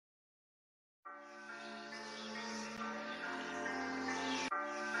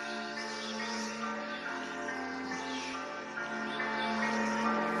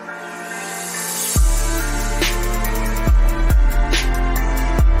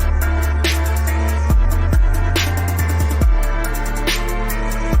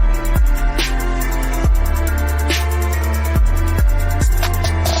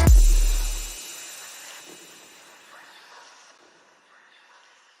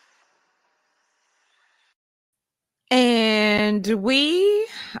And we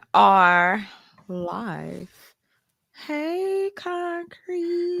are live. Hey,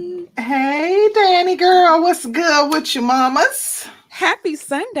 Concrete. Hey, Danny girl, what's good with you, mamas? Happy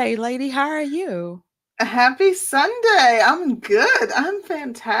Sunday, lady. How are you? Happy Sunday. I'm good. I'm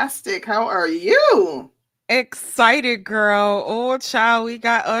fantastic. How are you? Excited, girl. Oh, child, we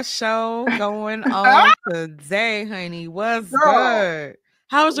got a show going on today, honey. What's Girl, good?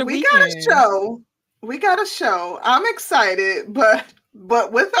 How was your we got a weekend? show. We got a show. I'm excited, but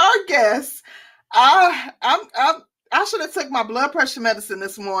with our guests, I should have took my blood pressure medicine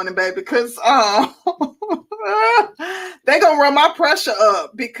this morning, baby, because they gonna run my pressure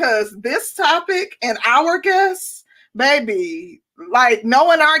up because this topic and our guests, baby, like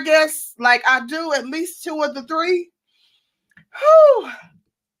knowing our guests, like I do at least two of the three. Whew,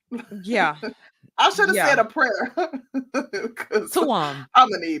 Yeah, I should have yeah. said a prayer because To I'm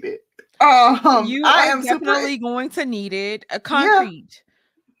gonna need it. you I are am super. definitely going to need it. A Yeah. concrete.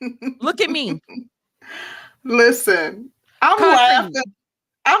 Look at me. Listen, I'm Concrete. laughing.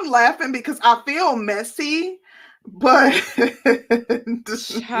 I'm laughing because I feel messy, but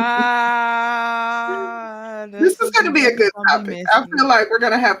Child, this this is will going to be be a definitely good gonna be topic. I messy. feel like we're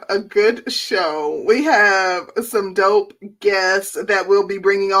going to have a good show. We have some dope guests that we'll be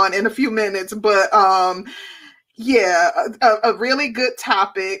bringing on in a few minutes, but yeah, a really good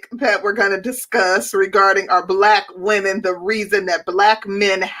topic that we're going to discuss regarding our Black women, the reason that Black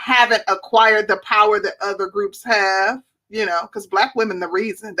men haven't acquired the power that other groups have, because Black women, they're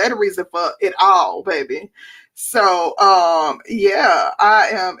the reason for it all, baby. So, yeah, I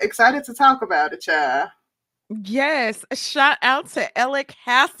am excited to talk about it, child. Yes, shout out to Alec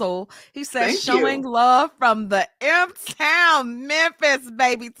Hassel. He says Thank showing you. love from the M Town, Memphis,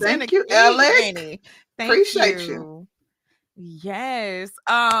 baby, Thank you, Tennessee, Alec. honey. Thank Appreciate you. you. Yes.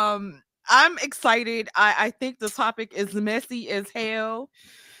 I'm excited. I think the topic is messy as hell,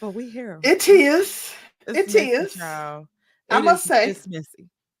 but we here. It is. It's It messy, is. child. I It is. must say. It's messy.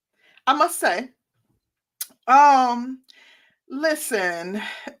 I must say. Um, Listen,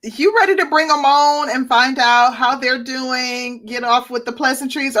 you ready to bring them on and find out how they're doing? Get off with the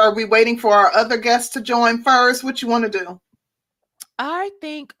pleasantries? Or are we waiting for our other guests to join first? What you want to do? I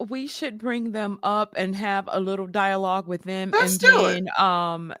think we should bring them up and have a little dialogue with them, Let's and do it.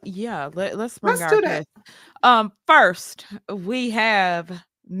 then yeah, let's bring Let's our do that. guest. First we have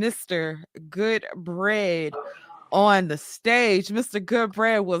Mr. Good Bread on the stage. Mr. Good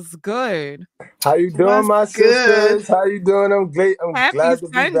Bread was good. How you doing, What's my good? sisters? How you doing? I'm great. I'm Happy glad to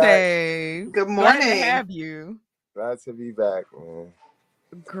be back. Sunday. Good Glad to morning. have you. Glad to be back, man.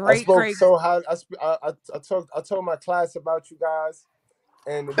 I Great, spoke great. so high. I told my class about you guys,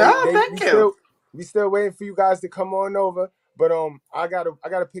 and Oh, thank you. we still waiting for you guys to come on over. But I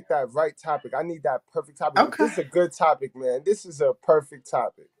gotta pick that right topic. I need that perfect topic. Okay. This is a good topic, man. This is a perfect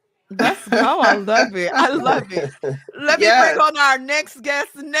topic. Let's go. I love it. I love it. Let me bring on our next guest.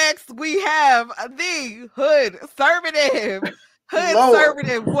 Next, we have the Hood Conservative. Hood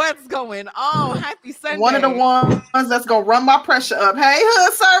Conservative, what's going on? Happy Sunday. One of the ones that's going to run my pressure up. Hey,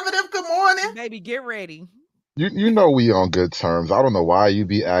 Hood Conservative, good morning. Baby, get ready. You know we on good terms. I don't know why you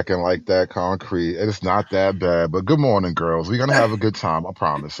be acting like that, Concrete. It's not that bad. But good morning, girls. We're gonna have a good time. I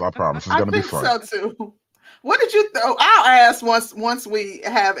promise. I promise. It's gonna be fun. I think so too. What did you I'll ask once we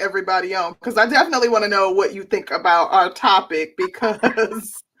have everybody on, because I definitely want to know what you think about our topic,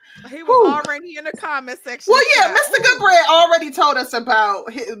 because he was already in the comment section. Well, yeah, Mr. Goodbread already told us about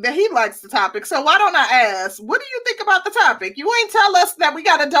that he likes the topic. So why don't I ask, what do you think about the topic? You ain't tell us that we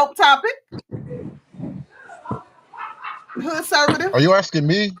got a dope topic. Hood Conservative. Are you asking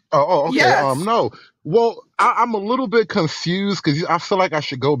me? Oh, okay. Yes. No. Well, I'm a little bit confused because I feel like I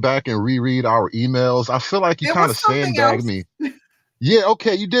should go back and reread our emails. I feel like you kind of sandbagged me. Yeah,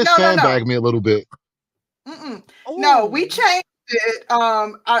 okay, you did sandbag me a little bit. No, we changed it.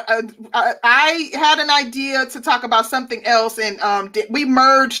 I had an idea to talk about something else, and we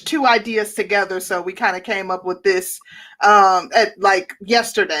merged two ideas together. So we kind of came up with this at like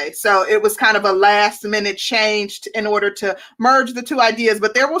yesterday. So it was kind of a last minute change in order to merge the two ideas.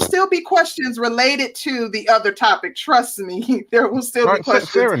 But there will still be questions related to the other topic. Trust me, there will still be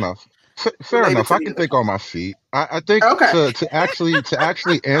questions. Fair enough. Fair enough. I can think on my feet. I think to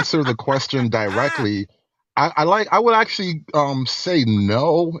actually answer the question directly. I would actually say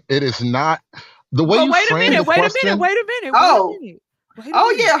no. It is not the way you frame the question. Wait a minute.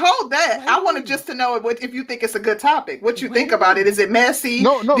 Yeah, hold that. I wanted just to know if you think it's a good topic. What you think about it? Is it messy?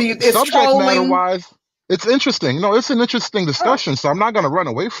 No. Subject matter wise, it's interesting. No, it's an interesting discussion. So I'm not going to run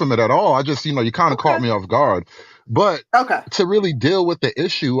away from it at all. I just, you kind of caught me off guard. But to really deal with the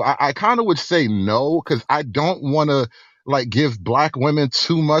issue, I kind of would say no, because I don't want to like give Black women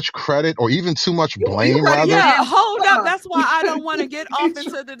too much credit or even too much blame, ready rather. Yeah, hold up. That's why I don't want to get off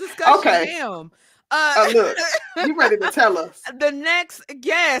into the discussion. Okay. Damn. Look, you ready to tell us? The next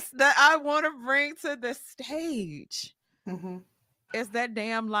guest that I want to bring to the stage is that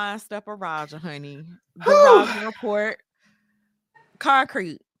damn line stepper Raja, honey. The Raja Report.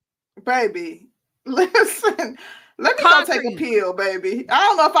 Concrete. Baby, listen. Let me go take a pill, baby. I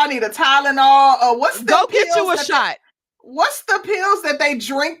don't know if I need a Tylenol or what's the Go get you a shot. What's the pills that they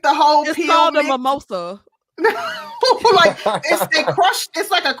drink the whole pill? It's called a mimosa. Like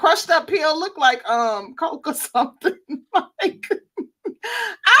it's like a crushed up pill, look like Coke or something. Like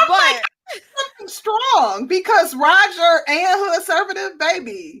like something strong because Roger and Hood Servative,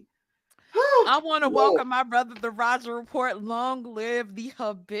 baby. I want to welcome my brother, the Raja Report. Long live the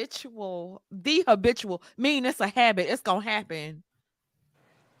habitual. The habitual. Mean it's a habit. It's gonna happen.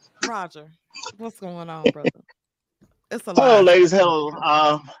 Roger, what's going on, brother? It's a hello, ladies. Hello.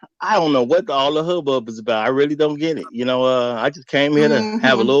 I don't know what all the hubbub is about. I really don't get it. You know, I just came here to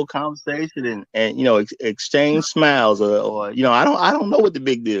have a little conversation and you know, exchange smiles or you know, I don't know what the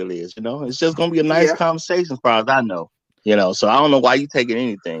big deal is. You know, it's just gonna be a nice conversation as far as I know. You know, so I don't know why you taking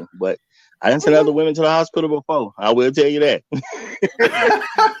anything, but I didn't send other women to the hospital before. I will tell you that.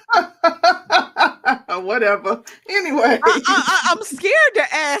 Whatever. Anyway, I'm scared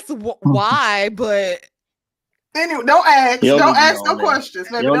to ask why, but anyway, don't ask. Don't ask no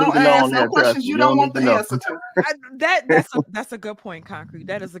questions. Maybe don't ask no questions you don't want the answer to. That's a good point, Concrete.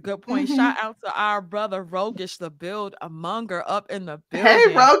 That is a good point. Shout out to our brother Rogish, the build amonger up in the building.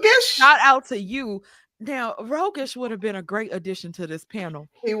 Hey, Rogish. Shout out to you. Now, Rogish would have been a great addition to this panel.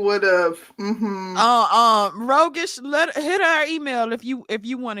 He would have. Rogish, hit our email if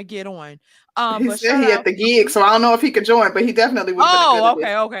you want to get on. He said he at the gig, so I don't know if he could join, but he definitely would.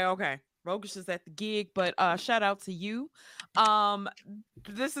 Okay. Rogish is at the gig, but shout out to you.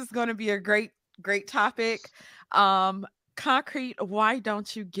 This is going to be a great topic. Concrete, why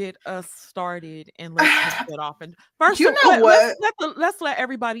don't you get us started and let's get off? And first, you know what? Let's let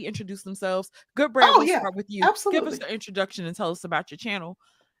everybody introduce themselves. Good Brad, we'll start with you. Absolutely. Give us the introduction and tell us about your channel.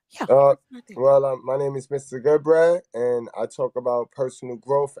 Yeah. Well, my name is Mr. Goodbrad, and I talk about personal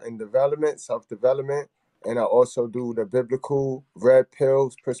growth and development, self-development, and I also do the biblical red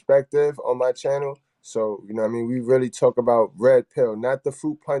pills perspective on my channel. So, you know what I mean? We really talk about red pill, not the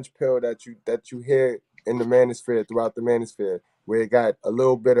fruit punch pill that you hear in the manosphere, throughout the manosphere, where it got a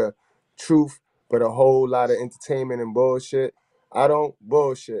little bit of truth, but a whole lot of entertainment and bullshit. I don't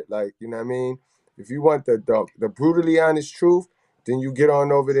bullshit. Like, you know what I mean? If you want the brutally honest truth, then you get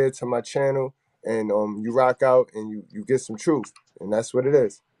on over there to my channel and you rock out and you get some truth. And that's what it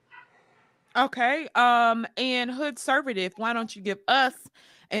is. Okay. And Hood Servative, why don't you give us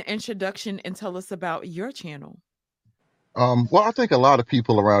an introduction and tell us about your channel? Well, I think a lot of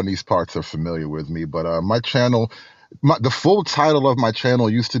people around these parts are familiar with me, but my channel, the full title of my channel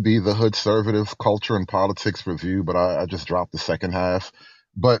used to be the Hood Servative Culture and Politics Review, but I just dropped the second half.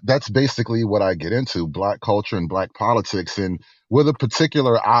 But that's basically what I get into, Black culture and Black politics, and with a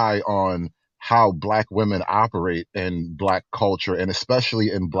particular eye on how Black women operate in Black culture and especially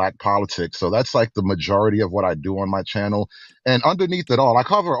in Black politics. So that's like the majority of what I do on my channel. And underneath it all, I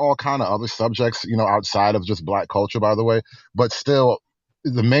cover all kind of other subjects, you know, outside of just Black culture, by the way. But still,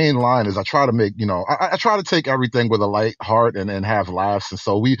 the main line is I try to make, you know, I try to take everything with a light heart and have laughs. And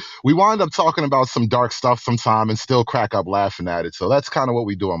so we wind up talking about some dark stuff sometime and still crack up laughing at it. So that's kind of what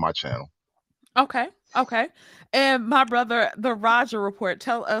we do on my channel. Okay. And my brother, the Raja Report,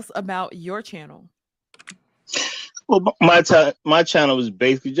 tell us about your channel. Well, my channel is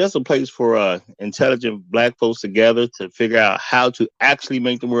basically just a place for intelligent Black folks together to figure out how to actually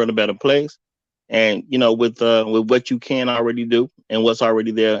make the world a better place. And, you know, with what you can already do and what's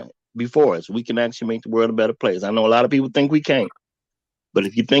already there before us, we can actually make the world a better place. I know a lot of people think we can't, but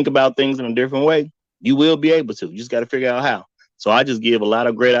if you think about things in a different way, you will be able to. You just got to figure out how. So I just give a lot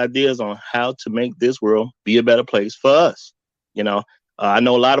of great ideas on how to make this world be a better place for us. You know, I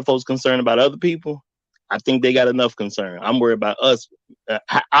know a lot of folks concerned about other people. I think they got enough concern. I'm worried about us,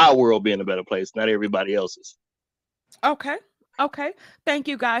 our world being a better place, not everybody else's. Okay. Thank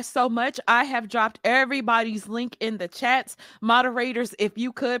you guys so much. I have dropped everybody's link in the chats. Moderators, if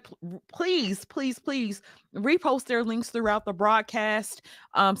you could, please repost their links throughout the broadcast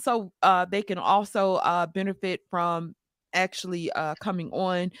so they can also benefit from actually coming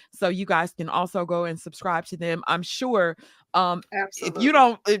on, so you guys can also go and subscribe to them. I'm sure if you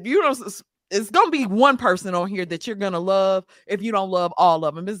don't it's gonna be one person on here that you're gonna love if you don't love all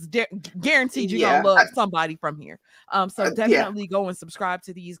of them. It's guaranteed you're gonna love somebody from here. So definitely go and subscribe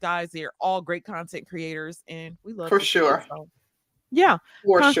to these guys. They're all great content creators, and we love for sure. So, yeah,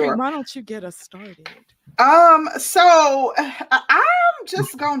 for sure. Why don't you get us started? So I'm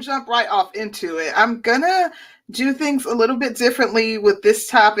just gonna jump right off into it. I'm gonna do things a little bit differently with this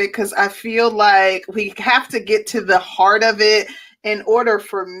topic because I feel like we have to get to the heart of it in order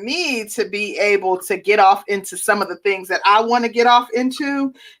for me to be able to get off into some of the things that I want to get off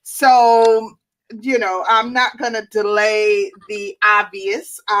into. So, you know, I'm not going to delay the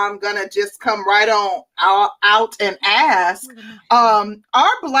obvious. I'm going to just come right on out and ask, are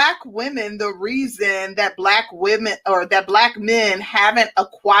Black women the reason that Black women or that Black men haven't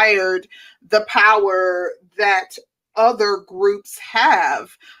acquired the power that other groups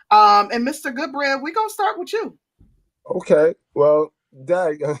have? And Mr. Goodbread, we're going to start with you. Okay, well,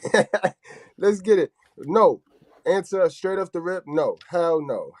 Dag, let's get it. No. Answer straight off the rip, no. Hell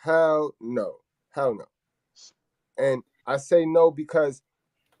no. Hell no. Hell no. And I say no because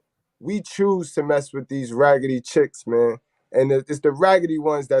we choose to mess with these raggedy chicks, man. And it's the raggedy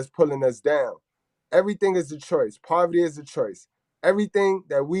ones that's pulling us down. Everything is a choice. Poverty is a choice. Everything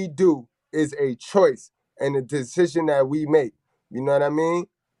that we do is a choice and a decision that we make. You know what I mean?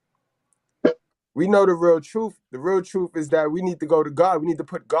 We know the real truth. The real truth is that we need to go to God. We need to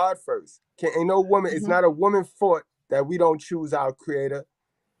put God first. Ain't no woman. It's not a woman fault that we don't choose our creator.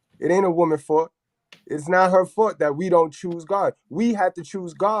 It ain't a woman fault. It's not her fault that we don't choose God. We had to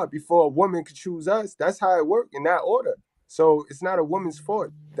choose God before a woman could choose us. That's how it worked in that order. So it's not a woman's fault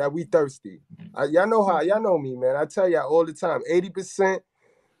that we thirsty. Y'all know me, man. I tell y'all all the time, 80%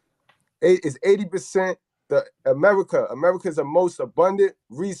 is 80%. America's the most abundant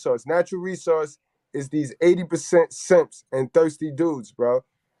resource. Natural resource is these 80% simps and thirsty dudes, bro.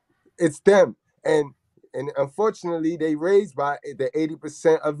 It's them. And unfortunately, they raised by the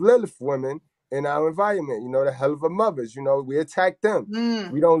 80% of Lilith women in our environment. You know, the hell of a mothers. You know, we attack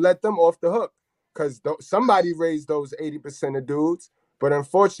them. We don't let them off the hook because somebody raised those 80% of dudes. But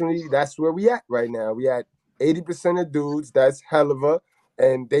unfortunately, that's where we at right now. We at 80% of dudes. That's hell of a.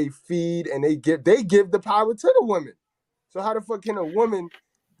 And they feed and they give the power to the women. So how the fuck can a woman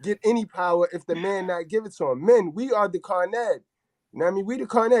get any power if the man not give it to him? Men, we are the Carnad. You know what I mean? We the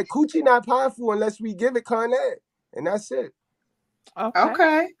Carnad. Coochie not powerful unless we give it Carnad. And that's it.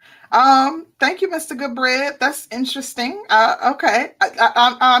 Okay. Thank you, Mr. Goodbread. That's interesting. Okay.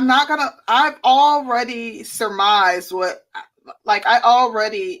 I'm not gonna. I've already surmised what. Like I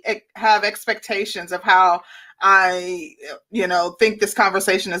already have expectations of how I, think this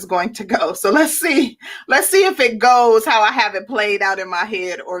conversation is going to go. So let's see if it goes how I have it played out in my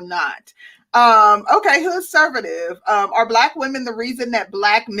head or not. Okay, Hoodservative. Are Black women the reason that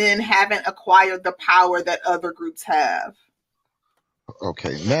Black men haven't acquired the power that other groups have?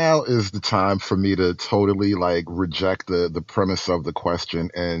 Okay, now is the time for me to totally reject the premise of the question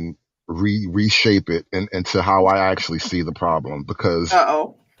and reshape it into how I actually see the problem, because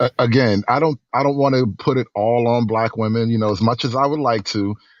again, I don't want to put it all on Black women, as much as I would like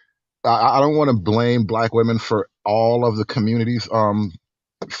to. I don't want to blame Black women for all of the community's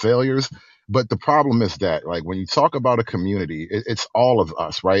failures, but the problem is that when you talk about a community, it's all of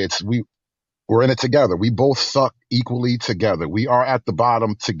us, right? We're in it together. We both suck equally together. We are at the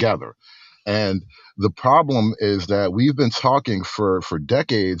bottom together. And the problem is that we've been talking for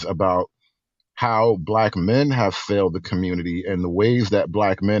decades about how Black men have failed the community and the ways that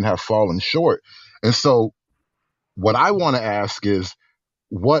Black men have fallen short. And so what I want to ask is,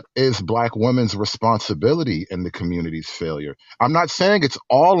 what is Black women's responsibility in the community's failure? I'm not saying it's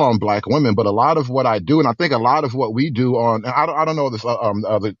all on Black women, but a lot of what I do, and I think a lot of what we do on, I don't know this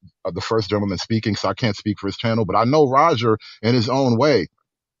the first gentleman speaking, so I can't speak for his channel, but I know Roger in his own way.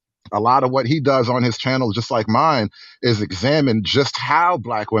 A lot of what he does on his channel, just like mine, is examine just how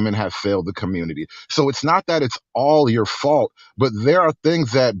Black women have failed the community. So it's not that it's all your fault, but there are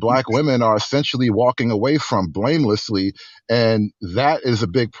things that Black women are essentially walking away from blamelessly. And that is a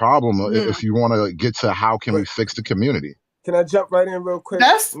big problem if you want to get to how can we fix the community. Can I jump right in real quick?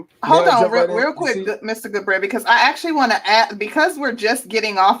 Hold on real quick, Mr. Goodbread, because I actually want to add, because we're just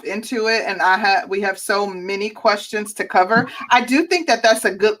getting off into it and we have so many questions to cover. I do think that that's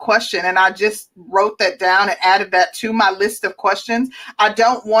a good question. And I just wrote that down and added that to my list of questions. I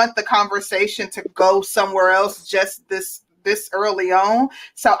don't want the conversation to go somewhere else just this early on.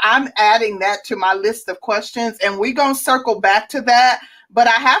 So I'm adding that to my list of questions, and we're going to circle back to that. But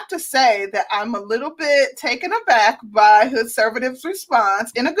I have to say that I'm a little bit taken aback by Hoodservative's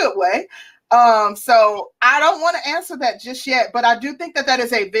response in a good way. So I don't want to answer that just yet, but I do think that that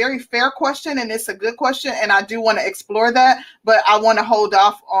is a very fair question, and it's a good question, and I do want to explore that, but I want to hold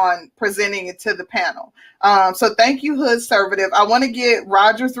off on presenting it to the panel. So thank you, Hoodservative. I want to get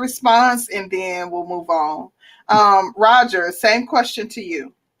Roger's response, and then we'll move on. Roger, same question to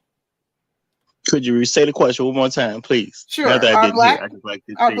you. Could you say the question one more time, please? Sure. Are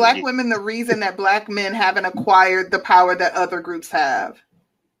black women the reason that black men haven't acquired the power that other groups have?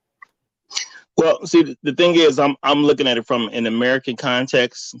 Well, see, the thing is, I'm looking at it from an American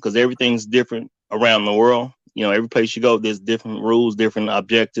context, because everything's different around the world. You know, every place you go, there's different rules, different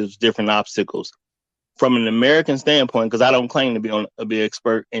objectives, different obstacles. From an American standpoint, because I don't claim to be an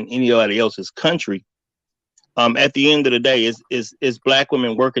expert in anybody else's country, at the end of the day, is black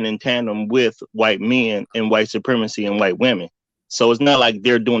women working in tandem with white men and white supremacy and white women. So it's not like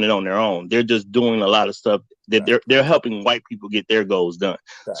they're doing it on their own. They're just doing a lot of stuff that they're helping white people get their goals done.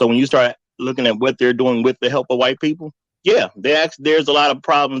 So when you start looking at what they're doing with the help of white people, yeah, there's a lot of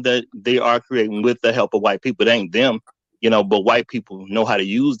problems that they are creating with the help of white people. It ain't them, you know, but white people know how to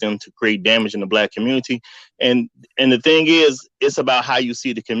use them to create damage in the black community. And the thing is, it's about how you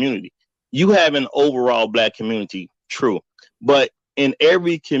see the community. You have an overall black community, true, but in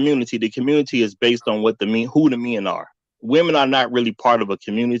every community, the community is based on who the men are. Women are not really part of a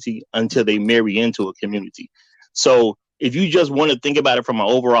community until they marry into a community. So if you just want to think about it from an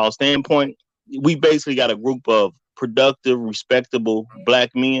overall standpoint, we basically got a group of productive, respectable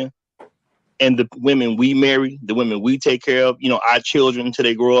black men, and the women we marry, the women we take care of, you know, our children until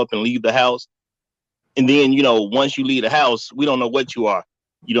they grow up and leave the house. And then, you know, once you leave the house, we don't know what you are.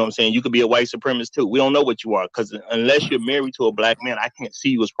 You know what I'm saying? You could be a white supremacist too. We don't know what you are, because unless you're married to a black man, I can't see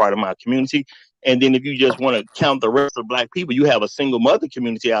you as part of my community. And then if you just want to count the rest of black people, you have a single mother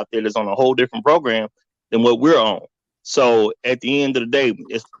community out there that's on a whole different program than what we're on. So at the end of the day,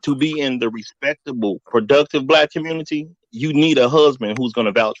 it's to be in the respectable, productive black community, you need a husband who's going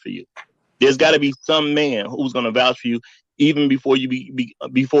to vouch for you. There's got to be some man who's going to vouch for you even before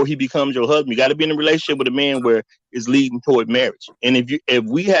before he becomes your husband. You got to be in a relationship with a man where it's leading toward marriage. And if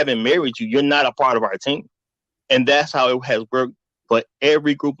we haven't married you, you're not a part of our team. And that's how it has worked for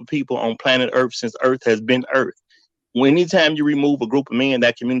every group of people on planet Earth since Earth has been Earth. Anytime you remove a group of men,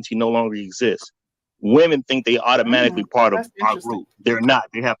 that community no longer exists. Women think they automatically part of our group. They're not.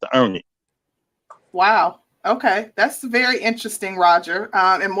 They have to earn it. Wow. Okay, that's very interesting, Roger,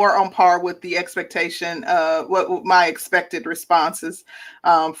 and more on par with the expectation, what my expected responses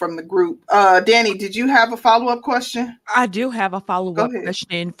from the group. Danny, did you have a follow-up question? I do have a follow-up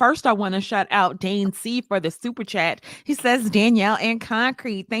question. First, I want to shout out Dane C for the super chat. He says, Danielle and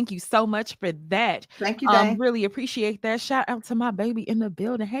Concrete, thank you so much for that. Thank you, Dane. Really appreciate that. Shout out to my baby in the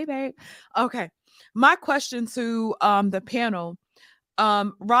building. Hey, babe. Okay, my question to the panel.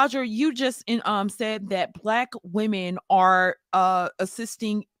 Roger, you just said that black women are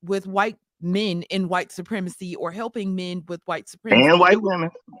assisting with white men in white supremacy, or helping men with white supremacy, and white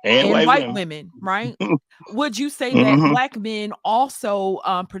women, and white women, right? Would you say that black men also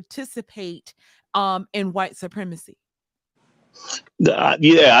participate in white supremacy?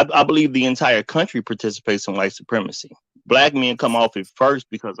 Yeah, I believe the entire country participates in white supremacy. Black men come off it first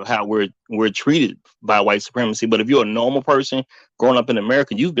because of how we're treated by white supremacy. But if you're a normal person growing up in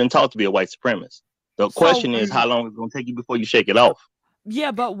America, you've been taught to be a white supremacist. The question is, how long it's going to take you before you shake it off?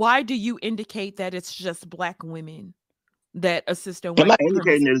 Yeah, but why do you indicate that it's just black women that assist in white supremacy? I'm not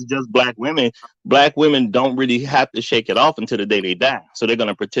indicating it's just black women. Black women don't really have to shake it off until the day they die. So they're going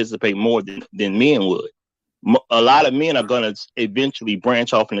to participate more than men would. A lot of men are going to eventually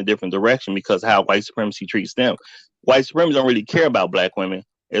branch off in a different direction because of how white supremacy treats them. White supremacists don't really care about black women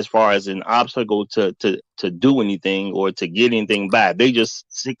as far as an obstacle to do anything or to get anything back. They just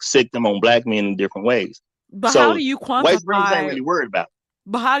sick them on black men in different ways. But how do you quantify? White supremacists ain't really worried about it.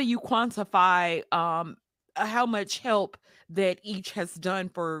 But how do you quantify how much help that each has done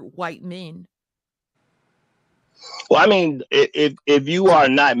for white men? Well, I mean, if you are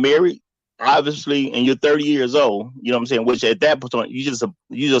not married, obviously, and you're 30 years old, you know what I'm saying, which at that point, you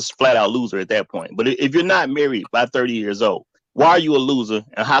just flat out loser at that point. But if you're not married by 30 years old, why are you a loser?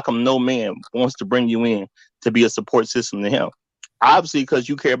 And how come no man wants to bring you in to be a support system to him? Obviously, because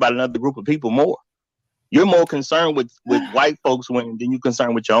you care about another group of people more. You're more concerned with white folks winning than you're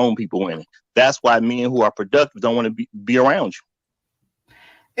concerned with your own people winning. That's why men who are productive don't want to be around you.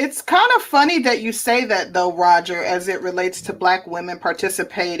 It's kind of funny that you say that, though, Roger, as it relates to black women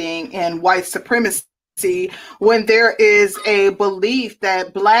participating in white supremacy, when there is a belief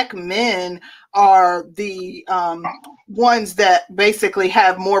that Black men are the ones that basically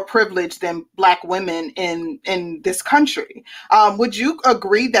have more privilege than Black women in this country. Would you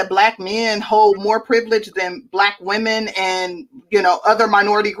agree that Black men hold more privilege than Black women and, you know, other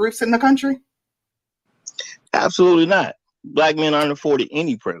minority groups in the country? Absolutely not. Black men aren't afforded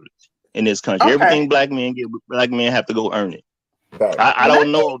any privilege in this country. Okay. Everything Black men get, Black men have to go earn it. I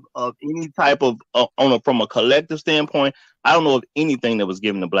don't know of any type of from a collective standpoint. I don't know of anything that was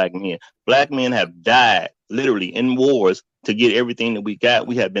given to Black men. Black men have died literally in wars to get everything that we got.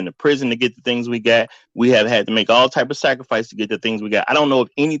 We have been to prison to get the things we got. We have had to make all type of sacrifice to get the things we got. I don't know of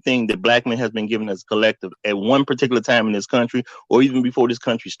anything that Black men has been given as a collective at one particular time in this country, or even before this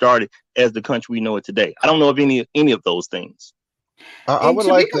country started as the country we know it today. I don't know of any of those things. I would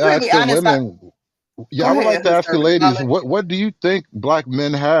like to ask the women. Yeah, I would like to ask the ladies, what do you think Black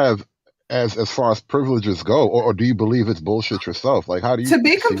men have as far as privileges go, or do you believe it's bullshit yourself? Like, how do you? To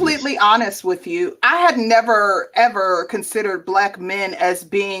be completely honest with you, I had never ever considered Black men as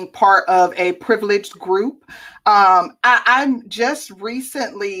being part of a privileged group. I'm just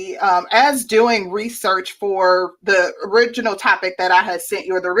recently, as doing research for the original topic that I had sent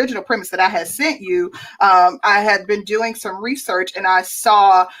you, or the original premise that I had sent you, I had been doing some research and I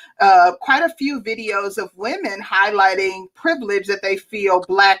saw quite a few videos of women highlighting privilege that they feel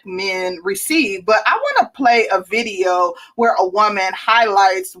Black men receive. But I want to play a video where a woman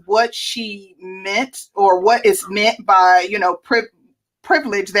highlights what she meant, or what is meant by, you know,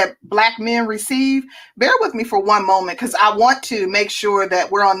 privilege that Black men receive. Bear with me for one moment, because I want to make sure that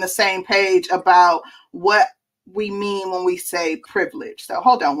we're on the same page about what we mean when we say privilege. So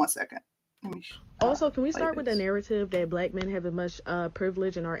hold on one second. Also, can we start with the narrative that Black men have as much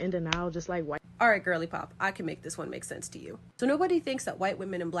privilege and are in denial, just like white? All right, girly pop, I can make this one make sense to you. So nobody thinks that white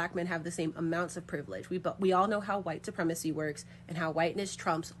women and Black men have the same amounts of privilege. We all know how white supremacy works and how whiteness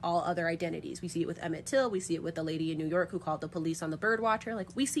trumps all other identities. We see it with Emmett Till. We see it with the lady in New York who called the police on the bird watcher.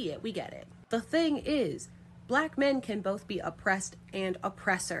 Like, we see it. We get it. The thing is, Black men can both be oppressed and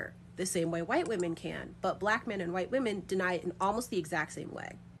oppressor the same way white women can, but Black men and white women deny it in almost the exact same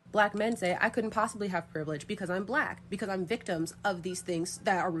way. Black men say, I couldn't possibly have privilege because I'm Black, because I'm victims of these things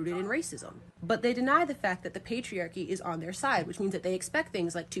that are rooted in racism. But they deny the fact that the patriarchy is on their side, which means that they expect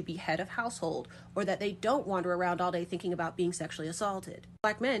things like to be head of household, or that they don't wander around all day thinking about being sexually assaulted.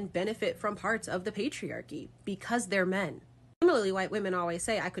 Black men benefit from parts of the patriarchy because they're men. Similarly, white women always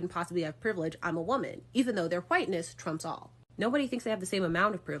say, I couldn't possibly have privilege, I'm a woman, even though their whiteness trumps all. Nobody thinks they have the same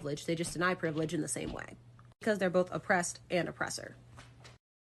amount of privilege, they just deny privilege in the same way, because they're both oppressed and oppressor.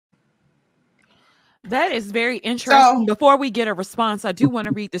 That is very interesting. Before we get a response, I do want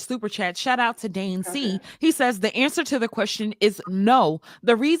to read the super chat. Shout out to Dane C. He says the answer to the question is no.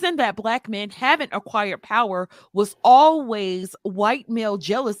 The reason that Black men haven't acquired power was always white male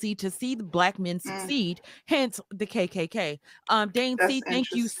jealousy to see the Black men succeed, hence the KKK. Dane C, thank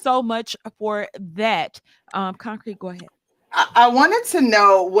you so much for that. Concrete, go ahead. I wanted to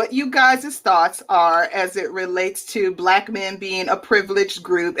know what you guys' thoughts are as it relates to Black men being a privileged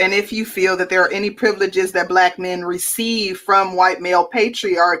group, and if you feel that there are any privileges that Black men receive from white male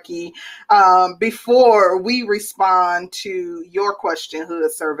patriarchy, before we respond to your question, Hood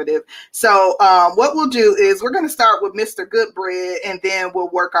Servative. So what we'll do is we're going to start with Mr. Goodbread, and then we'll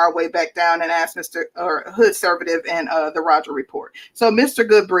work our way back down and ask Mr. Hood Servative and the Roger Report. So Mr.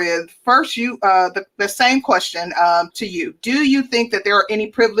 Goodbread, first the same question to you. Do you think that there are any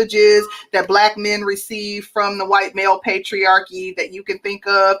privileges that Black men receive from the white male patriarchy that you can think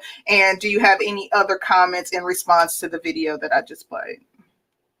of? And do you have any other comments in response to the video that I just played?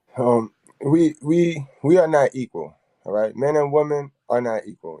 We are not equal, all right? Men and women are not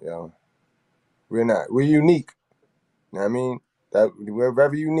equal, yo. We're not. We're unique. You know what I mean? We're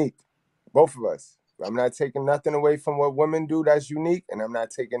very unique, both of us. I'm not taking nothing away from what women do that's unique, and I'm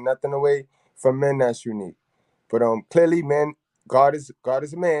not taking nothing away from men that's unique. But clearly, men, God is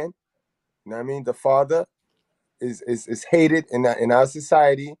a man. You know what I mean? The father is hated in our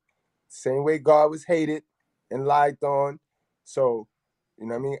society, same way God was hated and lied on. So, you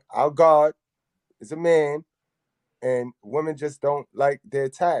know what I mean? Our God is a man, and women just don't like their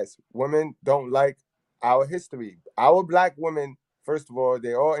task. Women don't like our history. Our Black women, first of all,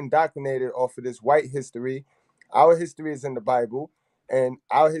 they're all indoctrinated off of this white history. Our history is in the Bible, and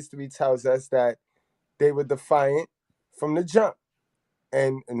our history tells us that they were defiant from the jump.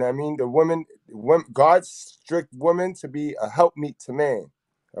 And I mean, the women, God strict women to be a helpmeet to man,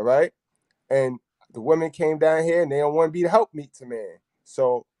 all right? And the women came down here and they don't want to be the helpmeet to man.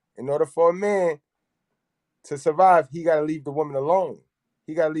 So in order for a man to survive, he got to leave the woman alone.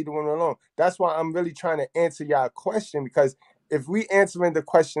 He got to leave the women alone. That's why I'm really trying to answer y'all question, because if we answering the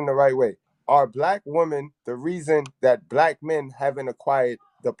question the right way, are black women the reason that black men haven't acquired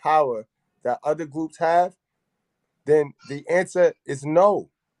the power that other groups have? Then the answer is no.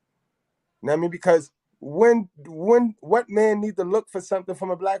 You know what I mean? Because what man need to look for something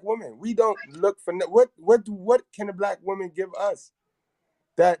from a black woman? We don't look for what can a black woman give us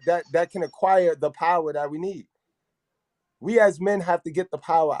that can acquire the power that we need? We as men have to get the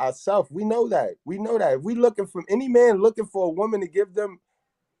power ourselves. We know that. If we looking for any man looking for a woman to give them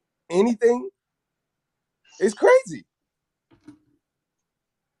anything, it's crazy.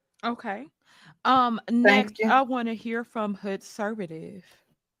 Okay. Next, I want to hear from Hoodservative.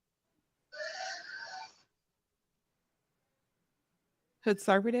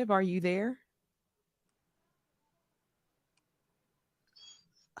 Hoodservative, are you there?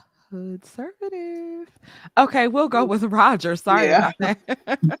 Hoodservative. Okay, we'll go with Roger. Sorry about that.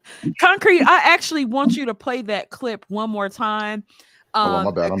 Concrete, I actually want you to play that clip one more time.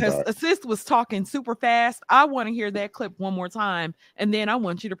 My bad, because Assist was talking super fast. I want to hear that clip one more time, and then I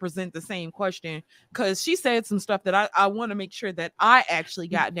want you to present the same question, because she said some stuff that I want to make sure that I actually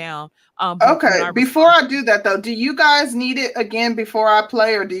got down. Okay, before I do that though, do you guys need it again before I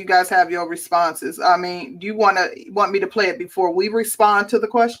play, or do you guys have your responses? I mean, do you want me to play it before we respond to the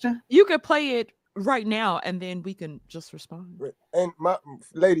question? You could play it right now, and then we can just respond. And my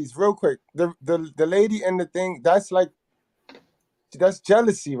ladies, real quick, the lady and the thing, that's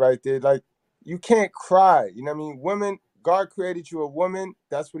jealousy right there. Like, you can't cry. You know what I mean? Women, God created you a woman.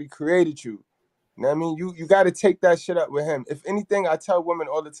 That's what he created you. You know what I mean? You got to take that shit up with him. If anything, I tell women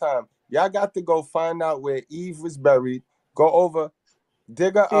all the time, y'all got to go find out where Eve was buried, go over,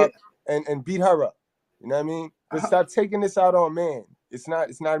 dig her up, and beat her up. You know what I mean? But stop taking this out on man. It's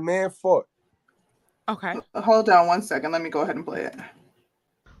not man's fault. Okay. Hold on 1 second. Let me go ahead and play it.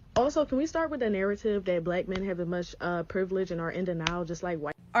 Also, can we start with the narrative that black men have as much privilege and are in denial, just like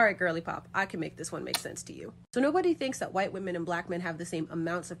white? All right, girly pop, I can make this one make sense to you. So nobody thinks that white women and black men have the same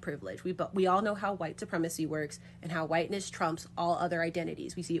amounts of privilege. We all know how white supremacy works and how whiteness trumps all other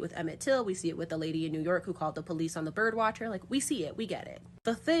identities. We see it with Emmett Till. We see it with the lady in New York who called the police on the bird watcher. Like, we see it. We get it.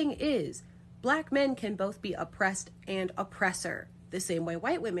 The thing is, black men can both be oppressed and oppressor the same way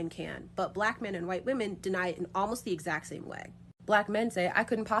white women can, but black men and white women deny it in almost the exact same way. Black men say, I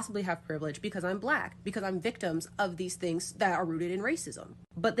couldn't possibly have privilege because I'm black, because I'm victims of these things that are rooted in racism.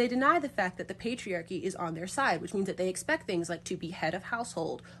 But they deny the fact that the patriarchy is on their side, which means that they expect things like to be head of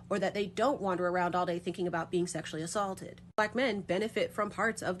household, or that they don't wander around all day thinking about being sexually assaulted. Black men benefit from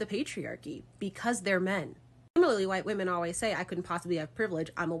parts of the patriarchy because they're men. Similarly, white women always say, I couldn't possibly have privilege,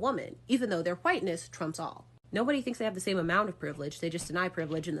 I'm a woman, even though their whiteness trumps all. Nobody thinks they have the same amount of privilege, they just deny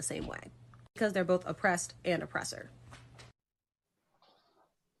privilege in the same way, because they're both oppressed and oppressor.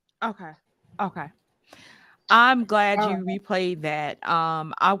 Okay. I'm glad you replayed that.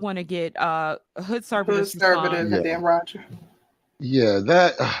 I want to get Hoodservative and then Roger. Yeah,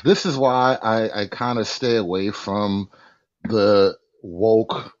 this is why I kind of stay away from the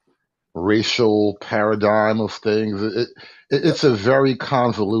woke racial paradigm of things. It's a very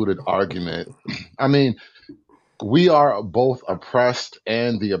convoluted argument. I mean, we are both oppressed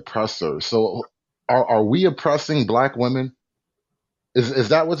and the oppressor. So are we oppressing black women? Is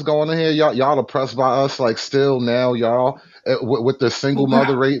that what's going on here? Y'all oppressed by us, like, still now, y'all, with the single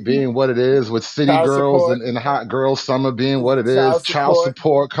mother rate being what it is, with city Child girls support. and hot girl summer being what it is, child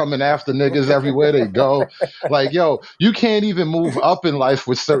support coming after niggas everywhere they go. Like, yo, you can't even move up in life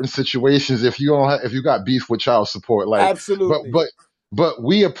with certain situations if you got beef with child support. Like, absolutely. But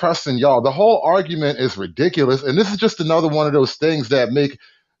we oppressing y'all. The whole argument is ridiculous, and this is just another one of those things that make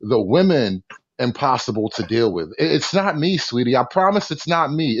the women impossible to deal with. It's not me, sweetie. I promise it's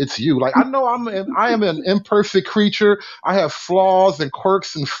not me. It's you. Like, I know I am an imperfect creature. I have flaws and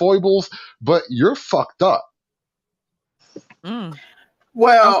quirks and foibles, but you're fucked up.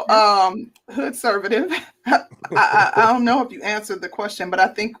 Well, Hoodservative, I don't know if you answered the question, but I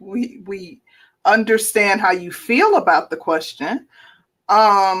think we understand how you feel about the question.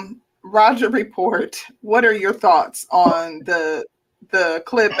 Roger Report, what are your thoughts on the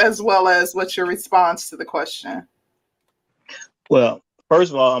clip, as well as what's your response to the question? Well,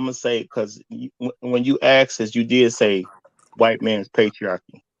 first of all, I'm gonna say, because when you asked, as you did say, white man's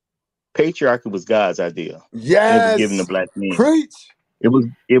patriarchy. Patriarchy was God's idea. Yes, and it was given to black men. Preach.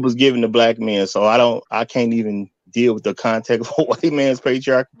 It was given to black men. So I can't even deal with the context of white man's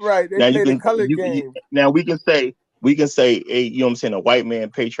patriarchy. Right. They play the color game. Now we can say we can say a white man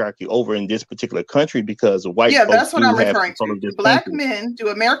patriarchy over in this particular country because white folks that's what I'm have referring to. Do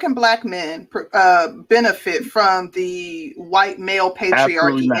American black men benefit from the white male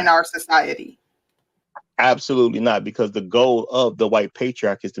patriarchy in our society? Absolutely not, because the goal of the white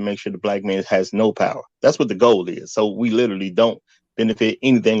patriarchy is to make sure the black man has no power. That's what the goal is. So we literally don't benefit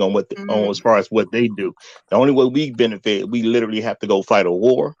anything on on as far as what they do. The only way we benefit, we literally have to go fight a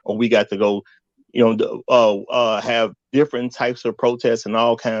war, or we got to go, have different types of protests in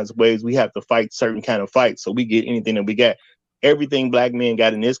all kinds of ways. We have to fight certain kind of fights, so we get anything that we got. Everything black men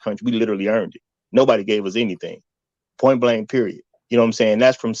got in this country, we literally earned it. Nobody gave us anything. Point blank, period. You know what I'm saying?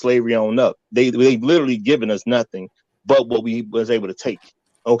 That's from slavery on up. They've literally given us nothing but what we was able to take.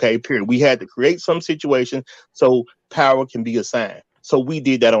 Okay, period. We had to create some situation so power can be assigned. So we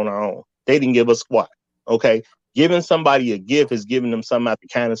did that on our own. They didn't give us squat. Okay, giving somebody a gift is giving them something out the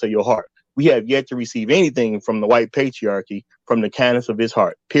kindness of your heart. We have yet to receive anything from the white patriarchy from the kindness of his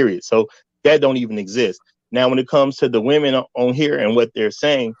heart, period. So that don't even exist. Now, when it comes to the women on here and what they're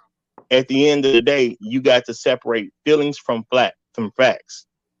saying, at the end of the day, you got to separate feelings from facts.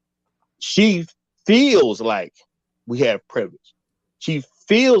 She feels like we have privilege. She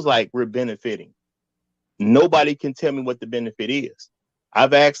feels like we're benefiting. Nobody can tell me what the benefit is.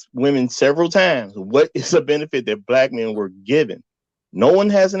 I've asked women several times, what is a benefit that black men were given? No one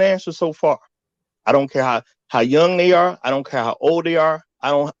has an answer so far. I don't care how young they are. I don't care how old they are.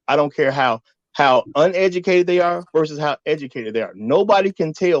 I don't care how uneducated they are versus how educated they are. Nobody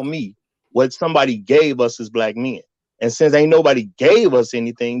can tell me what somebody gave us as black men. And since ain't nobody gave us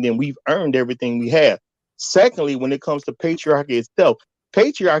anything, then we've earned everything we have. Secondly, when it comes to patriarchy itself,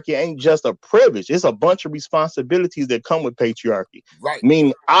 patriarchy ain't just a privilege. It's a bunch of responsibilities that come with patriarchy. Right.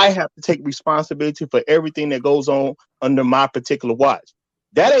 Meaning I have to take responsibility for everything that goes on under my particular watch.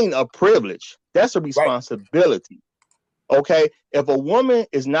 That ain't a privilege. That's a responsibility. Right. Okay. If a woman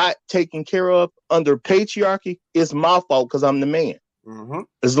is not taken care of under patriarchy, it's my fault because I'm the man. Mm-hmm.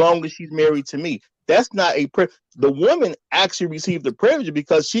 As long as she's married to me. That's not a privilege. The woman actually received the privilege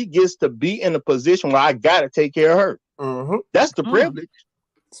because she gets to be in a position where I got to take care of her. Mm-hmm. That's the privilege.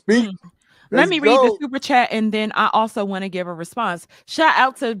 Speak. Let me read the super chat, and then I also want to give a response. Shout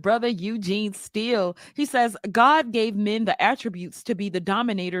out to brother Eugene Steele. He says, God gave men the attributes to be the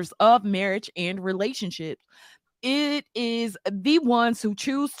dominators of marriage and relationships. It is the ones who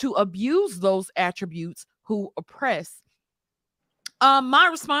choose to abuse those attributes who oppress. My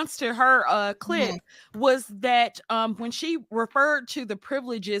response to her clip was that when she referred to the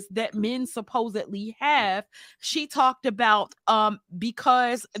privileges that men supposedly have, she talked about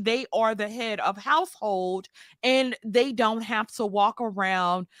because they are the head of household and they don't have to walk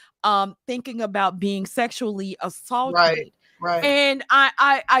around thinking about being sexually assaulted. Right. Right. And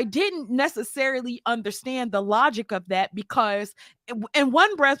I didn't necessarily understand the logic of that because in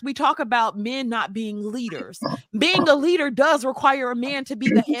one breath, we talk about men not being leaders. Being a leader does require a man to be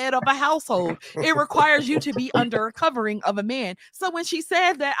the head of a household. It requires you to be under a covering of a man. So when she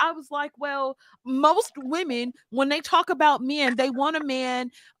said that, I was like, well, most women, when they talk about men, they want a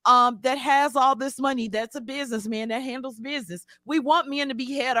man that has all this money, that's a businessman that handles business. We want men to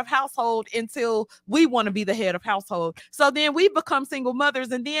be head of household until we want to be the head of household. So then we become single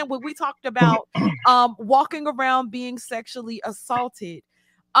mothers. And then when we talked about walking around being sexually assaulted,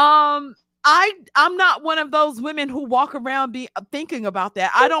 I'm not one of those women who walk around thinking about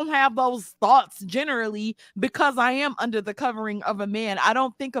that. I don't have those thoughts generally because I am under the covering of a man. I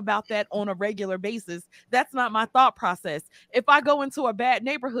don't think about that on a regular basis. That's not my thought process. If I go into a bad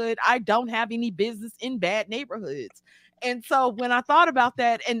neighborhood, I don't have any business in bad neighborhoods. And so when I thought about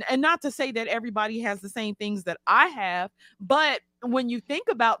that, and not to say that everybody has the same things that I have, but when you think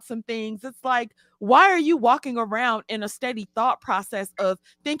about some things, it's like, why are you walking around in a steady thought process of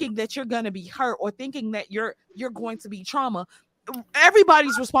thinking that you're going to be hurt or thinking that you're going to be trauma?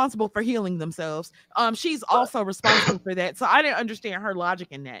 Everybody's responsible for healing themselves. She's also responsible for that. So I didn't understand her logic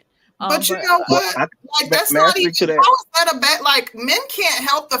in that. But you know what? Like that's not even. How is that a bad? Like men can't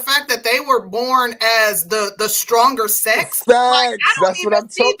help the fact that they were born as the stronger sex. Like, I don't even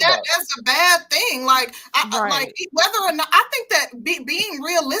see that as a bad thing. Like, like whether or not I think that being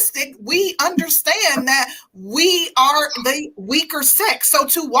realistic, we understand that we are the weaker sex. So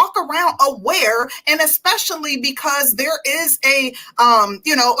to walk around aware, and especially because there is a having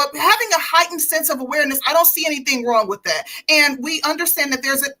a heightened sense of awareness, I don't see anything wrong with that. And we understand that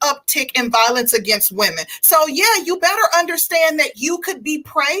there's an uptick in violence against women. So yeah, you better understand that you could be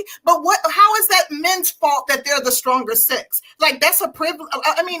prey, but how is that men's fault that they're the stronger sex? Like that's a privilege.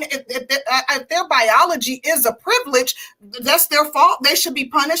 I mean, if their biology is a privilege, that's their fault. They should be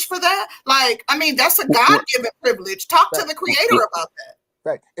punished for that. Like, I mean, that's a God-given privilege. privilege. Talk to the creator about that.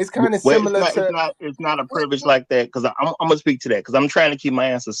 Right. It's kind of similar it's not a privilege like that, because I'm gonna speak to that, because I'm trying to keep my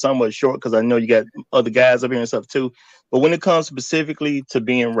answer somewhat short, because I know you got other guys up here and stuff too. But when it comes specifically to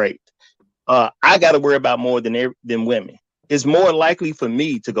being raped, I got to worry about more than women. It's more likely for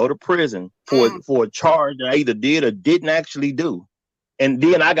me to go to prison for a charge that I either did or didn't actually do, and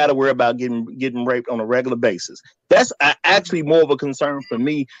then I got to worry about getting raped on a regular basis. That's actually more of a concern for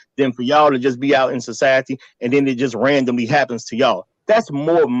me than for y'all to just be out in society and then it just randomly happens to y'all. That's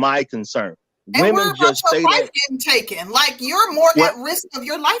more my concern. And women just say life getting taken. Like, you're more at risk of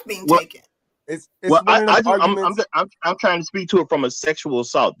your life being taken. I'm trying to speak to it from a sexual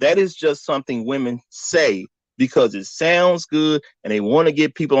assault. That is just something women say because it sounds good and they want to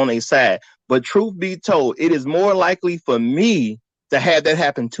get people on their side. But truth be told, it is more likely for me to have that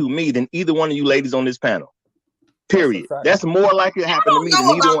happen to me than either one of you ladies on this panel. Period. That's more likely to happen to me than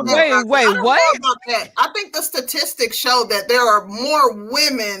either one of you. Wait, what? I think the statistics show that there are more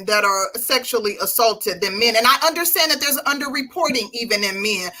women that are sexually assaulted than men. And I understand that there's underreporting even in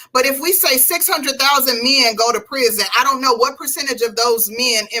men. But if we say 600,000 men go to prison, I don't know what percentage of those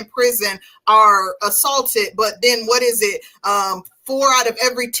men in prison are assaulted. But then what is it? 4 out of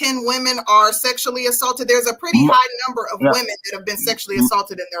every 10 women are sexually assaulted. There's a pretty high number of women that have been sexually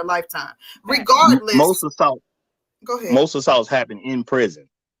assaulted in their lifetime. Regardless. Go ahead. Most assaults happen in prison.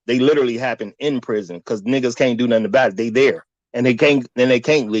 They literally happen in prison because niggas can't do nothing about it. They there and they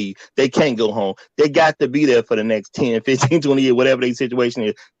can't leave. They can't go home. They got to be there for the next 10, 15, 20 years, whatever their situation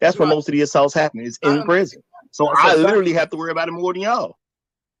is. That's where most of the assaults happen. It's in prison. So I literally have to worry about it more than y'all.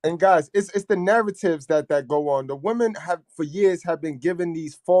 And guys, it's the narratives that go on. The women have for years have been given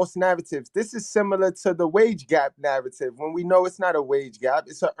these false narratives. This is similar to the wage gap narrative when we know it's not a wage gap,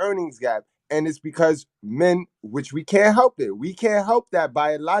 it's an earnings gap. And it's because men, which we can't help it. We can't help that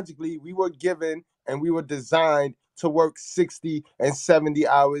biologically. We were given and we were designed to work 60 and 70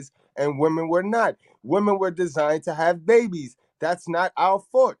 hours, and women were not. Women were designed to have babies. That's not our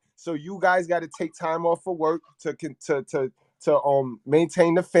fault. So you guys got to take time off of work to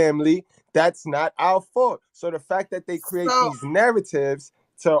maintain the family. That's not our fault. So the fact that they create these narratives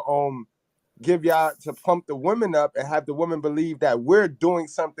to give y'all to pump the women up and have the women believe that we're doing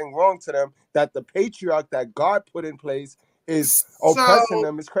something wrong to them, that the patriarch that God put in place is oppressing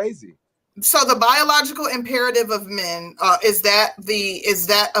them, is crazy. So the biological imperative of men, is that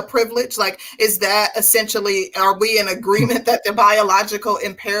a privilege? Like, is that essentially, are we in agreement that the biological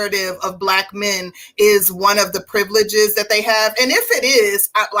imperative of Black men is one of the privileges that they have? And if it is,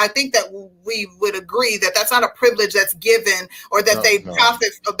 I think that we would agree that that's not a privilege that's given or that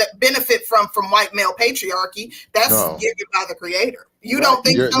that benefit from white male patriarchy. That's given by the Creator. You don't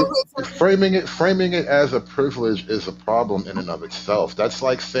think so? Framing it as a privilege is a problem in and of itself. That's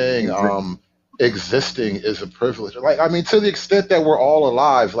like saying existing is a privilege. Like, I mean, to the extent that we're all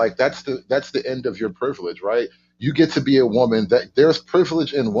alive, like that's the end of your privilege, right? You get to be a woman. That there's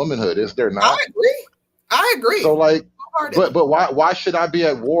privilege in womanhood, is there not? I agree. So like, but why should I be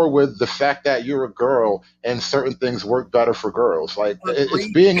at war with the fact that you're a girl and certain things work better for girls? Like, it's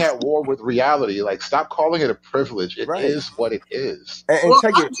being at war with reality. Like, stop calling it a privilege. It is what it is.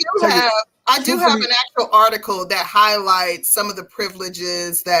 I do have an actual article that highlights some of the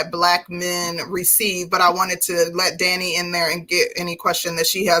privileges that Black men receive, but I wanted to let Danny in there and get any question that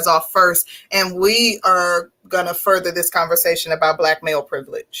she has off first. And we are going to further this conversation about Black male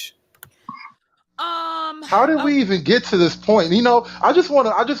privilege. How did we even get to this point? You know, I just want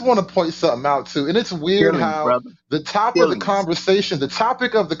to point something out too, and it's weird the topic of the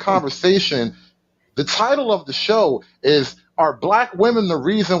conversation, the title of the show is, are Black women the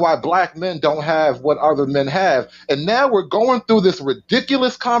reason why Black men don't have what other men have? And now we're going through this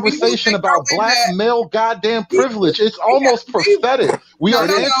ridiculous conversation about Black male goddamn privilege. It's almost prophetic. We are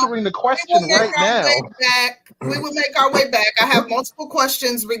answering the question right now. We will make our way back. I have multiple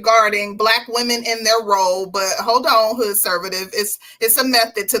questions regarding Black women in their role, but hold on, Hood Servative. It's a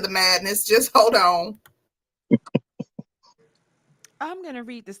method to the madness. Just hold on. I'm going to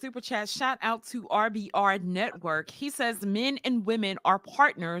read the super chat. Shout out to RBR Network. He says men and women are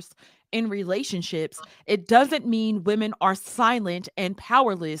partners in relationships. It doesn't mean women are silent and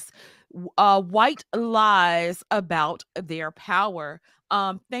powerless. White lies about their power.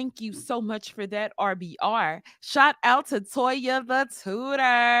 Thank you so much for that, RBR. Shout out to Toya the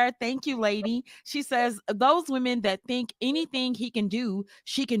Tutor. Thank you, lady. She says, those women that think anything he can do,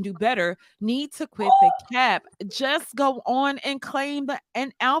 she can do better, need to quit the cap. Just go on and claim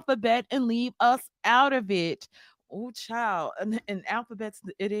an alphabet and leave us out of it. Oh, child. An alphabet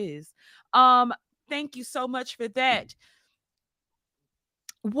it is. Thank you so much for that.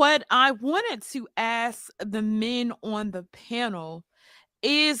 What I wanted to ask the men on the panel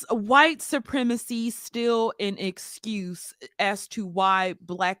is white supremacy still an excuse as to why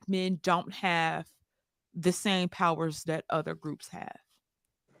Black men don't have the same powers that other groups have?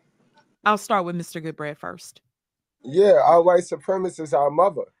 I'll start with Mr. Goodbread first. Yeah, our white supremacist is our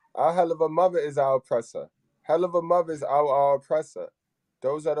mother. Our hell of a mother is our oppressor. Hell of a mother is our oppressor.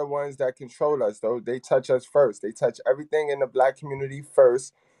 Those are the ones that control us. Though they touch us first. They touch everything in the Black community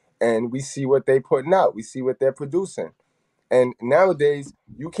first, and we see what they putting out. We see what they're producing. And nowadays,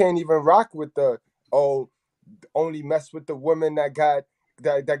 you can't even rock with the only mess with the woman that got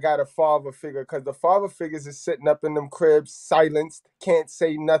a father figure, because the father figures is sitting up in them cribs, silenced, can't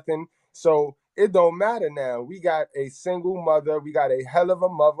say nothing. So it don't matter now. We got a single mother. We got a hell of a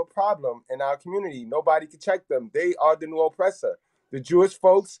mother problem in our community. Nobody can check them. They are the new oppressor. The Jewish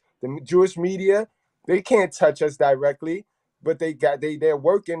folks, the Jewish media, they can't touch us directly, but they're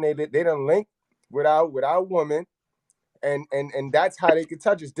working. They done link with our woman. And that's how they can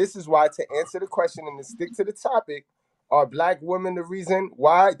touch us. This is why, to answer the question and to stick to the topic, are Black women the reason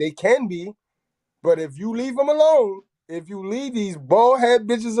why? They can be, but if you leave them alone, if you leave these bald head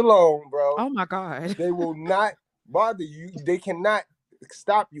bitches alone, bro, oh my God, they will not bother you. They cannot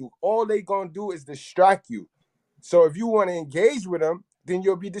stop you. All they gonna do is distract you. So if you want to engage with them, then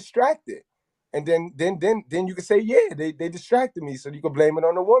you'll be distracted, and then you can say, yeah, they distracted me, so you can blame it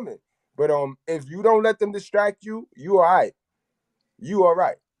on the woman. But if you don't let them distract you, you all right. You all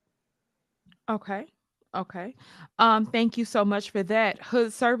right. Okay. Thank you so much for that.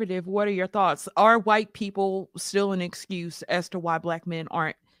 Hoodservative, what are your thoughts? Are white people still an excuse as to why Black men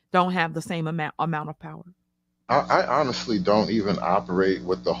don't have the same amount of power? I honestly don't even operate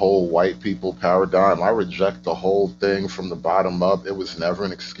with the whole white people paradigm. I reject the whole thing from the bottom up. It was never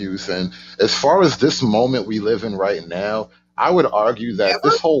an excuse. And as far as this moment we live in right now, I would argue that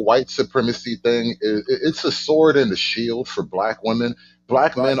this whole white supremacy thing, it's a sword and a shield for Black women.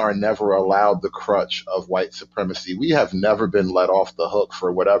 Black men are never allowed the crutch of white supremacy. We have never been let off the hook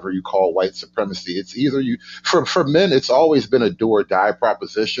for whatever you call white supremacy. It's either for men, it's always been a do or die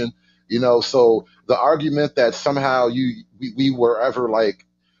proposition. So the argument that somehow we were ever like,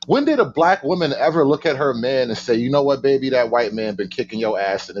 when did a Black woman ever look at her man and say, you know what, baby, that white man been kicking your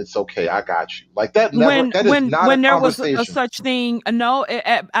ass and it's okay, I got you? Like that never. When there was a such thing, no,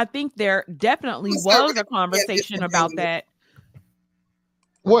 I think there definitely was a conversation about that.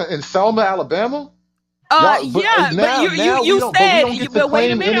 What, in Selma, Alabama? But you said, but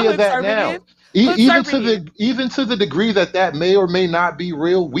wait a minute, now. Even to the degree that may or may not be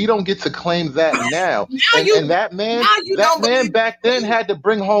real, we don't get to claim that now. And that man back then had to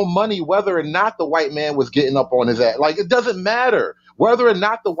bring home money whether or not the white man was getting up on his ass. Like, it doesn't matter. Whether or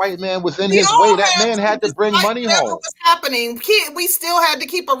not the white man was in his way, that man had to bring money home. What was happening? We still had to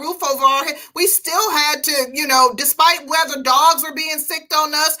keep a roof over our head. We still had to, despite whether dogs were being sicked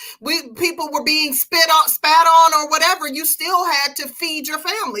on us, people were being spat on or whatever, you still had to feed your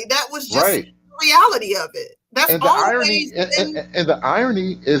family. That was just the reality of it. That's and the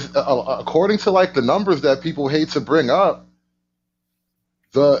irony is, according to like the numbers that people hate to bring up,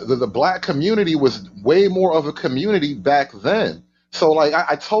 the Black community was way more of a community back then. So like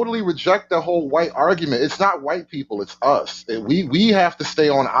I totally reject the whole white argument. It's not white people, it's us. We have to stay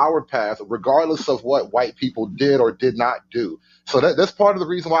on our path regardless of what white people did or did not do. So that's part of the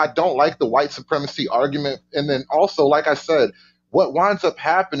reason why I don't like the white supremacy argument. And then also, like I said, what winds up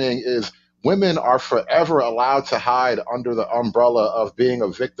happening is women are forever allowed to hide under the umbrella of being a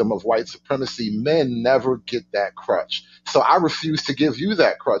victim of white supremacy. Men never get that crutch. So I refuse to give you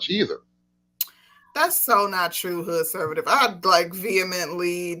that crutch either. That's so not true, Hoodservative. I'd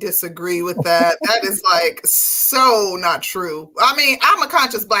vehemently disagree with that. That is so not true. I mean, I'm a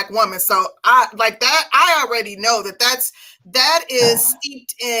conscious Black woman, so I already know that is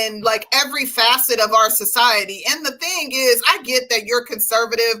steeped in every facet of our society. And the thing is, I get that you're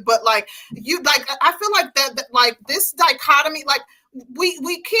conservative, but I feel like that this dichotomy,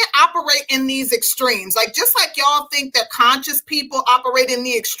 we can't operate in these extremes. Just like y'all think that conscious people operate in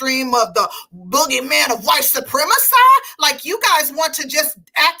the extreme of the boogeyman of white supremacy, you guys want to just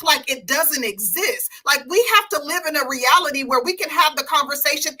act like it doesn't exist. We have to live in a reality where we can have the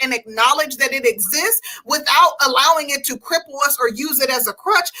conversation and acknowledge that it exists without allowing it to cripple us or use it as a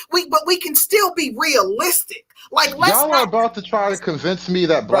crutch. But we can still be realistic. Y'all are about to try to convince me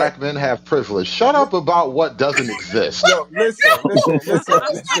that Black men have privilege. Shut up about what doesn't exist. No, listen. Listen.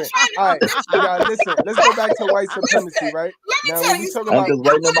 All right, y'all, listen. Let's go back to white supremacy, right? Now, when you talk about, I'm just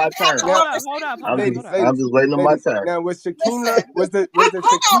waiting on my turn. Hold up. I'm just waiting on my turn. Now, was Shakina? Was the hold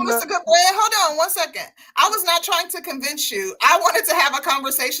Shakina? on, Mr. Goodbread. Hold on 1 second. I was not trying to convince you. I wanted to have a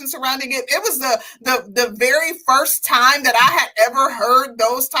conversation surrounding it. It was the very first time that I had ever heard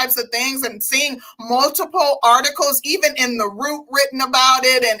those types of things and seeing multiple articles, even in the Root, written about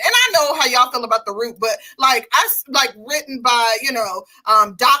it. And I know how y'all feel about the Root, but like written by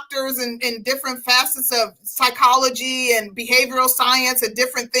doctors in different facets of psychology and behavioral science and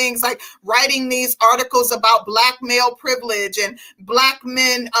different things, like writing these articles about Black male privilege and Black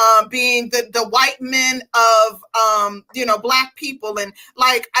men being the white men of Black people. And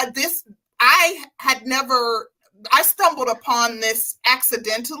like I stumbled upon this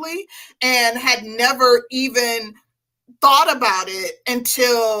accidentally and had never even thought about it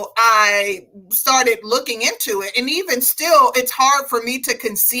until I started looking into it. And even still, it's hard for me to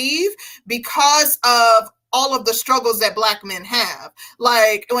conceive because of all of the struggles that Black men have.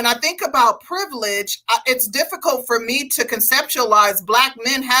 Like, when I think about privilege, it's difficult for me to conceptualize Black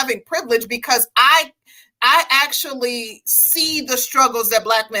men having privilege because I actually see the struggles that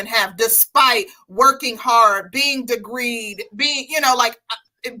Black men have, despite working hard, being degreed,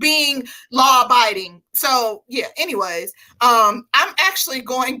 being law abiding. So yeah, anyways, I'm actually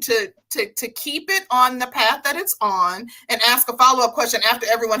going to keep it on the path that it's on and ask a follow-up question after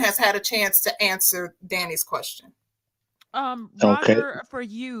everyone has had a chance to answer Danny's question. Roger, for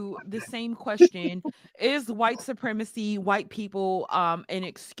you, the same question. Is white supremacy, white people, an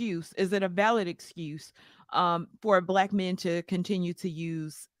excuse? Is it a valid excuse for Black men to continue to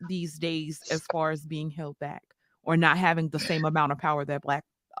use these days as far as being held back or not having the same amount of power that Black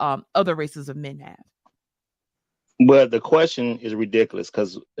other races of men have? Well, the question is ridiculous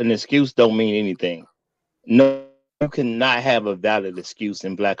because an excuse don't mean anything. No, you cannot have a valid excuse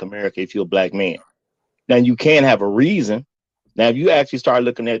in Black America if you're a Black man. Now, you can have a reason. Now, if you actually start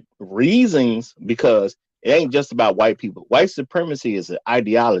looking at reasons, because it ain't just about white people. White supremacy is an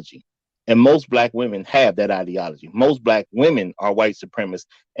ideology, and most Black women have that ideology. Most Black women are white supremacists,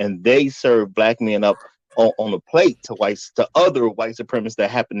 and they serve Black men up on a plate to other white supremacists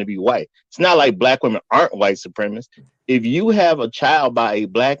that happen to be white. It's not like Black women aren't white supremacists. If you have a child by a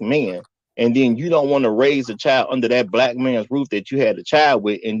Black man, and then you don't want to raise a child under that Black man's roof that you had a child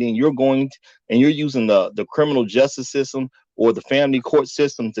with, and then you're using the criminal justice system or the family court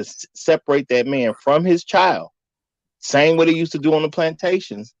system to separate that man from his child, same way they used to do on the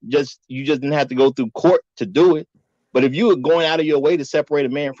plantations. You just didn't have to go through court to do it. But if you were going out of your way to separate a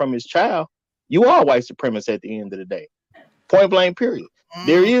man from his child, you are white supremacist at the end of the day. Point blank, period.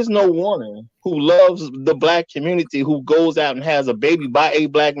 There is no woman who loves the Black community who goes out and has a baby by a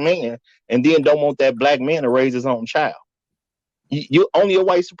Black man and then don't want that Black man to raise his own child. You only a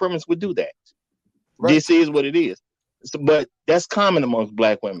white supremacist would do that. Right. This is what it is. So, but that's common amongst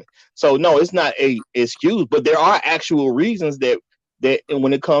Black women. So no, it's not a excuse, but there are actual reasons that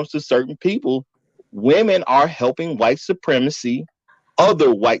when it comes to certain people, women are helping white supremacy,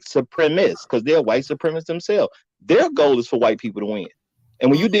 other white supremacists, because they're white supremacists themselves. Their goal is for white people to win. And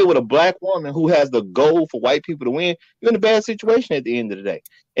when you deal with a Black woman who has the goal for white people to win, you're in a bad situation at the end of the day.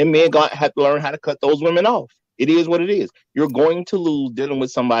 And men have to learn how to cut those women off. It is what it is. You're going to lose dealing with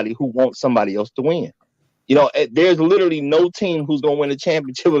somebody who wants somebody else to win. There's literally no team who's going to win a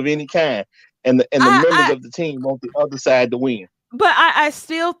championship of any kind. And the members of the team want the other side to win. But I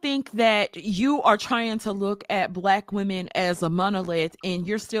still think that you are trying to look at Black women as a monolith, and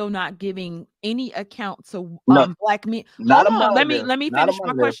you're still not giving any account to Black men. Let me finish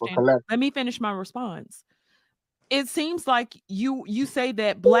my question. Let me finish my response. It seems like you say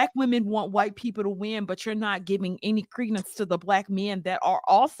that Black women want white people to win, but you're not giving any credence to the Black men that are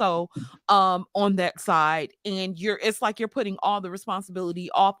also on that side, and it's like you're putting all the responsibility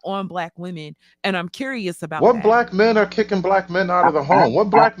off on Black women. And I'm curious about what that. Black men are kicking Black men out of the home? What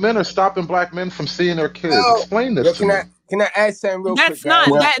Black men are stopping Black men from seeing their kids? Explain this to me. Can I add something real quick? That's not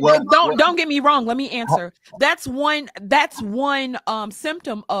don't get me wrong. Let me answer. That's one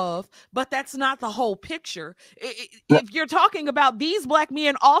symptom of, but that's not the whole picture. If you're talking about these Black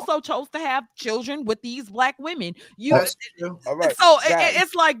men also chose to have children with these Black women, all right. So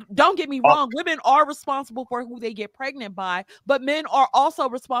it's like, don't get me wrong. Women are responsible for who they get pregnant by, but men are also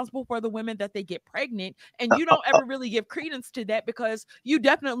responsible for the women that they get pregnant. And you don't ever really give credence to that because you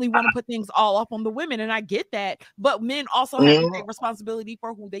definitely want to put things all up on the women. And I get that, but men also have to take responsibility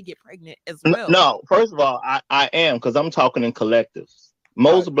for who they get pregnant as well. No, first of all, I am, because I'm talking in collectives.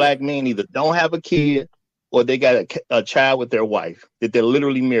 Most Black men either don't have a kid or they got a child with their wife that they're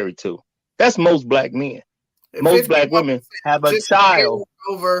literally married to. That's most Black men. most black women have a child.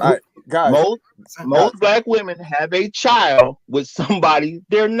 Most black women have a child with somebody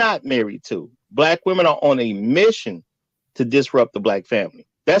they're not married to. Black women are on a mission to disrupt the black family.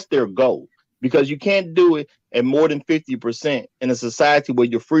 That's their goal, because you can't do it at more than 50% in a society where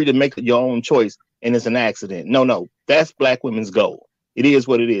you're free to make your own choice and it's an accident. No, that's black women's goal. It is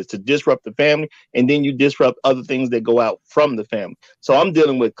what it is, to disrupt the family, and then you disrupt other things that go out from the family. So I'm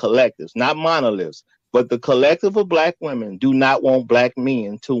dealing with collectives, not monoliths, but the collective of black women do not want black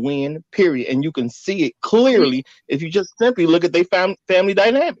men to win, period. And you can see it clearly if you just simply look at their family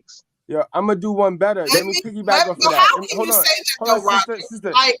dynamics. Yeah, I'm gonna do one better. Let me piggyback off of that. Hold on,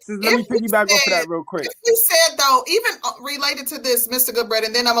 sister. Let me piggyback off of that real quick. If we said, though, even related to this, Mr. Goodbread,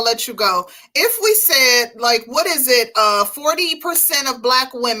 and then I'm gonna let you go. If we said, like, what is it? 40% of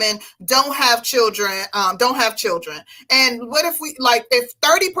black women don't have children. And what if we, like, if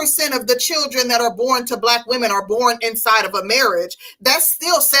 30% of the children that are born to black women are born inside of a marriage? That's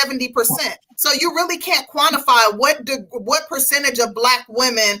still 70%. So you really can't quantify what percentage of black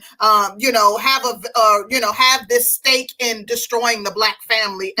women, have this stake in destroying the black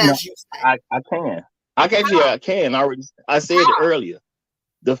family, as you say. I can. I said it earlier.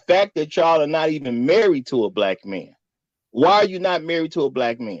 The fact that y'all are not even married to a black man. Why are you not married to a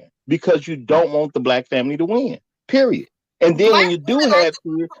black man? Because you don't want the black family to win. Period. And then when you do have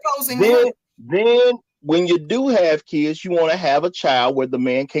kids, then when you do have kids, you want to have a child where the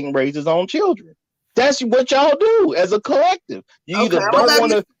man can't raise his own children. That's what y'all do as a collective. You either don't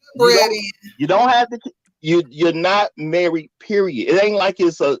want to. You don't have to. You're not married. Period. It ain't like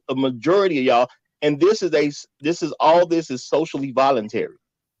it's a majority of y'all. And this is socially voluntary.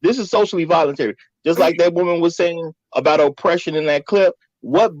 This is socially voluntary. Just like that woman was saying about oppression in that clip.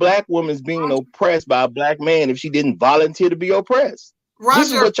 What black woman is being oppressed by a black man if she didn't volunteer to be oppressed? Roger,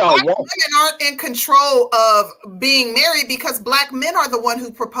 this is what y'all want. Women aren't in control of being married because black men are the one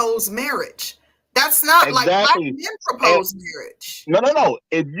who propose marriage. That's not like black men propose marriage. No.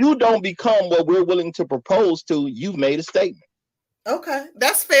 If you don't become what we're willing to propose to, you've made a statement. Okay,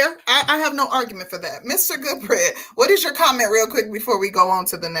 that's fair. I have no argument for that. Mr. Goodbread, what is your comment real quick before we go on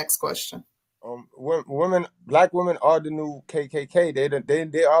to the next question? Black women are the new KKK.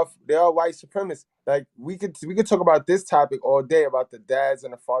 They are white supremacists. Like we could talk about this topic all day about the dads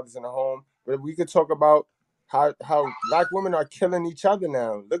and the fathers in the home, but we could talk about how black women are killing each other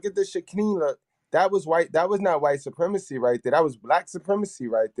now. Look at the Shakina. That was not white supremacy right there. That was black supremacy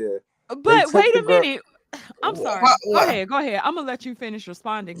right there. But wait a minute. I'm sorry. Go ahead. I'm gonna let you finish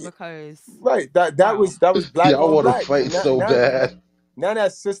responding because that was black. I want to fight so bad. Now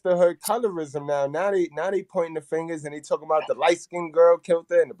that sisterhood colorism. Now they pointing the fingers and they talking about the light skinned girl killed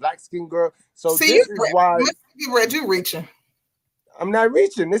her and the black skinned girl. So this is why you reaching. I'm not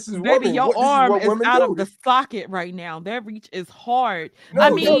reaching. This is baby. Women. Your arm is out of the socket right now. That reach is hard.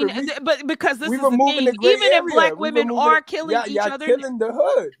 But because this is the thing, even if black women are killing each other, killing the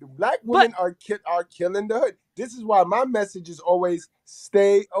hood. Black women are killing the hood. This is why my message is always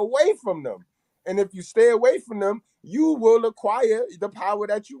stay away from them. And if you stay away from them, you will acquire the power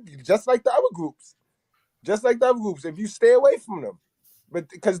that you just like the other groups. If you stay away from them, but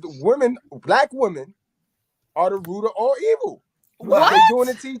because black women are the root of all evil. What? They're doing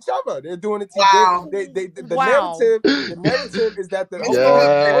it to each other. They're doing it to the narrative is that hold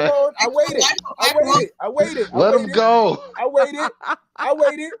on, I waited. Let them go. I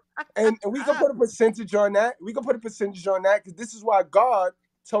waited. And we can put a percentage on that. Because this is why God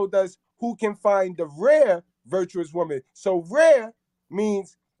told us who can find the rare virtuous woman. So rare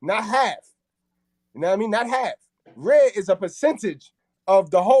means not half. You know what I mean? Not half. Rare is a percentage of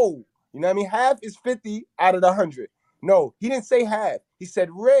the whole. You know what I mean? Half is 50 out of the 100. No, he didn't say half. He said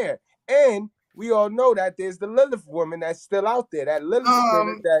rare. And we all know that there's the Lilith woman that's still out there. That Lilith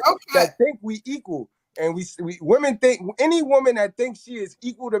spirit that think we equal. And we women think any woman that thinks she is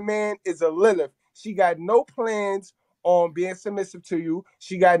equal to man is a Lilith. She got no plans on being submissive to you.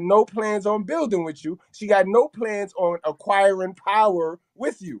 She got no plans on building with you. She got no plans on acquiring power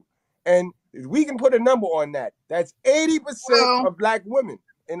with you. And we can put a number on that. That's 80% of black women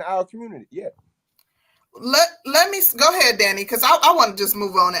in our community. Yeah. Let me go ahead, Danny, because I want to just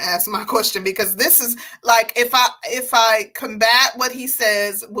move on and ask my question, because this is like if I combat what he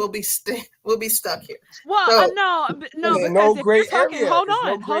says, we'll be stuck here. Well, no, no gray area.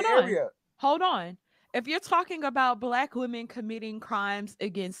 Hold on. If you're talking about black women committing crimes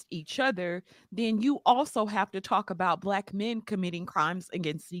against each other, then you also have to talk about black men committing crimes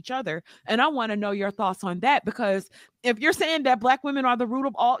against each other. And I want to know your thoughts on that, because if you're saying that black women are the root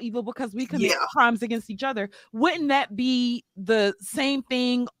of all evil because we commit crimes against each other, wouldn't that be the same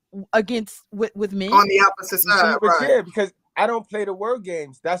thing against with men on the opposite side, right? Yeah, because I don't play the word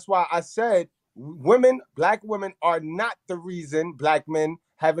games. That's why I said black women are not the reason black men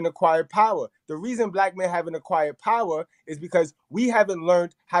haven't acquired power. The reason black men haven't acquired power is because we haven't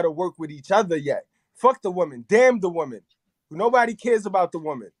learned how to work with each other yet. Fuck the woman. Damn the woman. Nobody cares about the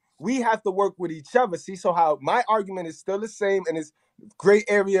woman. We have to work with each other. See, so how my argument is still the same and it's gray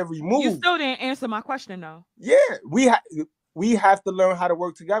area removed. You still didn't answer my question though. Yeah, we have to learn how to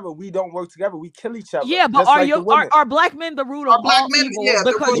work together. We don't work together. We kill each other. Yeah, but are black men the root of all evil? Yeah,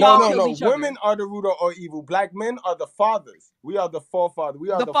 because no. Women are the root of all evil. Black men are the fathers. We are the forefathers.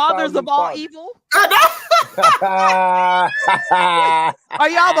 We are the fathers of all evil. Are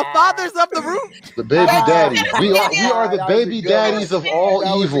y'all the fathers of the root? The baby daddies. We are the baby daddies of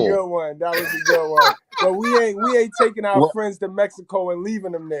all evil. That was a good one. But we ain't taking our friends to Mexico and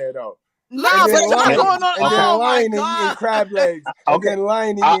leaving them there though. No, but y'all going on. Oh my God. Eating crab legs. Okay. And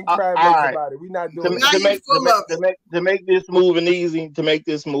lying eating crab legs about it. We're not doing it. To make this moving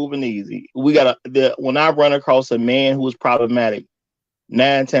easy, we gotta. When I run across a man who is problematic,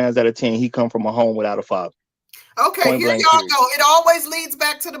 9 times out of 10 he come from a home without a father. Okay, here y'all go. It always leads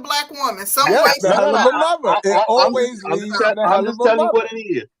back to the black woman. It always leads to the I'm just telling you what it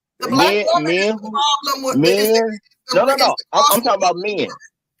is. The black woman is the problem with No. I'm talking about men.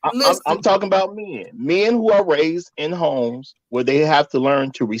 I'm talking about men who are raised in homes where they have to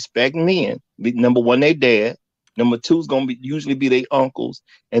learn to respect men. Number one, their dad. Number two is going to usually be their uncles,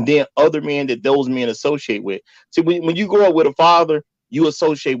 and then other men that those men associate with. See, when you grow up with a father, you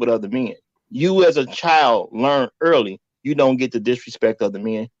associate with other men. You as a child learn early you don't get to disrespect other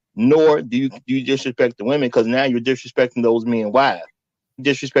men, nor do you disrespect the women, because now you're disrespecting those men's wives. You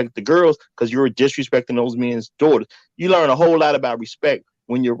disrespect the girls because you're disrespecting those men's daughters. You learn a whole lot about respect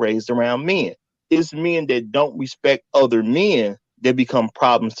when you're raised around men. It's men that don't respect other men that become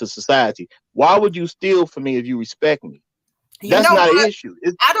problems to society. Why would you steal from me if you respect me? That's not an issue.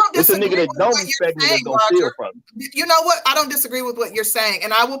 I don't disagree. It's a nigga that don't respect me that's gonna steal from me. You know what? I don't disagree with what you're saying,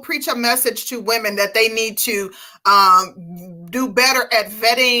 and I will preach a message to women that they need to do better at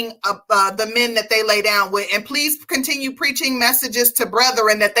vetting the men that they lay down with, and please continue preaching messages to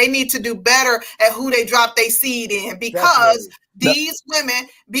brethren that they need to do better at who they drop their seed in, because these women,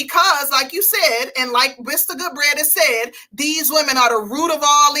 because like you said, and like Mr. Goodbread has said, these women are the root of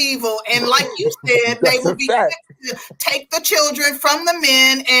all evil, and like you said, they will be quick to take the children from the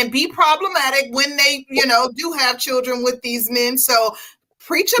men and be problematic when they, do have children with these men. So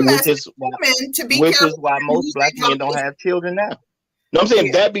preach a message to women to be careful. Which is why most black men don't have children now. No, I'm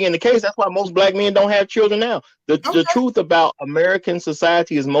saying that being the case, that's why most black men don't have children now. The truth about American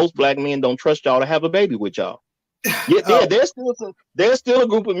society is most black men don't trust y'all to have a baby with y'all. Yeah, there's still a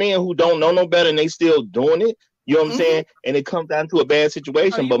group of men who don't know no better and they still doing it. You know what I'm saying? And it comes down to a bad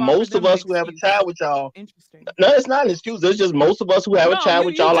situation. But most of us who have a child with y'all, no, it's not an excuse. It's just most of us who have a child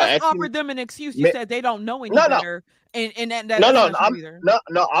with y'all are actually offered them an excuse. You said they don't know any better. And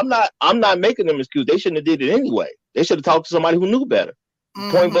I'm not making them excuse. They shouldn't have did it anyway. They should have talked to somebody who knew better.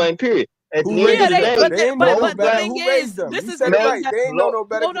 Point blank. Period. At the end of the day, but the thing is, this is right. They ain't know no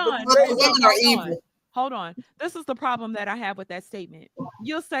better. Hold on. This is the problem that I have with that statement.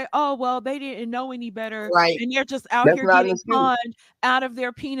 You'll say, oh, well, they didn't know any better. Right. And they're just out here getting conned out of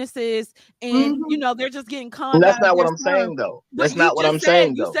their penises. And, they're just getting conned. That's not what I'm saying, though. That's not what I'm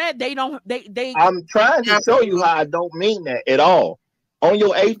saying, though. You said they don't. They. I'm trying to show you how I don't mean that at all. On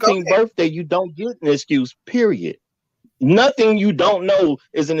your 18th birthday, you don't get an excuse, period. Nothing you don't know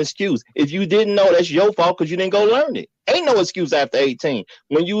is an excuse. If you didn't know, that's your fault because you didn't go learn it. Ain't no excuse after 18.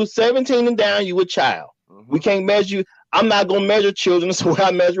 When you were 17 and down, you a child. We can't measure you. I'm not going to measure children the way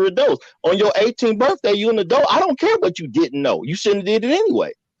I measure adults. On your 18th birthday, you an adult. I don't care what you didn't know. You shouldn't have did it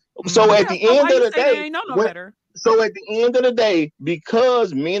anyway. So at the end of the day, so at the end of the day,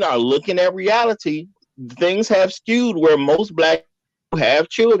 because men are looking at reality, things have skewed where most black people have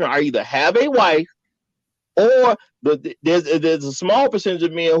children or either have a wife or there's a small percentage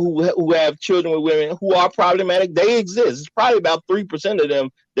of men who have children with women who are problematic. They exist. It's probably about 3% of them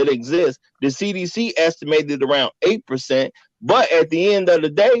that exist. The CDC estimated around 8%. But at the end of the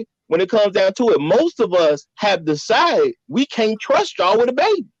day, when it comes down to it, most of us have decided we can't trust y'all with a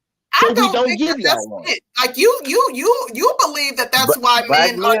baby. So we don't give y'all one. Like you believe that's why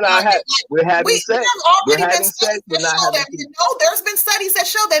men we're having sex. We're having sex. We're not having sex. There's been studies that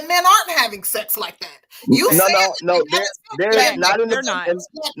show that men aren't having sex like that. They're not in the.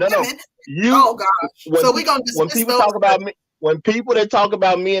 No. Oh God. So we're gonna when people talk about me. When people that talk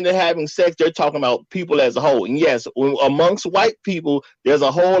about men that having sex, they're talking about people as a whole. And yes, amongst white people, there's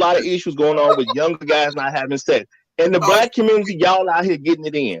a whole lot of issues going on with younger guys not having sex. In the black community, y'all out here getting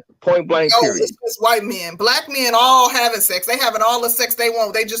it in. Point blank, period. It's just white men. Black men all having sex. They having all the sex they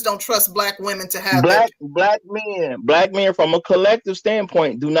want. They just don't trust black women to have Black men from a collective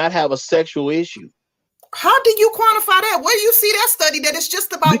standpoint do not have a sexual issue. How do you quantify that? Where do you see that study that it's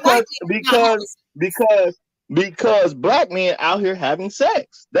just about white men? Because black men out here having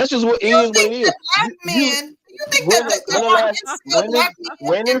sex. That's just what it is. Black men. You think when is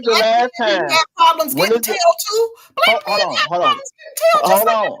the last time? Have problems getting tail too? Hold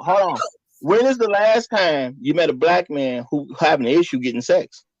on. When is the last time you met a black man who having an issue getting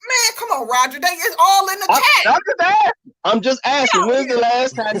sex? Man, come on, Roger. It's all in the chat. I'm just asking. When's the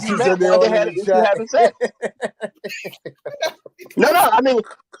last time you met one that had an issue having sex? No. I mean,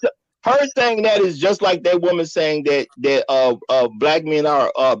 her saying that is just like that woman saying that black men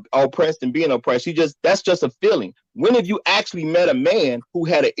are oppressed and being oppressed. That's just a feeling. When have you actually met a man who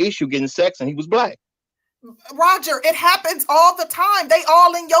had an issue getting sex and he was black? Roger, it happens all the time. They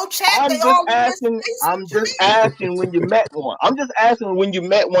all in your chat. I'm just asking when you met one. I'm just asking when you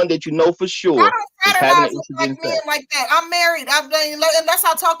met one that you know for sure. I don't fraternize with black men like that. I'm married. Unless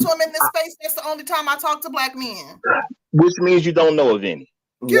I talk to them in this space, that's the only time I talk to black men. Which means you don't know of any.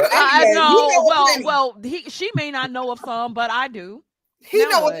 I know. She may not know of some, but I do. He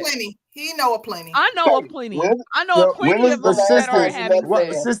know of plenty. I know of plenty. I know of plenty of them that are having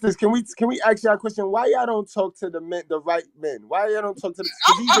sex. Sisters, can we ask y'all a question? Why y'all don't talk to the men, the right men? Why y'all don't talk to the?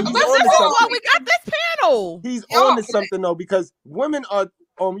 He's on to something. We got this panel. He's on to something though, because women are.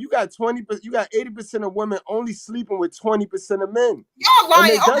 You got 80% of women only sleeping with 20% of men. Y'all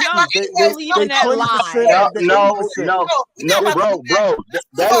lying. Bro.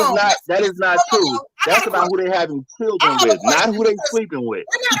 That is not true. That's about who they're having children with, not who they're sleeping with.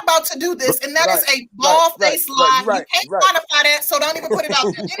 We're not about to do this, and that is a bald-faced lie. You can't quantify that, so don't even put it out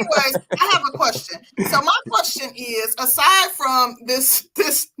there. Anyways, I have a question. So my question is, aside from this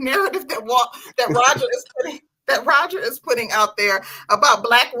narrative that Roger is putting out there about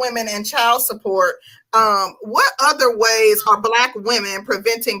black women and child support, what other ways are black women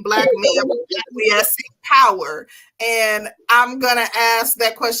preventing black men from acquiescing power? And I'm gonna ask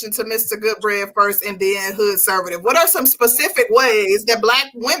that question to Mr. Goodbread first, and then Hood Servative. What are some specific ways that black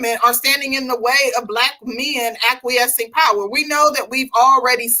women are standing in the way of black men acquiescing power? We know that we've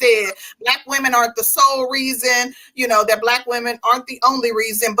already said black women aren't the sole reason, that black women aren't the only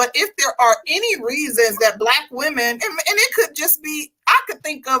reason. But if there are any reasons that black women, and it could just be, I could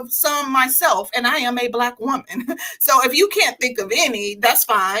think of some myself, and I am a black woman. So if you can't think of any, that's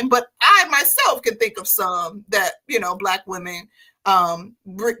fine. But I myself can think of some that, black women,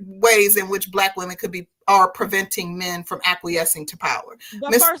 ways in which black women are preventing men from acquiescing to power.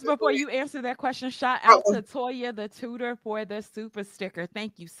 But first, before you answer that question, shout out to Toya the Tutor for the super sticker.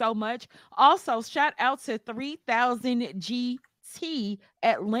 Thank you so much. Also, shout out to 3000 GT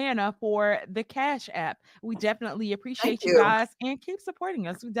Atlanta for the Cash App. We definitely appreciate you guys, and keep supporting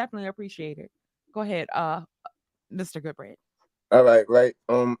us. We definitely appreciate it. Go ahead, Mr. Goodbread. All right.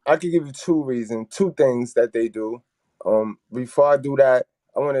 I can give you two things that they do. Before I do that,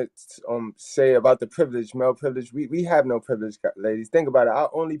 I want to say about the privilege, male privilege. We have no privilege, ladies. Think about it. Our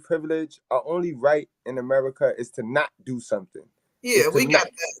only privilege, our only right in America is to not do something. Yeah, we got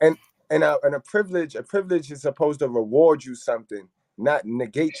that. And a privilege is supposed to reward you something, not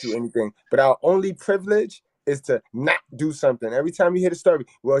negate you anything. But our only privilege is to not do something. Every time you hear the story,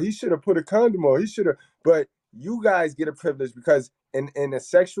 well, he should have put a condom on. He should have. But you guys get a privilege because in a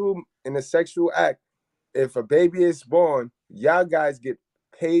sexual act, if a baby is born, y'all guys get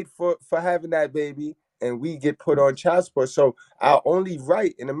paid for having that baby, and we get put on child support. So our only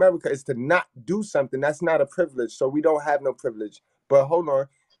right in America is to not do something. That's not a privilege. So we don't have no privilege. But hold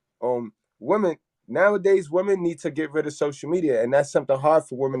on, women nowadays, women need to get rid of social media, and that's something hard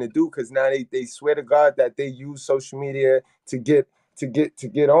for women to do because now they swear to God that they use social media to get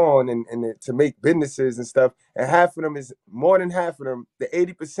on and to make businesses and stuff. And more than half of them, the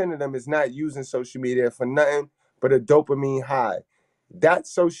 80% of them is not using social media for nothing but a dopamine high.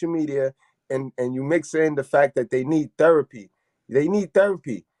 That's social media, and you mix in the fact that they need therapy. They need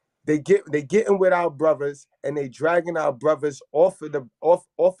therapy. They getting with our brothers, and they dragging our brothers off of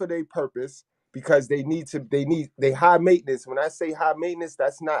their purpose because they high maintenance. When I say high maintenance,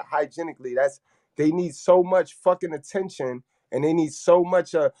 that's not hygienically. They need so much fucking attention. And they need so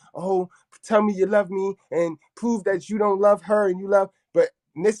much, tell me you love me and prove that you don't love her and you love. But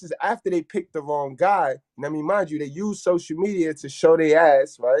this is after they picked the wrong guy. And I mean, mind you, they use social media to show their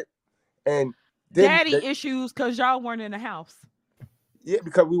ass, right? And then issues because y'all weren't in the house. Yeah,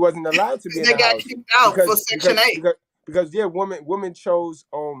 because we wasn't allowed to be in the house. They got kicked out for Section 8. Because women chose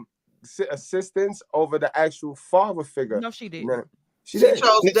assistance over the actual father figure. No, she didn't. You know? She chose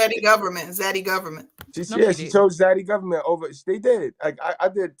Zaddy government. Zaddy government. She chose Zaddy government over. They did. Like I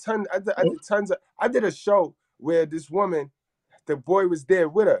did tons of. I did a show where this woman, the boy was there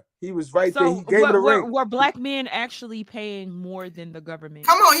with her. He was right there. He gave her the ring. Were black men actually paying more than the government?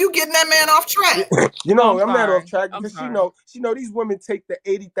 Come on, you getting that man off track? I'm not off track because she know these women take the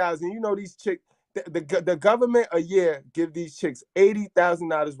 80,000. You know these chicks. The government a year give these chicks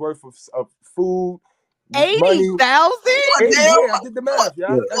 $80,000 worth of food. 80,000? Yeah, I did the math.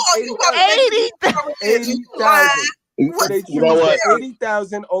 Yeah, that's 80,000. You know what?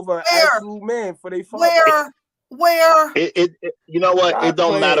 80,000 over an actual man for their father. Where? You know what? Stop it don't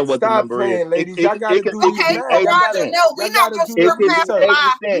playing. Matter what Stop the number playing, is. Ladies. Y'all gotta do we not gonna stir past the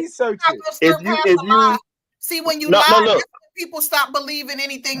lie. If you see when you lie, people stop believing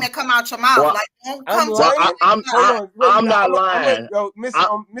anything that come out your mouth. Well, like, don't come I'm not lying.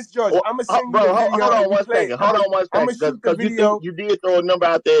 Miss George, I'm gonna send you the video. Hold on one second. Because you did throw a number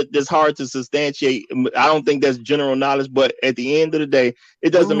out there that's hard to substantiate. I don't think that's general knowledge, but at the end of the day,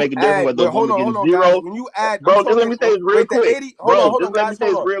 it doesn't make a difference whether the woman gets zero. When you add, bro, just let me say this real quick. Hold on, just let me say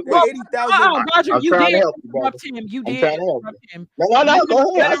this real quick. 80,000. Roger, you did interrupt him. You did interrupt him. No,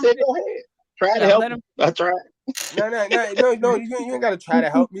 go ahead. I said go ahead. Try to help him. I tried. No, you ain't gotta try to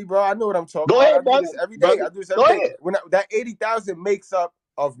help me, bro. I know what I'm talking about. I do this every day. I do this every day. When that 80,000 makes up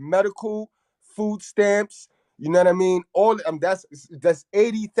of medical, food stamps, you know what I mean? All that's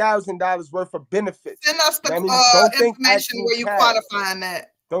 $80,000 worth of benefits. Send us the information where you quantifying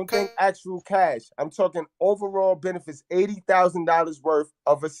that. Don't think actual cash. I'm talking overall benefits, $80,000 worth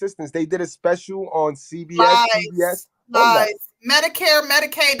of assistance. They did a special on CBS, CBS. Medicare,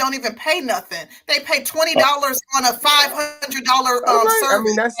 Medicaid don't even pay nothing. They pay $20 on a $500 service. I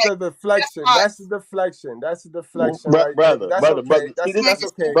mean, that's the deflection. That's the deflection. That's the deflection, brother. That's okay.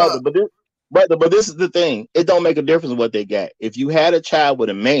 But this is the thing. It don't make a difference what they got. If you had a child with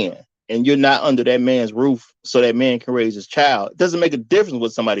a man and you're not under that man's roof, so that man can raise his child, it doesn't make a difference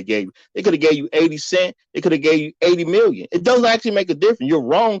what somebody gave you. They could have gave you 80 cents. They could have gave you 80 million. It doesn't actually make a difference. You're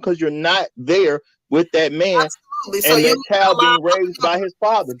wrong because you're not there with that man. Absolutely. So and that child being raised by his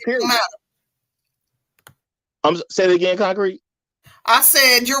father, period. Say it again, Concrete. I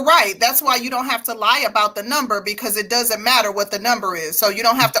said, you're right. That's why you don't have to lie about the number, because it doesn't matter what the number is. So you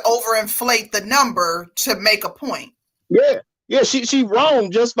don't have to overinflate the number to make a point. Yeah. She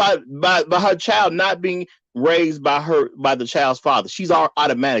wrong just by her child not being raised by the child's father. She's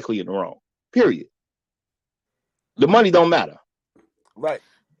automatically in the wrong. Period. The money don't matter. Right.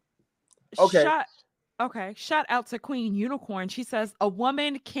 Okay. Shout out to Queen Unicorn. She says a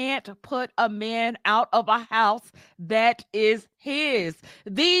woman can't put a man out of a house that is his.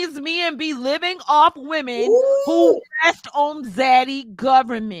 These men be living off women who rest on Zaddy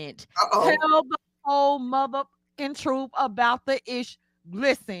government. Tell the whole motherfucking truth about the issue.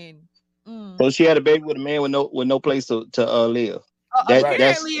 Listen. So she had a baby with a man with no place to live.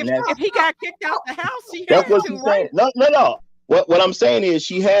 Apparently, if he got kicked out the house, that's what she's saying. No. What I'm saying is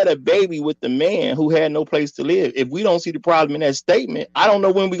she had a baby with the man who had no place to live. If we don't see the problem in that statement, I don't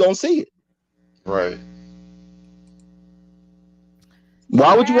know when we're going to see it. Right.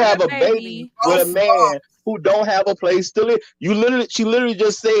 Why would you have a baby with a man who don't have a place to live? She literally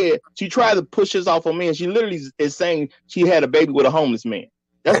just said, she tried to push this off on me, and she literally is saying she had a baby with a homeless man.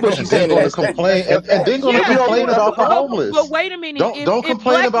 That's what she's saying. And then going to complain about the homeless. But wait a minute. Don't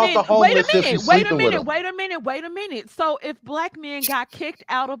complain about the homeless if she's sleeping with them. Wait a minute. So if black men got kicked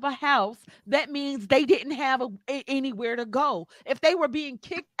out of a house, that means they didn't have anywhere to go. If they were being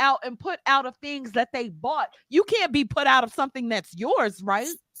kicked out and put out of things that they bought, you can't be put out of something that's yours, right?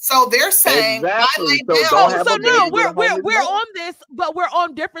 So they're saying, exactly. We're on this, but we're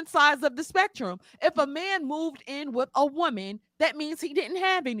on different sides of the spectrum. If a man moved in with a woman, that means he didn't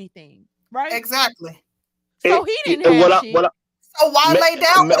have anything, right? Exactly. So he didn't have shit. So why lay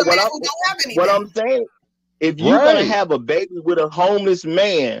down with a man who don't have anything? What I'm saying, if you're gonna have a baby with a homeless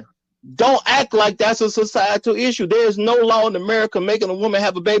man, don't act like that's a societal issue. There's no law in America making a woman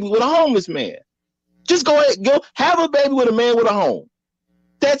have a baby with a homeless man. Just go have a baby with a man with a home.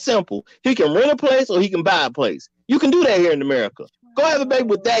 That simple. He can rent a place or he can buy a place. You can do that here in America. Go have a baby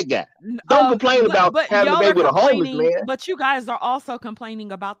with that guy. Don't complain about having a baby with a homeless man. But you guys are also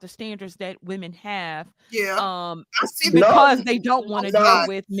complaining about the standards that women have. Yeah. Because they don't want to deal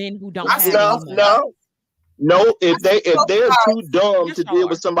with men who don't have anything. No, if they're too dumb to deal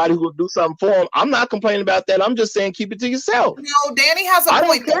with somebody who will do something for them, I'm not complaining about that. I'm just saying keep it to yourself. No, Danny has a point. I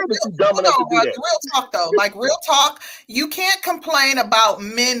don't care that you're dumb enough to do that. Real talk though, like real talk, you can't complain about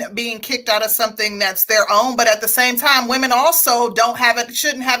men being kicked out of something that's their own, but at the same time, women also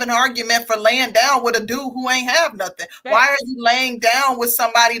shouldn't have an argument for laying down with a dude who ain't have nothing. Right. Why are you laying down with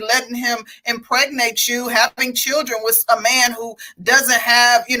somebody, letting him impregnate you, having children with a man who doesn't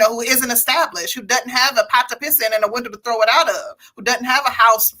have, who isn't established, who doesn't have a pot to piss in and a window to throw it out of, who doesn't have a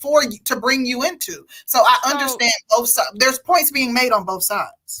house for you to bring you into? So I understand both sides. There's points being made on both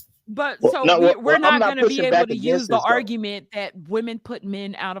sides. But we're not going to be able to use the argument that women put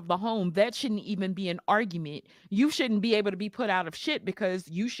men out of the home. That shouldn't even be an argument. You shouldn't be able to be put out of shit because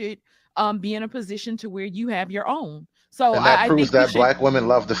you should be in a position to where you have your own. So and that proves that Black women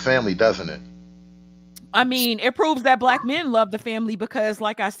love the family, doesn't it? I mean, it proves that Black men love the family because,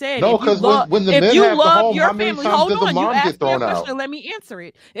 like I said, no, because when the men have the home, how many times does the mom get thrown out? Let me answer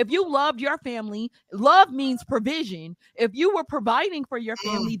it. If you loved your family, love means provision. If you were providing for your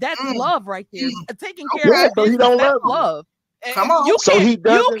family, that's love right there. Taking care of so that's love. Come on. You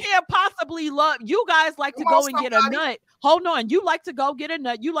can't possibly love. You guys like to go and get a nut. Hold on. You like to go get a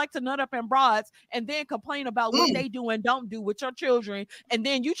nut. You like to nut up in broads and then complain about what they do and don't do with your children. And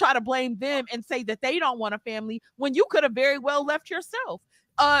then you try to blame them and say that they don't want a family when you could have very well left yourself.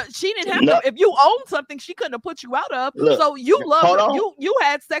 She didn't have to. If you owned something, she couldn't have put you out of. So you loved you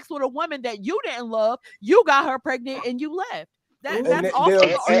had sex with a woman that you didn't love. You got her pregnant and you left. That's also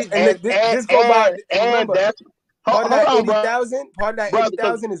this go by. Remember. Part of that 80,000, part of that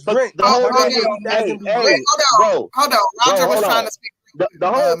 80,000 is rent. Hold on. Roger was trying to speak.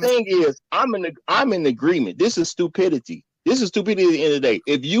 The whole thing is, I'm in agreement. This is stupidity. This is stupidity at the end of the day.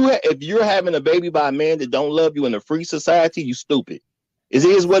 If you're having a baby by a man that don't love you in a free society, you stupid. It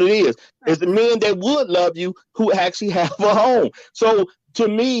is what it is. It's the men that would love you who actually have a home. So to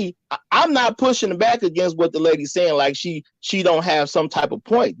me, I'm not pushing back against what the lady's saying, like she don't have some type of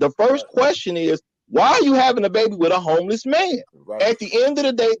point. The first question is, why are you having a baby with a homeless man? Right. At the end of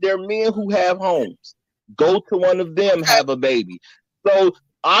the day, there are men who have homes. Go to one of them, have a baby. So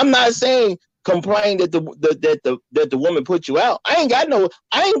I'm not saying complain that the woman put you out. I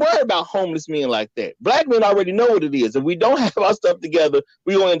ain't worried about homeless men like that. Black men already know what it is. If we don't have our stuff together,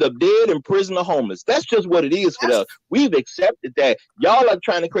 we gonna end up dead, in prison, or homeless. That's just what it is for us. We've accepted that. Y'all are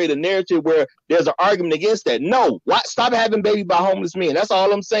trying to create a narrative where there's an argument against that. No, stop having baby by homeless men. That's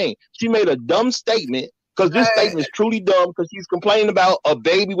all I'm saying. She made a dumb statement because this statement is truly dumb because she's complaining about a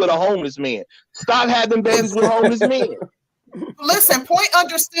baby with a homeless man. Stop having babies with homeless men. Listen, point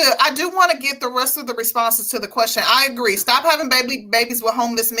understood. I do want to get the rest of the responses to the question. I agree. Stop having babies with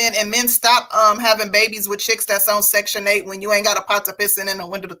homeless men, and men stop having babies with chicks that's on Section 8 when you ain't got a pot to piss in and a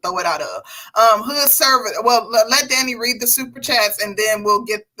window to throw it out of. Hood servant. Well, let Danny read the super chats, and then we'll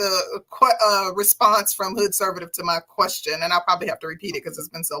get the response from Hood Servative to my question, and I'll probably have to repeat it because it's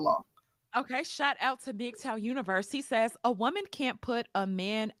been so long. Okay, shout out to Big Town Universe. He says a woman can't put a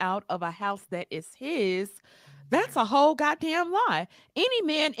man out of a house that is his. That's a whole goddamn lie. Any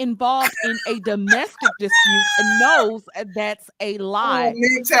man involved in a domestic dispute knows that's a lie.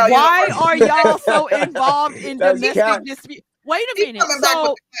 Why are y'all so involved in domestic dispute? Wait a minute.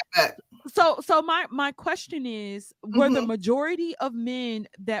 So my question is, were the majority of men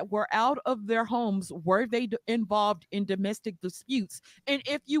that were out of their homes, were they involved in domestic disputes? And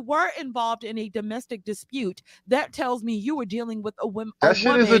if you were involved in a domestic dispute, that tells me you were dealing with a woman. That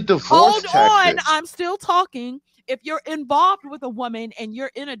shit is a divorce Hold tactic. on, I'm still talking. If you're involved with a woman and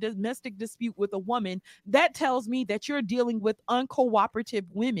you're in a domestic dispute with a woman, that tells me that you're dealing with uncooperative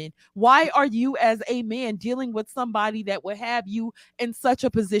women. Why are you as a man dealing with somebody that would have you in such a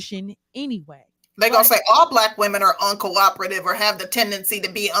position anyway? They're going to say all Black women are uncooperative or have the tendency to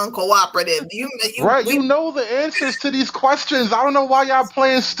be uncooperative. You know the answers to these questions. I don't know why y'all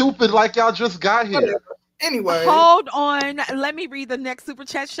playing stupid like y'all just got here. Anyway, hold on. Let me read the next super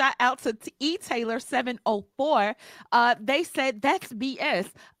chat. Shout out to E Taylor 704. They said that's BS.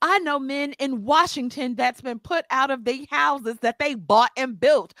 I know men in Washington that's been put out of their houses that they bought and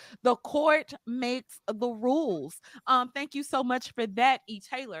built. The court makes the rules. Thank you so much for that, E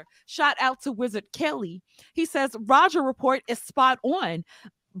Taylor. Shout out to Wizard Kelly. He says Roger report is spot on.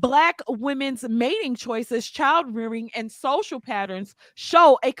 Black women's mating choices, child rearing, and social patterns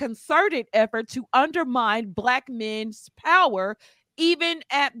show a concerted effort to undermine Black men's power, even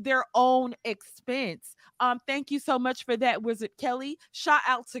at their own expense. Thank you so much for that, Wizard Kelly. Shout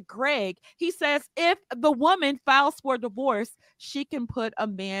out to Greg. He says, if the woman files for divorce, she can put a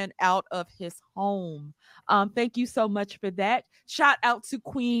man out of his home. Thank you so much for that. Shout out to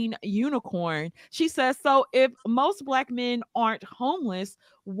Queen Unicorn. She says, so if most Black men aren't homeless,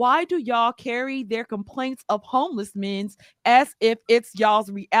 why do y'all carry their complaints of homeless men as if it's y'all's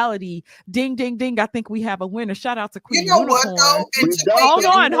reality? Ding, ding, ding. I think we have a winner. Shout out to Queen Unicorn. What,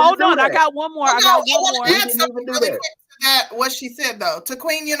 hold on. I got one more. What she said though, to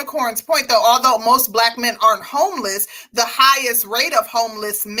Queen Unicorn's point though, although most Black men aren't homeless, the highest rate of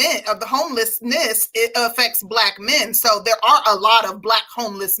homelessness, it affects Black men. So there are a lot of Black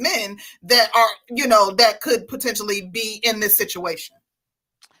homeless men that are, that could potentially be in this situation.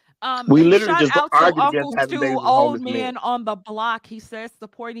 We literally just shout out to argued Uncle Stu, old man on the block. He says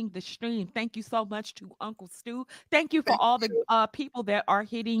supporting the stream. Thank you so much to Uncle Stu. Thank you for all the people that are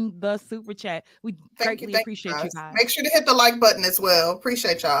hitting the super chat. We greatly appreciate you guys. Make sure to hit the like button as well.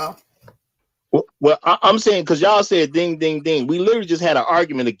 Appreciate y'all. Well, I'm saying because y'all said ding, ding, ding. We literally just had an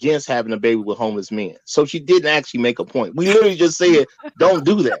argument against having a baby with homeless men. So she didn't actually make a point. We literally just said don't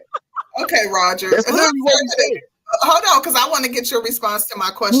do that. Okay, Roger. That's literally what we said. Hold on, because I want to get your response to my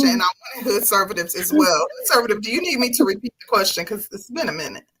question, and I want Hood Conservatives as well. Conservative, do you need me to repeat the question? Because it's been a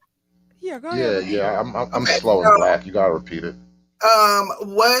minute. Yeah, go ahead. Yeah. I'm slow and Black. You gotta repeat it.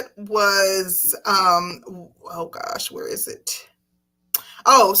 What was oh gosh, where is it?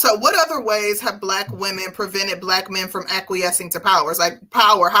 Oh, so what other ways have Black women prevented Black men from acquiescing to powers? Like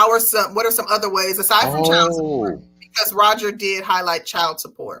power. What are some other ways aside from child support? Because Roger did highlight child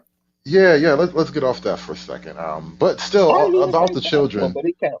support. Yeah. Let's get off that for a second. But still about the children.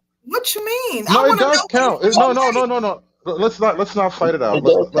 What you mean? No, it does count. No. Let's not fight it out.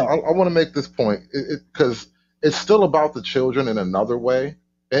 I want to make this point because it's still about the children in another way,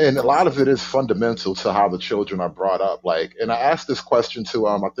 and a lot of it is fundamental to how the children are brought up. And I asked this question to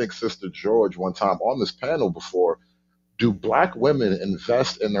I think Sister George one time on this panel before: do Black women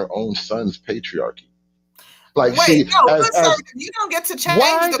invest in their own sons' patriarchy? You don't get to change.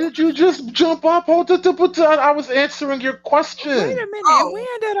 Why did you just jump up? I was answering your question. Wait a minute. When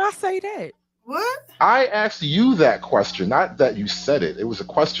did I say that? What? I asked you that question, not that you said it. It was a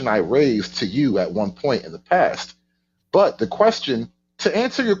question I raised to you at one point in the past. But the question, to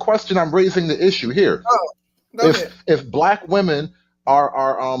answer your question, I'm raising the issue here. If Black women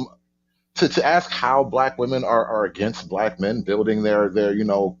are to ask how Black women are against Black men building their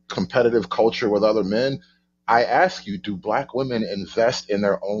competitive culture with other men, I ask you, do Black women invest in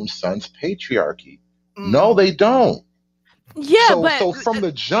their own sons' patriarchy? No, they don't. Yeah, so from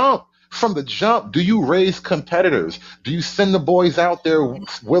the jump, do you raise competitors? Do you send the boys out there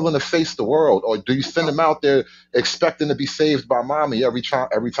willing to face the world, or do you send them out there expecting to be saved by mommy every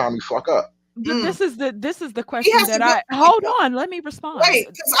time you fuck up? This is the question that hold on. Let me respond. Wait,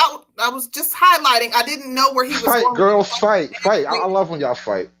 because I was just highlighting. I didn't know where he was. Fight, girls, fight. I love when y'all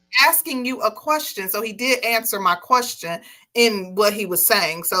fight. Asking you a question, so he did answer my question in what he was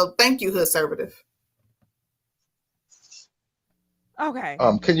saying. So thank you, Hood Conservative. Okay.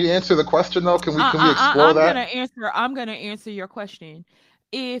 Can you answer the question though? Can we explore that? I'm gonna answer your question.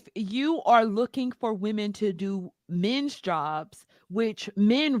 If you are looking for women to do men's jobs, which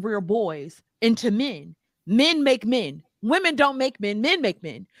men rear boys into men make men. Women don't make men make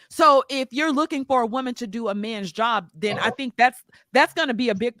men. So if you're looking for a woman to do a man's job, then I think that's going to be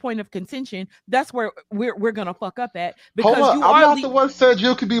a big point of contention. That's where we're going to fuck up at. Because I'm not the one who said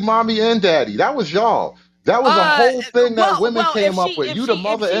you could be mommy and daddy. That was y'all. That was a whole thing that women came up with. You the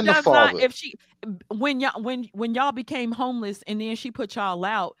mother and the father. When y'all became homeless and then she put y'all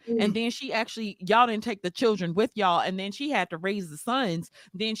out and then y'all didn't take the children with y'all and then she had to raise the sons,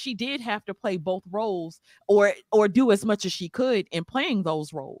 then she did have to play both roles or do as much as she could in playing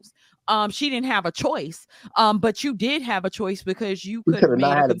those roles. She didn't have a choice, but you did have a choice because you could have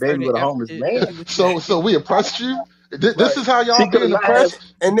not had a baby with a homeless man. So we oppressed you. This is how y'all get in the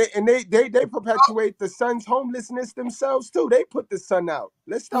press, and they perpetuate the son's homelessness themselves too. They put the son out.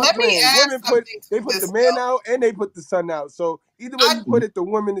 Let's stop playing. Women put the man out and they put the son out. So either way you put it, the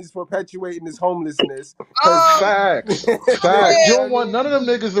woman is perpetuating this homelessness. Facts. You don't want none of them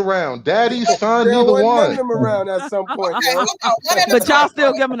niggas around. Daddy, son, neither one. None of them around at some point. But y'all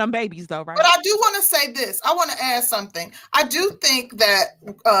still giving them babies though, right? But I do want to say this. I want to add something. I do think that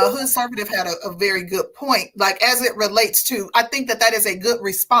Hood Conservative had a very good point. Like as it relates to, I think that is a good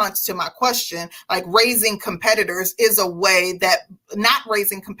response to my question. Like raising competitors is a way that not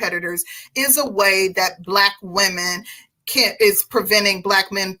raising competitors is a way that Black women is preventing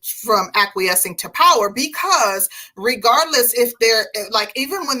Black men from acquiescing to power, because regardless if they're like,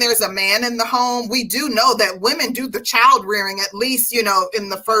 even when there's a man in the home, we do know that women do the child rearing, at least, in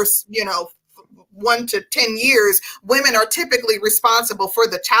the first, 1 to 10 years, women are typically responsible for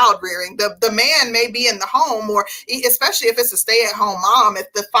the child rearing. The man may be in the home, or especially if it's a stay-at-home mom,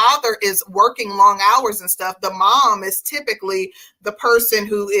 if the father is working long hours and stuff, the mom is typically the person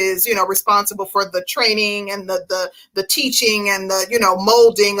who is, responsible for the training and the teaching and the,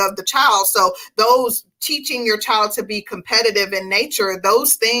 molding of the child. So those teaching your child to be competitive in nature,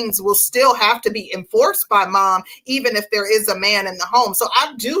 those things will still have to be enforced by mom, even if there is a man in the home. So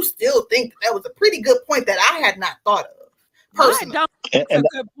I do still think that was a pretty good point that I had not thought of. Personally. I don't think it's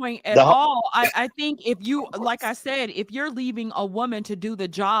a good point at all. I think if you, like I said, if you're leaving a woman to do the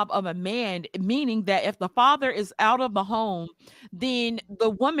job of a man, meaning that if the father is out of the home, then the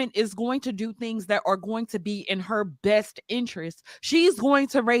woman is going to do things that are going to be in her best interest. She's going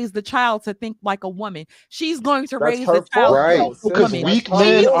to raise the child to think like a woman. She's going to raise the child right, because weak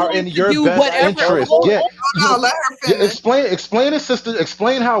men are in your best interest. Explain it, sister.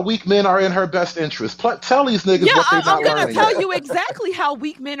 Explain how weak men are in her best interest. Tell these niggas what they're not learning. Tell you exactly how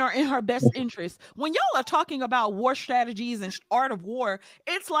weak men are in her best interest. When y'all are talking about war strategies and art of war,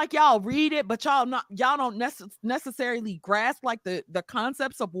 it's like y'all read it, but y'all don't necessarily grasp like the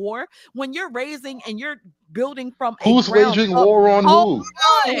concepts of war. When you're raising and you're building from who's waging war on who?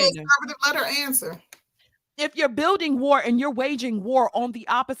 Let her answer. If you're building war and you're waging war on the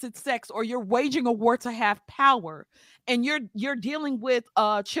opposite sex, or you're waging a war to have power, and you're dealing with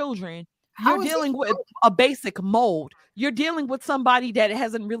children, you're dealing with a basic mold. You're dealing with somebody that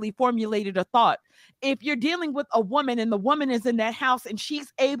hasn't really formulated a thought. If you're dealing with a woman and the woman is in that house and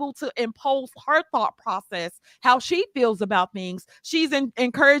she's able to impose her thought process, how she feels about things, she's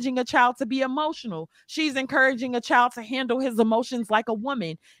encouraging a child to be emotional. She's encouraging a child to handle his emotions like a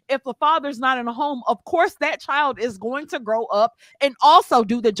woman. If the father's not in a home, of course, that child is going to grow up and also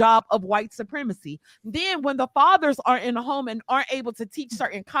do the job of white supremacy. Then when the fathers aren't in a home and aren't able to teach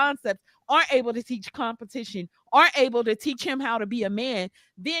certain concepts, aren't able to teach competition, aren't able to teach him how to be a man,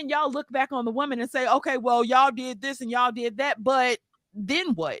 then y'all look back on the woman and say, okay, well, y'all did this and y'all did that, but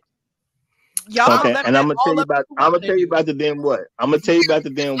then what? Y'all okay, and I'm gonna tell you about the then what. I'm gonna tell you about the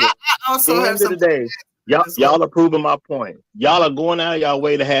then what. At the end of the day, y'all are proving my point. Y'all are going out of y'all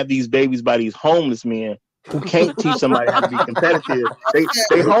way to have these babies by these homeless men who can't teach somebody how to be competitive.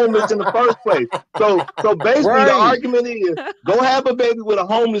 They homeless in the first place. So basically the argument is go have a baby with a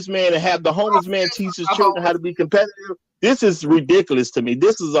homeless man and have the homeless man teach his children how to be competitive. This is ridiculous to me.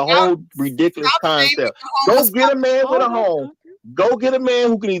 This is a whole ridiculous concept. Go get a man with a home. Go get a man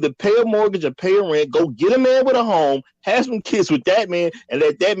who can either pay a mortgage or pay a rent. Go get a man with a home, have some kids with that man, and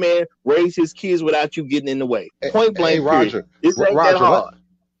let that man raise his kids without you getting in the way. Point blank. Hey, Roger. This ain't that hard.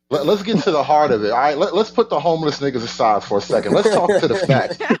 Let's get to the heart of it. All right, let's put the homeless niggas aside for a second. Let's talk to the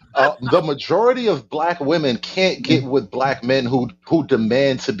facts. The majority of black women can't get with black men who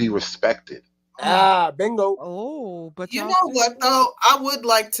demand to be respected. Bingo. Oh, but you know what though? I would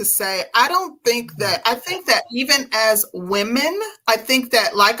like to say I think that even as women, I think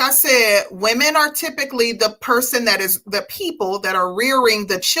that, like I said, women are typically the person that is the people that are rearing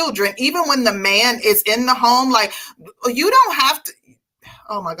the children, even when the man is in the home. Like, you don't have to.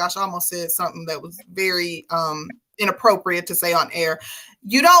 Oh my gosh, I almost said something that was very inappropriate to say on air.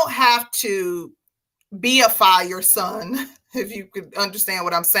 You don't have to beify your son, if you could understand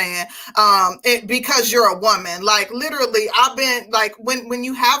what I'm saying, because you're a woman. Like, literally, I've been like, when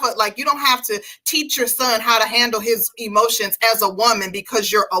you have you don't have to teach your son how to handle his emotions as a woman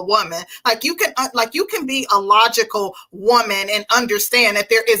because you're a woman. Like, you can be a logical woman and understand that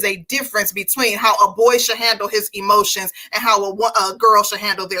there is a difference between how a boy should handle his emotions and how a girl should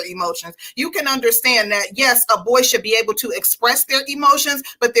handle their emotions. You can understand that, yes, a boy should be able to express their emotions,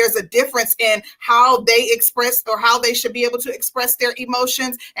 but there's a difference in how they express, or how they should be able to express their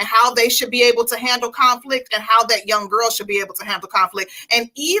emotions, and how they should be able to handle conflict, and how that young girl should be able to handle conflict. And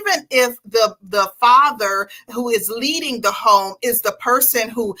even if the father who is leading the home is the person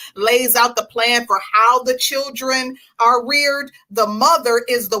who lays out the plan for how the children are reared, the mother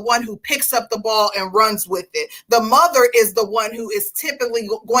is the one who picks up the ball and runs with it. The mother is the one who is typically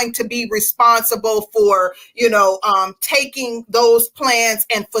going to be responsible for, taking those plans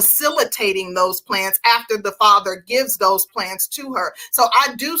and facilitating those plans after the father gives those plans to her. So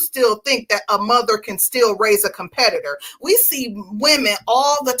I do still think that a mother can still raise a competitor. We see women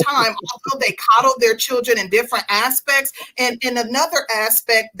all the time, although they coddle their children in different aspects, and in another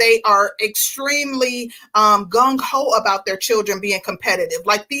aspect, they are extremely gung-ho about their children being competitive.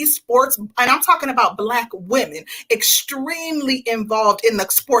 Like these sports, and I'm talking about Black women, extremely involved in the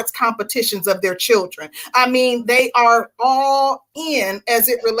sports competitions of their children. I mean, they are all in as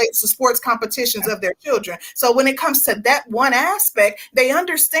it relates to sports competitions of their children. So when it comes to that that one aspect, they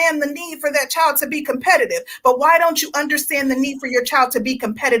understand the need for that child to be competitive. But why don't you understand the need for your child to be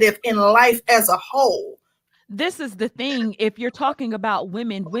competitive in life as a whole? This is the thing. If you're talking about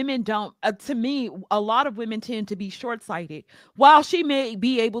women don't, to me, a lot of women tend to be short-sighted. While she may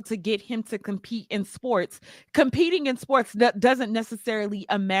be able to get him to compete in sports, competing in sports doesn't necessarily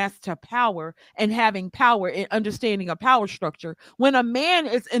amass to power and having power and understanding a power structure. When a man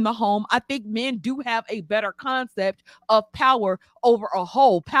is in the home, I think men do have a better concept of power over a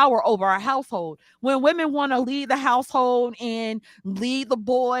whole, power over a household. When women want to lead the household and lead the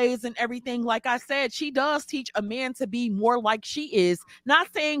boys and everything, like I said, she does teach a man to be more like she is. Not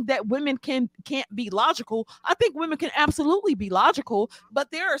saying that women can't be logical. I think women can absolutely be logical,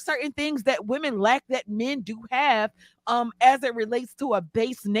 but there are certain things that women lack that men do have, as it relates to a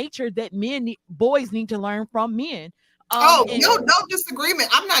base nature that boys need to learn from men. No disagreement.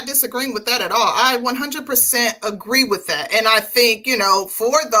 I'm not disagreeing with that at all. I 100% agree with that. And I think,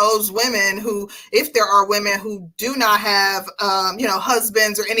 for those women who, if there are women who do not have,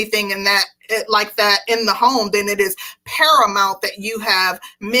 husbands or anything in that, like that in the home, then it is paramount that you have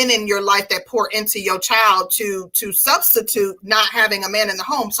men in your life that pour into your child to substitute not having a man in the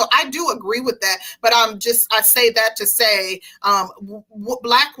home. So I do agree with that, but I say that to say,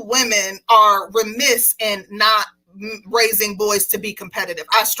 Black women are remiss in not raising boys to be competitive.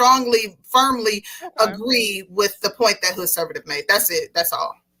 I firmly agree with the point that Hoodservative made. That's it. That's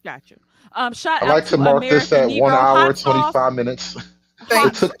all. Gotcha. Shout I'd like out to mark American this at Negro. 1 hour, Hot sauce. 25 minutes.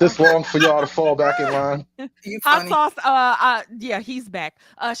 It took this long for y'all to fall back in line. Hot sauce. Yeah, he's back.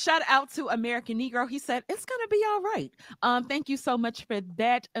 Shout out to American Negro. He said it's gonna be all right. Thank you so much for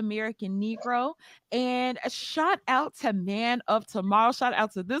that, American Negro. And a shout out to Man of Tomorrow. Shout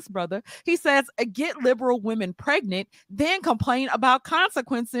out to this brother. He says, get liberal women pregnant, then complain about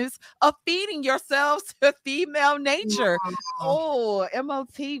consequences of feeding yourselves to female nature. Oh,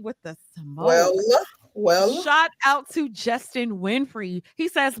 MOT with the smoke. Well, shout out to Justin Winfrey. He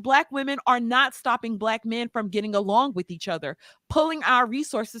says Black women are not stopping Black men from getting along with each other, pulling our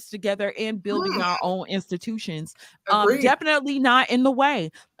resources together and building our own institutions. Definitely not in the way.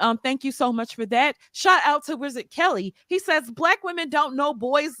 Thank you so much for that. Shout out to Wizard Kelly. He says Black women don't know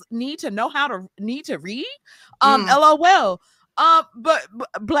boys need to read. LOL. But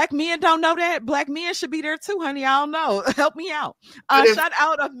Black men don't know that. Black men should be there too, honey. I don't know. Help me out. Shout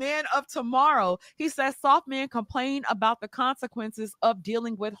out a Man of Tomorrow. He says soft men complain about the consequences of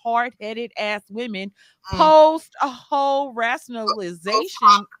dealing with hard-headed ass women. Post a whole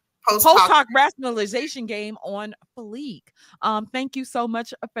rationalization. Post-hoc rationalization game on Fleek. Thank you so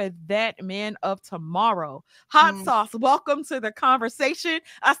much for that, Man of Tomorrow. Hot sauce, welcome to the conversation.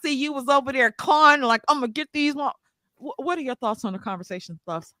 I see you was over there clawing like I'm gonna get these one. What are your thoughts on the conversation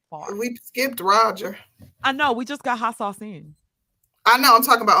thus far? We skipped Roger. I know, we just got hot sauce in. I know, I'm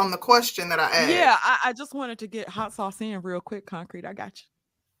talking about on the question that I asked. Yeah, I just wanted to get hot sauce in real quick, Concrete. I got you.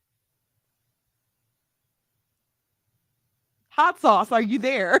 Hot sauce, are you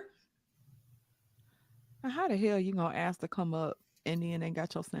there? How the hell you gonna ask to come up and then ain't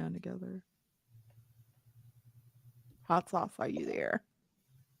got your sound together? Hot sauce, are you there?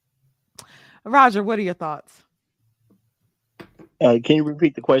 Roger, what are your thoughts? Can you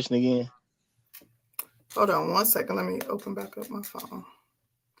repeat the question again? Hold on 1 second. Let me open back up my phone.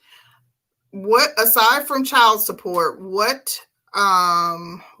 What, aside from child support, what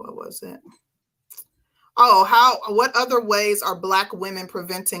was it? What other ways are Black women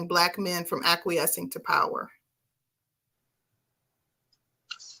preventing Black men from acquiescing to power?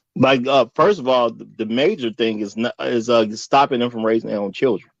 Like, first of all, the major thing is stopping them from raising their own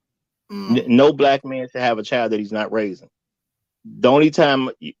children. No Black man should have a child that he's not raising. The only time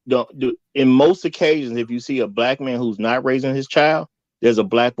in most occasions, if you see a Black man who's not raising his child, there's a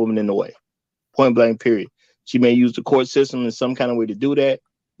Black woman in the way. Point blank, period. She may use the court system in some kind of way to do that,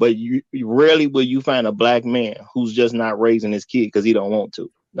 but you rarely will you find a Black man who's just not raising his kid because he don't want to.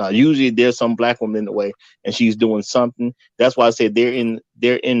 Now, usually there's some Black woman in the way, and she's doing something. That's why I said they're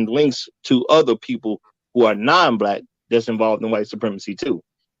in links to other people who are non-Black that's involved in white supremacy too.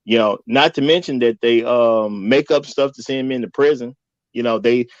 Not to mention that they make up stuff to send men to prison.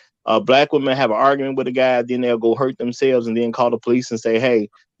 They Black women have an argument with a guy, then they'll go hurt themselves and then call the police and say, hey,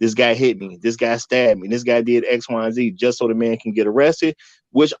 this guy hit me, this guy stabbed me, this guy did X, Y, and Z, just so the man can get arrested,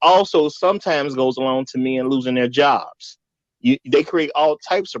 which also sometimes goes along to men losing their jobs. They create all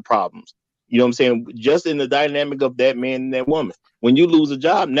types of problems. You know what I'm saying? Just in the dynamic of that man and that woman. When you lose a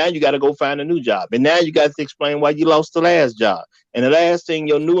job, now you got to go find a new job. And now you got to explain why you lost the last job. And the last thing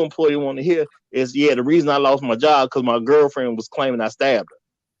your new employee want to hear is, yeah, the reason I lost my job because my girlfriend was claiming I stabbed her.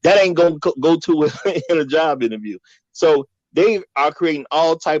 That ain't going to go to in a job interview. So they are creating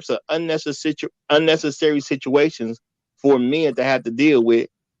all types of unnecessary situations for men to have to deal with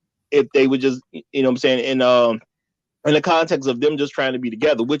if they would just, you know what I'm saying, in the context of them just trying to be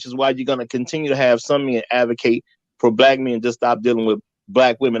together, which is why you're going to continue to have some men advocate for black men to stop dealing with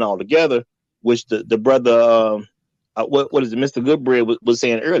black women altogether, which the brother, what is it, Mr. Goodbread was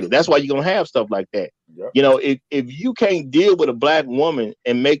saying earlier. That's why you're going to have stuff like that. Yep. You know, if you can't deal with a black woman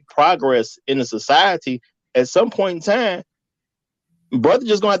and make progress in the society, at some point in time, brother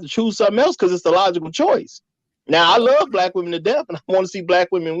just going to have to choose something else because it's the logical choice. Now, I love black women to death and I want to see black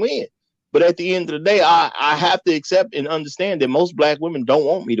women win. But at the end of the day, I have to accept and understand that most black women don't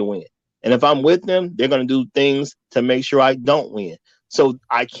want me to win. And if I'm with them, they're going to do things to make sure I don't win. So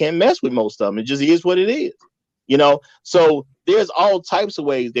I can't mess with most of them. It just is what it is, you know? So there's all types of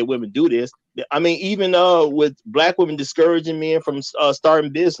ways that women do this. I mean, even with black women discouraging men from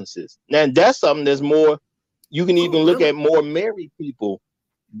starting businesses. Now, that's something that's more, you can even look at more married people.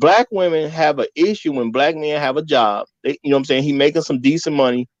 Black women have an issue when black men have a job. They, you know what I'm saying? He making some decent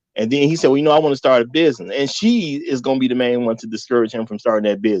money. And then he said, well, you know, I want to start a business. And she is going to be the main one to discourage him from starting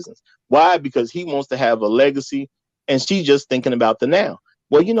that business. Why? Because he wants to have a legacy and she's just thinking about the now.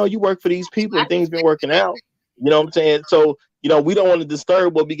 Well, you know, you work for these people and things been working out. You know what I'm saying? So, you know, we don't want to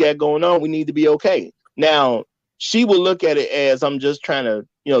disturb what we got going on. We need to be okay. Now, she will look at it as I'm just trying to,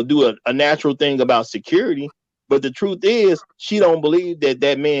 you know, do a natural thing about security. But the truth is, she don't believe that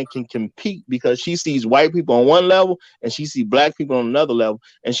that man can compete because she sees white people on one level and she sees black people on another level.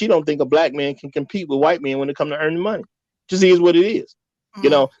 And she don't think a black man can compete with white men when it comes to earning money. Just is what it is, you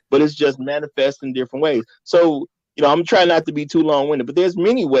know, but it's just manifest in different ways. So, you know, I'm trying not to be too long-winded, but there's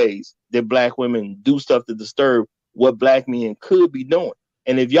many ways that black women do stuff to disturb what black men could be doing.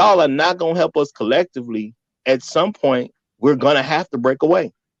 And if y'all are not going to help us collectively, at some point, we're going to have to break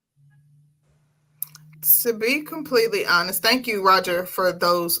away. To be completely honest, thank you, Roger, for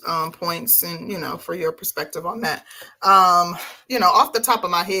those points and, you know, for your perspective on that. You know, off the top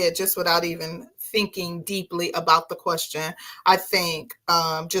of my head, just without even thinking deeply about the question, I think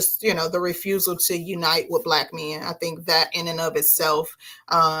just, you know, the refusal to unite with black men, I think that in and of itself,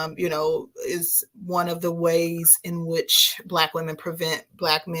 you know, is one of the ways in which black women prevent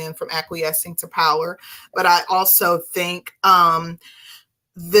black men from acquiescing to power. But I also think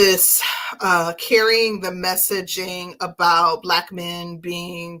this carrying the messaging about black men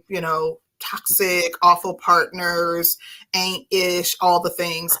being, you know, toxic, awful partners, ain't-ish, all the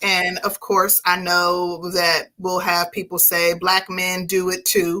things. And of course, I know that we'll have people say black men do it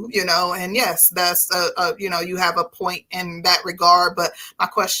too, you know, and yes, that's, you know, you have a point in that regard. But my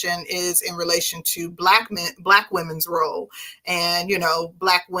question is in relation to black women's role. And, you know,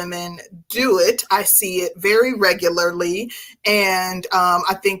 black women do it. I see it very regularly. And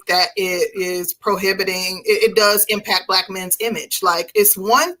I think that it is prohibiting, it does impact black men's image. Like, it's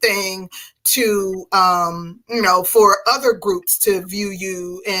one thing to, you know, for other groups to view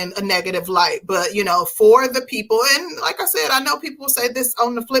you in a negative light, but, you know, for the people, and like I said, I know people say this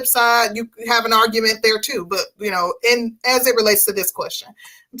on the flip side, you have an argument there too, but, you know, and as it relates to this question,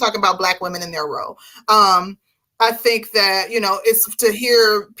 I'm talking about black women in their role. I think that, you know, it's to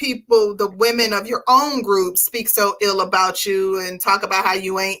hear people, the women of your own group, speak so ill about you and talk about how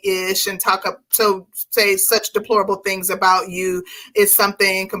you ain't ish and say such deplorable things about you is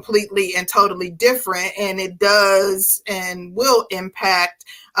something completely and totally different. And it does and will impact,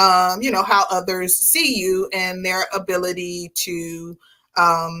 you know, how others see you and their ability to,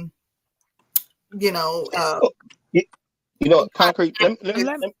 you know, Concrete. Can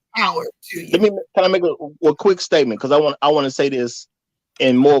I make a quick statement? Because I want to say this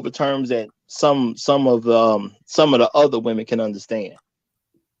in more of a terms that some of the other women can understand.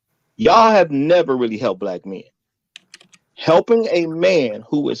 Y'all have never really helped black men. Helping a man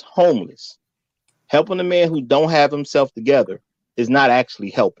who is homeless, helping a man who don't have himself together is not actually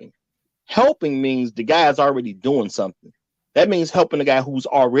helping. Helping means the guy is already doing something. That means helping the guy who's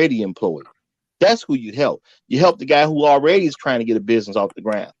already employed. That's who you help. You help the guy who already is trying to get a business off the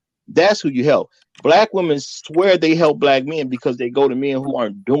ground. That's who you help. Black women swear they help black men because they go to men who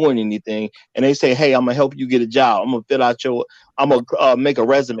aren't doing anything and they say, hey, I'm gonna help you get a job. I'm gonna make a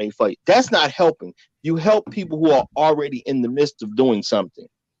resume for you. That's not helping. You help people who are already in the midst of doing something.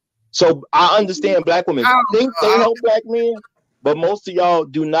 So I understand black women think they help black men, but most of y'all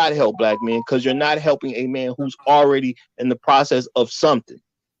do not help black men because you're not helping a man who's already in the process of something.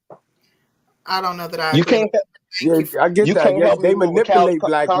 I don't know that I can't. Yeah, I get you that. Can't yes, they manipulate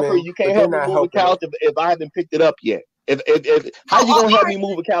black men. You can't help me move a couch if I haven't picked it up yet. If how you gonna help me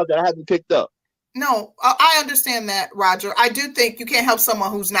move a couch that I haven't picked up? No, I understand that, Roger. I do think you can't help someone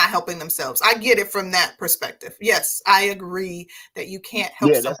who's not helping themselves. I get it from that perspective. Yes, I agree that you can't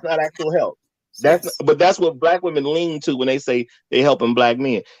help. Yeah, that's not actual help. But that's what black women lean to when they say they helping black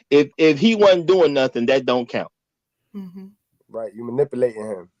men. If he wasn't doing nothing, that don't count. Mm-hmm. Right, you manipulating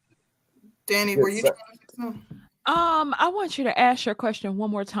him. Danny, were you? I want you to ask your question one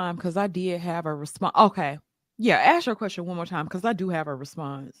more time because I did have a response. Okay, yeah, ask your question one more time because I do have a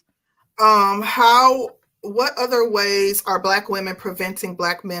response. What other ways are black women preventing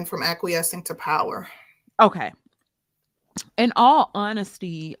black men from acquiescing to power? Okay. In all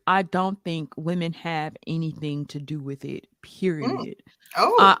honesty, I don't think women have anything to do with it, period.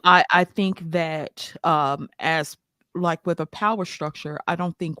 I think that as like with a power structure, I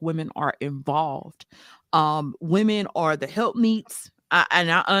don't think women are involved. Women are the helpmeets.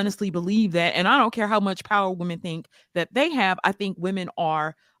 And I honestly believe that. And I don't care how much power women think that they have. I think women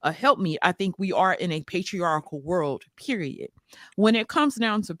are a helpmeet. I think we are in a patriarchal world, period. When it comes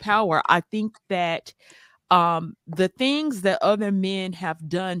down to power, I think that the things that other men have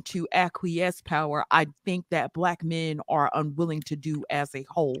done to acquiesce power, I think that black men are unwilling to do as a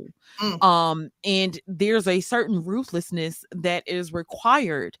whole. And there's a certain ruthlessness that is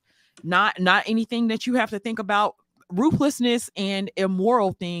required, not anything that you have to think about. Ruthlessness and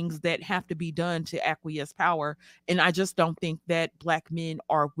immoral things that have to be done to acquiesce power. And I just don't think that black men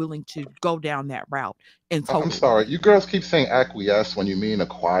are willing to go down that route. And I'm sorry, you girls keep saying acquiesce when you mean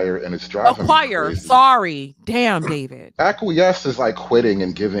acquire, and it's driving me crazy. Sorry. Damn, David. Acquiesce is like quitting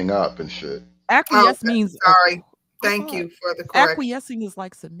and giving up and shit. Acquiesce means sorry. Thank you for the correction. Acquiescing is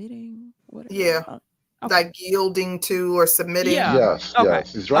like submitting. Whatever. Yeah. Okay. Like yielding to or submitting. Yeah.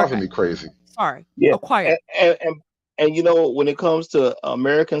 Yes. It's driving me crazy. Sorry. Yeah. Acquire. And you know, when it comes to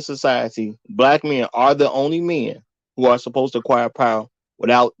American society, black men are the only men who are supposed to acquire power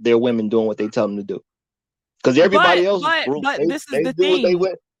without their women doing what they tell them to do. Because everybody else, this is the thing. They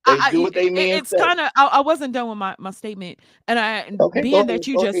do what they mean. It's kind of. I wasn't done with my statement, and being that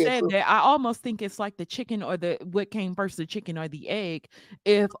you just said that, I almost think it's like the chicken or what came first, the chicken or the egg.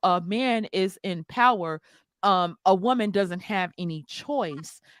 If a man is in power, a woman doesn't have any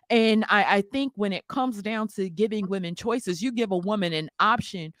choice. And I think when it comes down to giving women choices, you give a woman an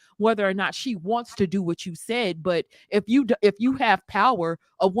option whether or not she wants to do what you said. But if you have power,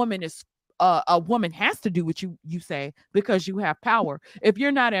 a woman has to do what you say because you have power. If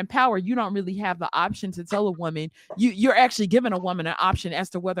you're not in power, you don't really have the option to tell a woman. You're actually giving a woman an option as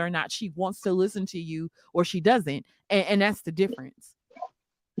to whether or not she wants to listen to you or she doesn't. And that's the difference.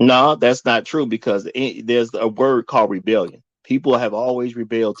 No, that's not true, because there's a word called rebellion. People have always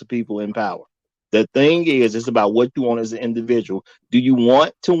rebelled to people in power. The thing is, it's about what you want as an individual. Do you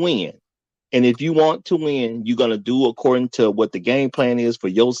want to win? And if you want to win, you're going to do according to what the game plan is for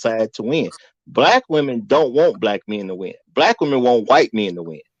your side to win. Black women don't want black men to win. Black women want white men to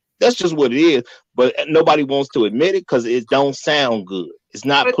win. That's just what it is. But nobody wants to admit it because it don't sound good. It's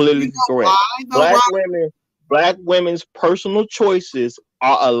not politically correct. Black women's personal choices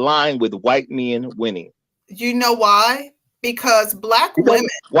are aligned with white men winning. You know why? Because black women.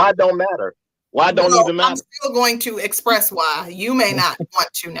 Why don't matter? Why don't even matter? I'm still going to express why. You may not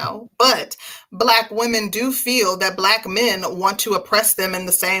want to know, but black women do feel that black men want to oppress them in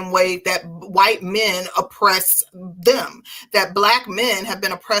the same way that white men oppress them. That black men have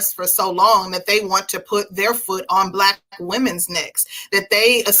been oppressed for so long that they want to put their foot on black women's necks, that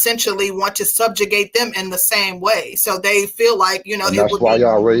they essentially want to subjugate them in the same way. So they feel like, and that's why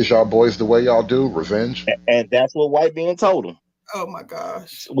y'all raise y'all boys the way y'all do, revenge. And that's what white men told them. Oh my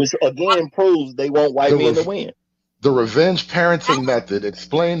gosh. Which again proves they want white men to win. The revenge parenting method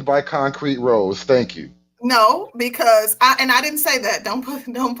explained by Concrete Rose. Thank you. No, because I didn't say that. Don't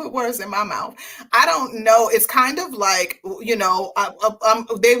put words in my mouth. I don't know. It's kind of like,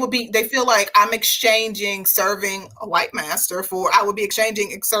 they feel like I'm exchanging serving a white master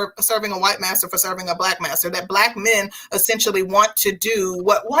serving a white master for serving a black master, that black men essentially want to do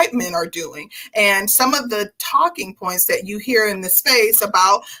what white men are doing. And some of the talking points that you hear in the space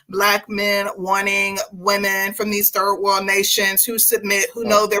about black men wanting women from these third world nations who submit, who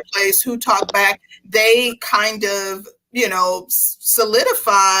know their place, who talk back, they kind of,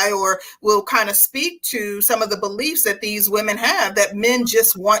 solidify or will kind of speak to some of the beliefs that these women have, that men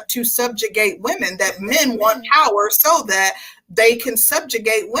just want to subjugate women, that men want power so that they can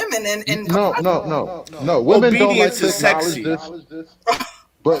subjugate women. And no. Women don't like to acknowledge this.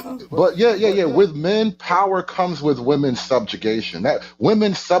 But yeah. With men, power comes with women's subjugation. That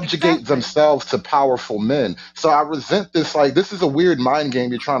women subjugate themselves to powerful men. So I resent this. Like, this is a weird mind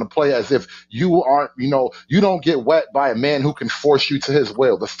game you're trying to play, as if you aren't, you don't get wet by a man who can force you to his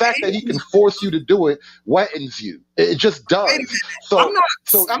will. The fact that he can force you to do it wettens you. It just does. So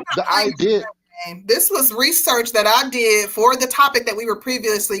the idea. This was research that I did for the topic that we were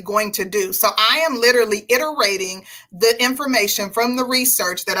previously going to do. So I am literally iterating the information from the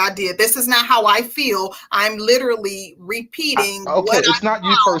research that I did. This is not how I feel. I'm literally repeating. It's not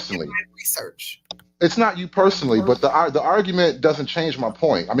you personally. Research. It's not you personally, but the argument doesn't change my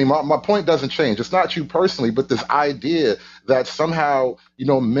point. I mean, my point doesn't change. It's not you personally, but this idea that somehow,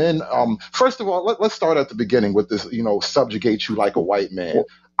 men. First of all, let's start at the beginning with this. Subjugate you like a white man.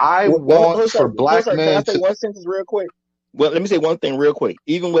 I want for black men to. One sentence real quick. Well, let me say one thing real quick.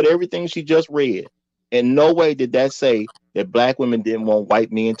 Even with everything she just read, in no way did that say that black women didn't want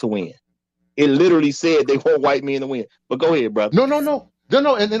white men to win. It literally said they want white men to win. But go ahead, brother. No.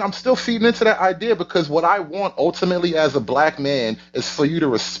 And then I'm still feeding into that idea, because what I want ultimately as a black man is for you to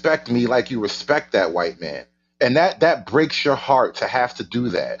respect me like you respect that white man. And that breaks your heart to have to do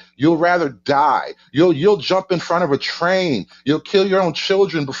that. You'll rather die. You'll jump in front of a train. You'll kill your own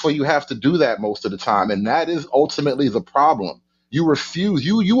children before you have to do that most of the time. And that is ultimately the problem. You refuse.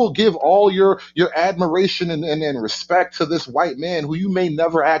 You will give all your admiration and respect to this white man who you may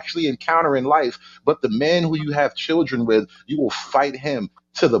never actually encounter in life. But the man who you have children with, you will fight him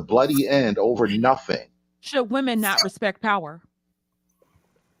to the bloody end over nothing. Should women not respect power?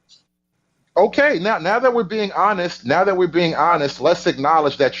 Okay, now that we're being honest, let's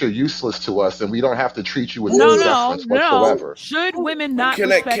acknowledge that you're useless to us, and we don't have to treat you with deference whatsoever. No. Should women not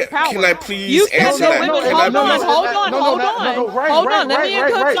respect power? Can I please answer that? Hold on. Let me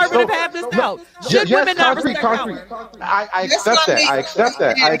and conservative have this out. Should women not respect power? I accept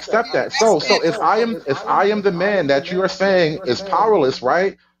that. So if I am the man that you are saying is powerless,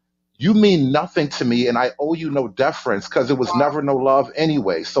 right? You mean nothing to me, and I owe you no deference, because it was never no love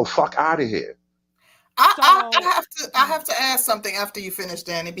anyway. So fuck out of here. I have to ask something after you finish,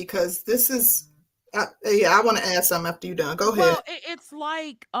 Danny, because this is I want to add something after you're done. Go ahead. Well, it's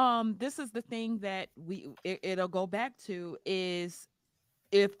like this is the thing that it'll go back to is,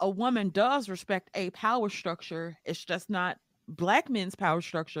 if a woman does respect a power structure, it's just not black men's power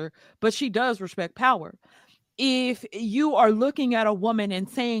structure, but she does respect power. If you are looking at a woman and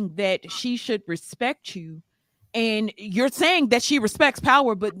saying that she should respect you, and you're saying that she respects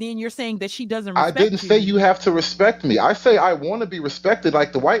power, but then you're saying that she doesn't respect you. I didn't say you have to respect me. I say I want to be respected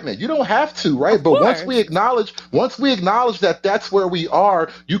like the white man. You don't have to, right? Of but course. once we acknowledge that that's where we are,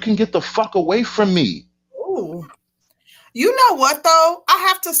 you can get the fuck away from me. Ooh. You know what, though? I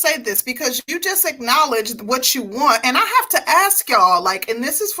have to say this because you just acknowledged what you want. And I have to ask y'all, and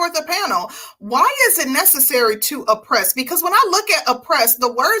this is for the panel, why is it necessary to oppress? Because when I look at oppress,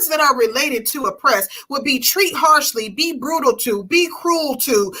 the words that are related to oppress would be treat harshly, be brutal to, be cruel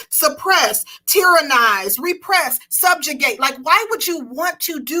to, suppress, tyrannize, repress, subjugate. Why would you want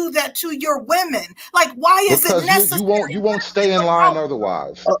to do that to your women? Why is it necessary? You won't stay in line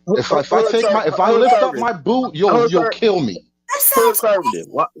otherwise. If I lift up my boot, you'll kill me. Conservative.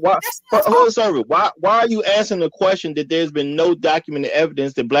 Why are you answering the question that there's been no documented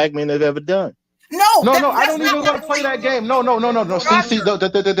evidence that black men have ever done? No, I don't even want to play that game. No. See,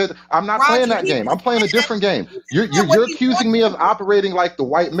 I'm not playing that game. I'm playing a different game. You're accusing me of operating like the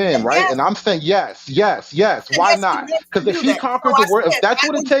white man, right? And I'm saying yes. Why not? Because if he conquered the world, if that's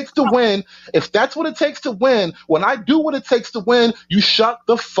what it takes to win, when I do what it takes to win, you shut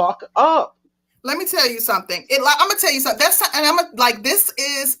the fuck up. Let me tell you something. I'm gonna tell you something.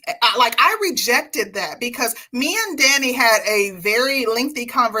 I rejected that because me and Danny had a very lengthy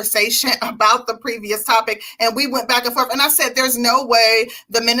conversation about the previous topic, and we went back and forth. And I said, "There's no way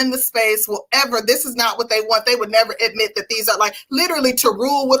the men in the space will ever. This is not what they want. They would never admit that these are literally to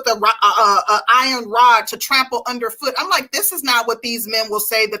rule with the iron rod, to trample underfoot." I'm like, this is not what these men will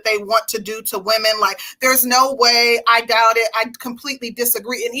say that they want to do to women. There's no way. I doubt it. I completely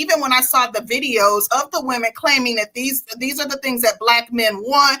disagree. And even when I saw the videos of the women claiming that these are the things that black men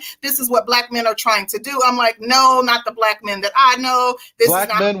want, this is what black men are trying to do, I'm like, no, not the black men that I know.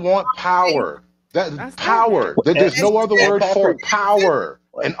 Black men want power. That's power. There's no other word for power,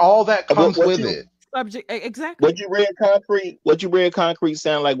 and all that comes with it. Exactly. What you read concrete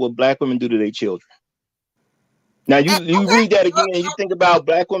sound like what black women do to their children. Now you read that again and you think about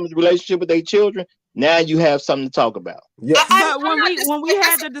black women's relationship with their children, Now you have something to talk about. Yeah. But when we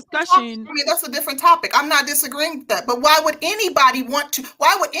had the discussion, I mean, that's a different topic. I'm not disagreeing with that. But why would anybody want to?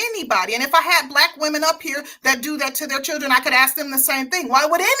 Why would anybody? And if I had black women up here that do that to their children, I could ask them the same thing. Why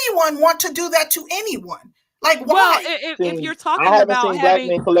would anyone want to do that to anyone? Like, why? Well, if you're talking about having black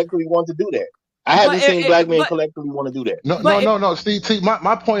men collectively want to do that. I haven't seen black men collectively want to do that. No. See,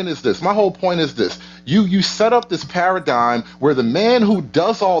 my point is this. My whole point is this. You set up this paradigm where the man who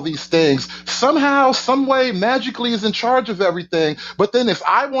does all these things somehow, some way, magically is in charge of everything. But then if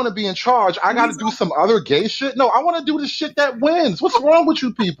I want to be in charge, I got to do some other gay shit. No, I want to do the shit that wins. What's wrong with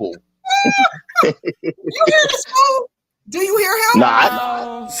you people? You hear this fool? Do you hear him?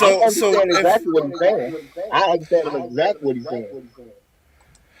 Nah. So exactly what he's saying. I understand exactly what he's saying.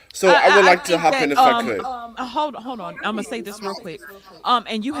 So I would like to hop in if I could. Hold on. I'm gonna say this real quick.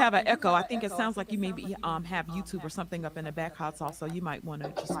 And you have an echo. I think it sounds like you maybe have YouTube or something up in the back, hot sauce. So you might want to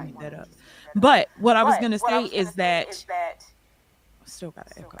just mute that up. But what I was gonna say is that still got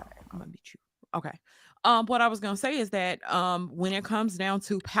an echo. I'm gonna mute you. Okay. What I was going to say is that when it comes down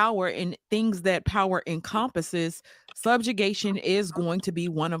to power and things that power encompasses, subjugation is going to be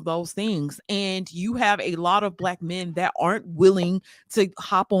one of those things. And you have a lot of black men that aren't willing to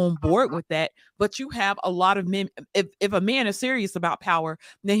hop on board with that. But you have a lot of men. If a man is serious about power,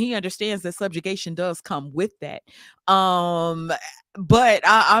 then he understands that subjugation does come with that. But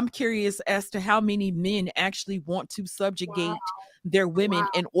I'm curious as to how many men actually want to subjugate their women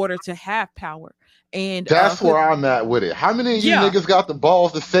in order to have power. And that's where I'm at with it. How many of you niggas got the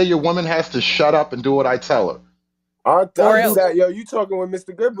balls to say your woman has to shut up and do what I tell her? I'll do that. Yo, you talking with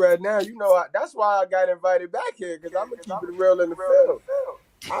Mr. Goodbread now. You know, that's why I got invited back here, because I'm going to keep it real in the field.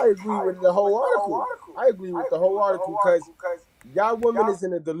 I agree with the whole article. Because y'all women is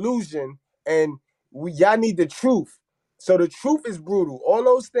in a delusion, and y'all need the truth. So the truth is brutal. All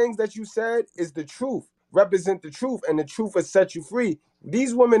those things that you said is the truth. Represent the truth, and the truth will set you free.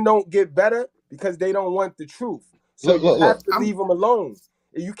 These women don't get better because they don't want the truth. So you have to leave them alone.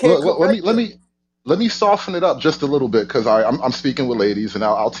 You can't. Let me soften it up just a little bit, because I'm speaking with ladies, and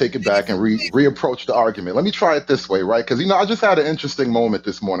I'll take it back and reapproach the argument. Let me try it this way, right? Because I just had an interesting moment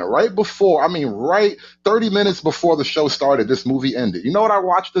this morning. Right 30 minutes before the show started, this movie ended. You know what I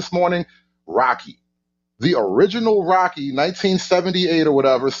watched this morning? Rocky. The original Rocky, 1978 or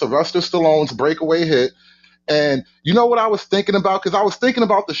whatever, Sylvester Stallone's breakaway hit. And you know what I was thinking about? Because I was thinking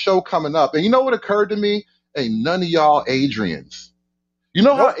about the show coming up. And you know what occurred to me? Ain't none of y'all Adrians. You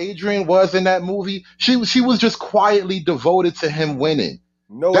know how Adrian was in that movie? She was just quietly devoted to him winning.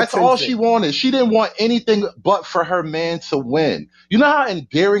 That's all she wanted. She didn't want anything but for her man to win. You know how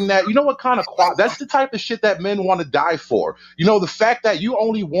endearing that? You know what kind of that's the type of shit that men want to die for. You know, the fact that you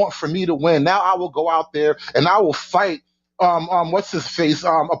only want for me to win. Now I will go out there and I will fight what's his face?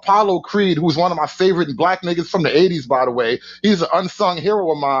 Apollo Creed, who's one of my favorite black niggas from the 80s, by the way. He's an unsung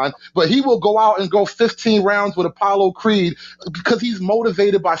hero of mine, but he will go out and go 15 rounds with Apollo Creed because he's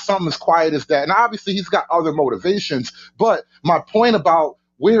motivated by something as quiet as that. And obviously he's got other motivations, but my point about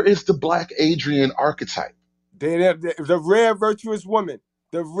where is the black Adrian archetype? The rare virtuous woman.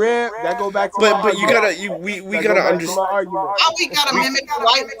 The rare that go back to but you gotta we gotta understand. How we gotta mimic the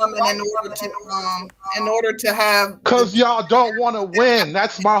white woman in order to have? Because y'all don't want to win.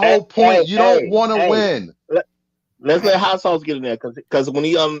 That's my whole point. You don't want to win. Let's let Hot Sauce get in there, because when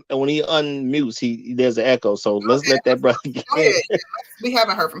he unmutes, there's an echo. So let's let that brother get in. We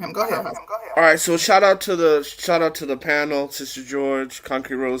haven't heard from him. Go ahead. All right. So shout out to the panel, Sister George,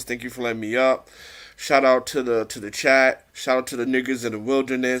 Concrete Rose. Thank you for letting me up. Shout out to the chat. Shout out to the niggas in the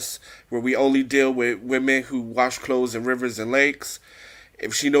wilderness, where we only deal with women who wash clothes in rivers and lakes.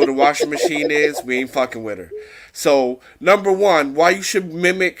 If she know what a washing machine is, we ain't fucking with her. So, number one, why you should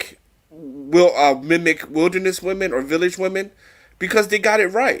mimic wilderness women or village women? Because they got it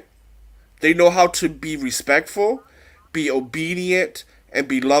right. They know how to be respectful, be obedient, and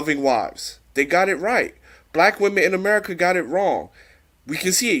be loving wives. They got it right. Black women in America got it wrong. We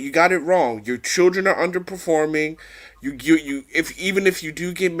can see it. You got it wrong. Your children are underperforming. Even if you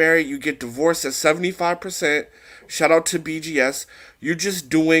do get married, you get divorced at 75%. Shout out to BGS. You're just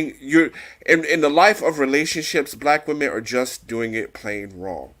doing in the life of relationships, black women are just doing it plain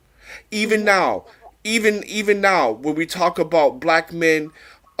wrong. Even now, when we talk about black men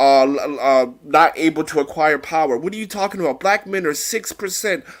not able to acquire power, what are you talking about? Black men are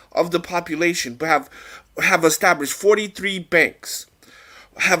 6% of the population, but have established 43 banks.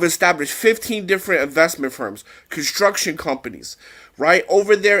 Have established 15 different investment firms, construction companies, right?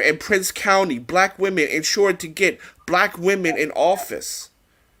 Over there in Prince County, black women ensured to get black women in office.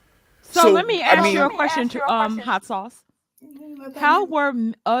 So let me ask you a question, Hot Sauce. How were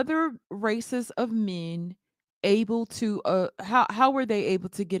other races of men able to how were they able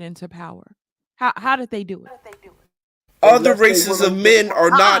to get into power? How did they do it? Other races of men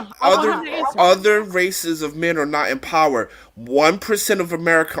are not other races of men are not in power. 1% of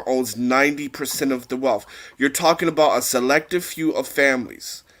America owns 90% of the wealth. You're talking about a selective few of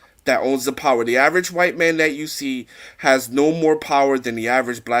families that owns the power. The average white man that you see has no more power than the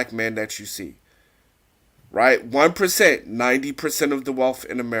average black man that you see. Right? 1%, 90% of the wealth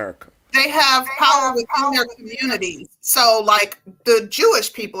in America. They have power within their communities. So, like, the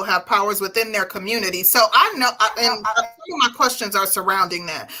Jewish people have powers within their community. So I know, and some of my questions are surrounding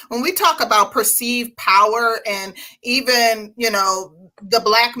that. When we talk about perceived power and even, you know, the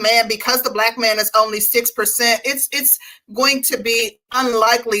black man, because the black man is only 6%, it's going to be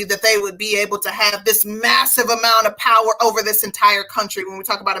unlikely that they would be able to have this massive amount of power over this entire country when we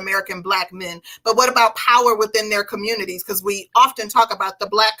talk about American black men. But what about power within their communities? Because we often talk about the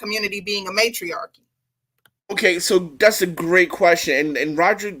black community being a matriarchy. Okay, so that's a great question, and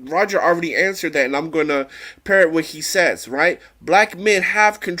Roger already answered that, and I'm gonna parrot what he says. Right, black men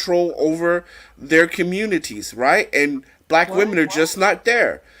have control over their communities, right, and black women are just not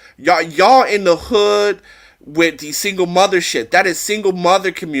there. Y'all in the hood with the single mother shit. That is single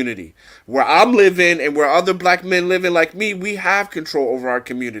mother community. Where I'm living and where other black men living like me, we have control over our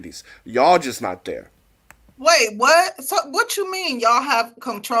communities. Y'all just not there. Wait, what? So what you mean y'all have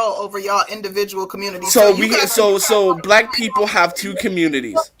control over y'all individual communities? So black people have two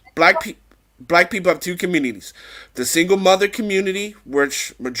communities. Black people have two communities. The single mother community,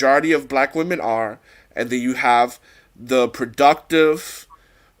 which majority of black women are, and then you have the productive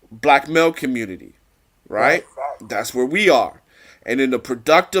black male community, right? That's where we are. And in the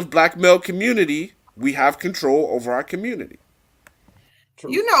productive black male community, we have control over our community.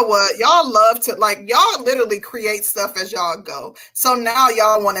 You know what? Y'all love to, like, y'all literally create stuff as y'all go. So now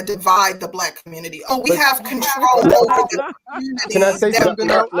y'all want to divide the black community. Oh, we have control over the community. Can I say something?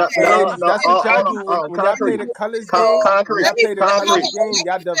 That's what y'all do. When y'all play the colors game,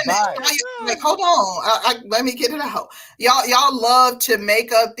 y'all divide. Like, hold on. Let me get it out. Y'all love to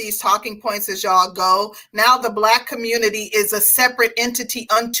make up these talking points as y'all go. Now the black community is a separate entity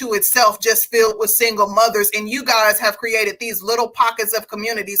unto itself, just filled with single mothers. And you guys have created these little pockets of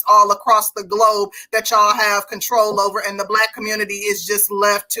communities all across the globe that y'all have control over, and the black community is just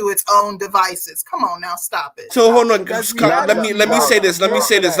left to its own devices. Come on now, stop it. So hold on, let me say this. Let me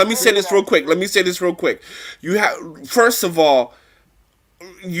say this real quick. You have, first of all,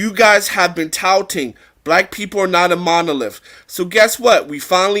 you guys have been touting black people are not a monolith. So guess what? We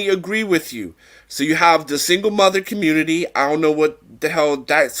finally agree with you. So you have the single mother community. I don't know what the hell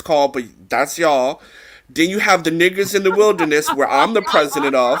that's called, but that's y'all. Then you have the niggers in the wilderness, where I'm the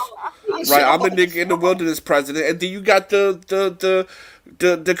president of, right? I'm the nigger in the wilderness president, and then you got the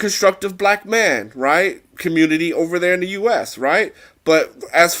constructive black man, right? Community over there in the U.S., right? But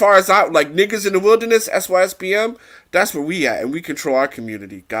as far as like niggers in the wilderness, SYSBM, that's where we at, and we control our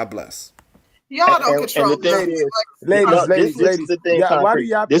community. God bless. Y'all don't control. And the thing is, ladies, this is the thing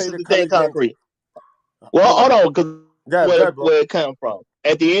concrete. This is the thing concrete. Well, hold on, because where it come from?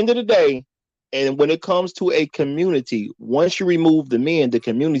 At the end of the day. And when it comes to a community, once you remove the men, the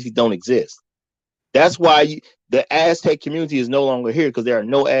community don't exist. That's why the Aztec community is no longer here, because there are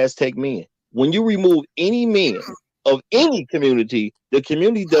no Aztec men. When you remove any men of any community, the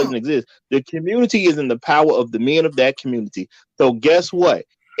community doesn't exist. The community is in the power of the men of that community. So guess what?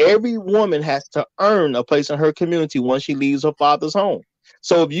 Every woman has to earn a place in her community once she leaves her father's home.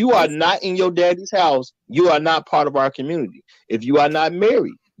 So if you are not in your daddy's house, you are not part of our community. If you are not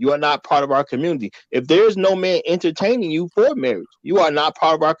married, you are not part of our community. If there's no man entertaining you for marriage, you are not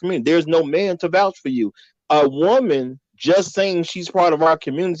part of our community. There's no man to vouch for you. A woman just saying she's part of our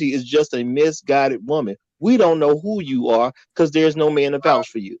community is just a misguided woman. We don't know who you are because there's no man to vouch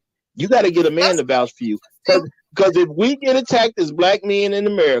for you. You got to get a man to vouch for you. Because if we get attacked as black men in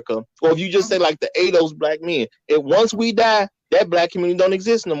America, or if you just say like the ADOS black men, if once we die, that black community don't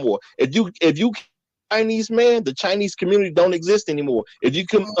exist no more. If you Chinese man, the Chinese community don't exist anymore. If you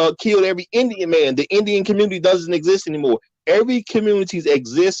can kill every Indian man, the Indian community doesn't exist anymore. Every community's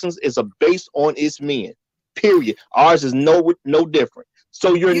existence is based on its men. Period. Ours is no different.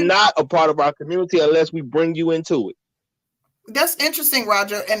 So you're not a part of our community unless we bring you into it. That's interesting,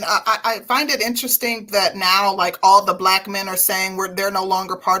 Roger. And I find it interesting that now, like, all the black men are saying they're no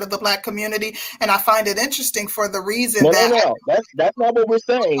longer part of the black community. And I find it interesting for the reason No. That's not what we're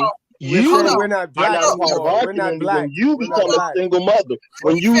saying. We're not black. We're not black. When you become a single mother,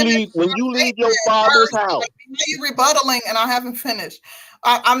 when you leave your father's house. You're rebuttaling, and I haven't finished.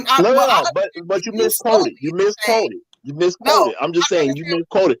 But you misquoted. You misquoted. I'm just saying you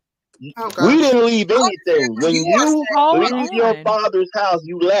misquoted. We didn't leave anything. When you leave your father's house,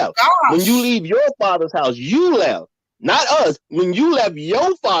 you left. When you leave your father's house, you left. Not us. When you left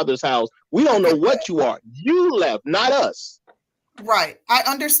your father's house, we don't know what you are. You left, not us. Right. I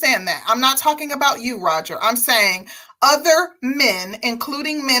understand that. I'm not talking about you, Roger. I'm saying other men,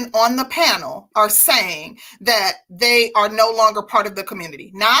 including men on the panel, are saying that they are no longer part of the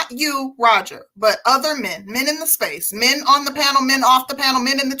community. Not you, Roger, but other men in the space, men on the panel, men off the panel,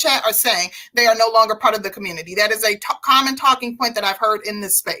 men in the chat are saying they are no longer part of the community. That is a common talking point that I've heard in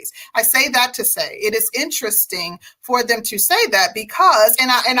this space. I say that to say it is interesting for them to say that because, and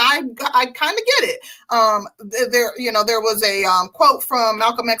I kind of get it. There was a quote from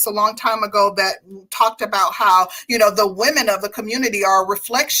Malcolm X a long time ago that talked about how, the women of the community are a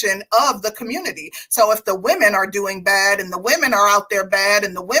reflection of the community. So if the women are doing bad and the women are out there bad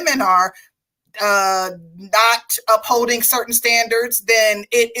and the women are not upholding certain standards, then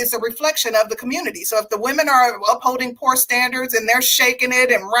it is a reflection of the community. So if the women are upholding poor standards and they're shaking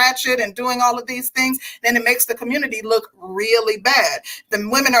it and ratchet and doing all of these things, then it makes the community look really bad. The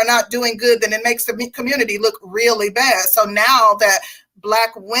women are not doing good, then it makes the community look really bad. So now that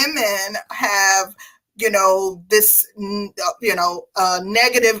Black women have this,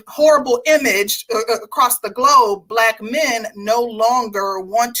 negative, horrible image across the globe, Black men no longer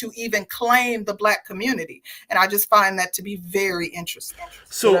want to even claim the Black community. And I just find that to be very interesting.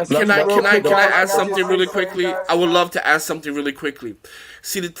 So can I add something really quickly? I would love to add something really quickly.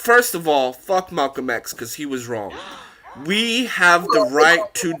 See, first of all, fuck Malcolm X, because he was wrong. We have the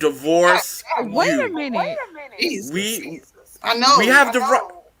right to divorce you. Wait a minute. I know. We have the right.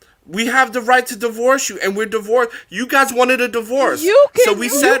 We have the right to divorce you, and we're divorced. You guys wanted a divorce, so we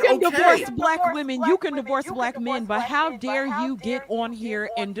said okay. Divorce Black women, you can divorce Black men, but how dare you get on here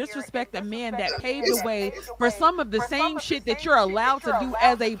and disrespect a man that paved the way for some of the same shit that you're allowed to do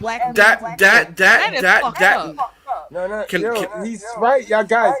as a Black man? That. No. He's right, y'all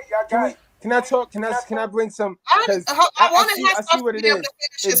guys. Can I talk? Can I bring some? Because I see what it is.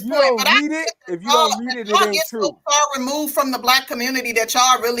 If you don't read it, it ain't true. So far removed from the Black community that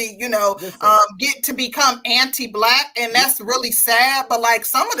y'all really, get to become anti-Black, and that's really sad. But like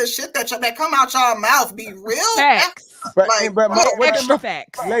some of the shit that come out y'all mouth be real facts. Extra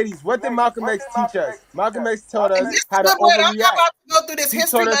facts. Ladies, what did Malcolm X teach us? Malcolm X taught us how to overreact. I'm not about to go through this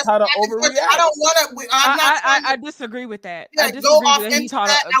history lesson. He taught us how to overreact. I don't want to. I disagree with that. I disagree with that. He taught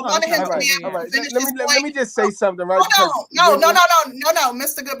us. Let me just say something, right? No,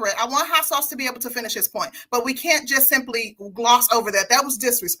 Mr. Goodbread. I want Hot Sauce to be able to finish his point, but we can't just simply gloss over that. That was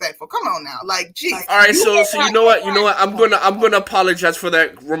disrespectful. Come on now, like, geez. All right, so you know what? I'm gonna apologize for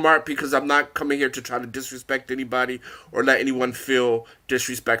that remark because I'm not coming here to try to disrespect anybody or let anyone feel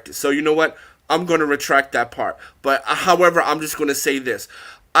disrespected. So you know what? I'm going to retract that part. But however, I'm just going to say this.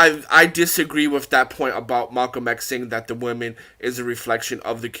 I disagree with that point about Malcolm X saying that the women is a reflection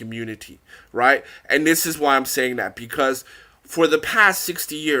of the community, right? And this is why I'm saying that, because for the past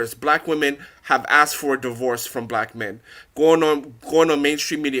 60 years, Black women have asked for a divorce from Black men, going on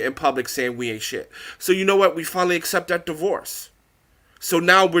mainstream media in public saying we ain't shit. So you know what? We finally accept that divorce. So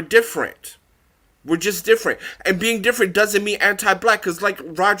now we're different. We're just different. And being different doesn't mean anti-Black, because like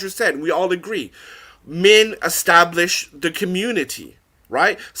Roger said, we all agree. Men establish the community,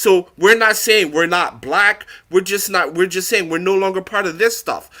 right? So we're not saying we're not Black. We're just saying we're no longer part of this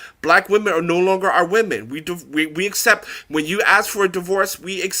stuff. Black women are no longer our women. We accept, when you ask for a divorce,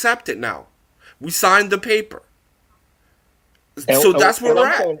 we accept it now. We signed the paper. So that's where we're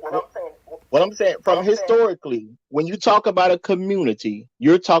at. What I'm saying, from historically, when you talk about a community,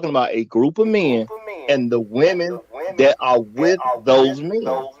 you're talking about a group of men and the women that are with those men.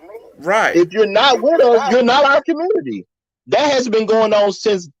 Right. If you're not with us, you're not our community. That has been going on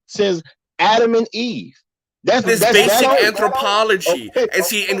since Adam and Eve. That's basic anthropology. Okay. And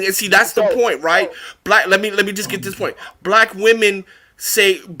see that's the point, right? Let me just get this point. Black women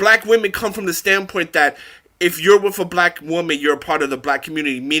come from the standpoint that if you're with a Black woman, you're a part of the Black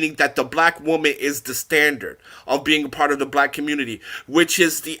community, meaning that the Black woman is the standard of being a part of the Black community, which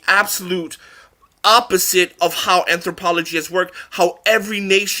is the absolute opposite of how anthropology has worked, how every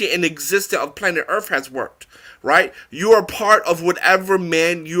nation in existence of planet Earth has worked, right? You are part of whatever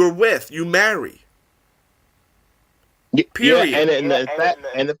man you're with, you marry. Period. Yeah,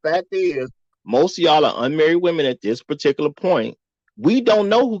 and the fact is, most of y'all are unmarried women at this particular point. We don't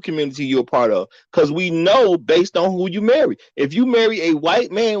know who community you're a part of, because we know based on who you marry. If you marry a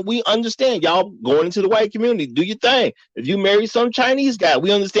white man, we understand y'all going into the white community. Do your thing. If you marry some Chinese guy,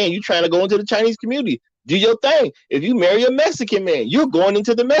 we understand you trying to go into the Chinese community. Do your thing. If you marry a Mexican man, you're going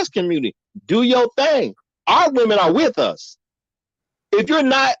into the Mexican community. Do your thing. Our women are with us. If you're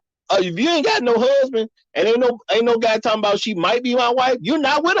not, if you ain't got no husband and ain't no guy talking about she might be my wife, you're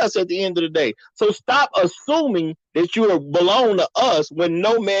not with us at the end of the day. So stop assuming that you belong to us when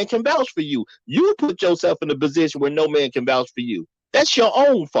no man can vouch for you. You put yourself in a position where no man can vouch for you. That's your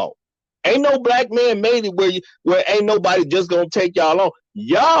own fault. Ain't no black man made it where ain't nobody just gonna take y'all on.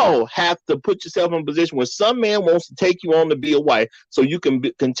 Y'all have to put yourself in a position where some man wants to take you on to be a wife so you can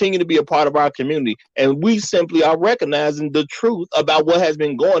continue to be a part of our community. And we simply are recognizing the truth about what has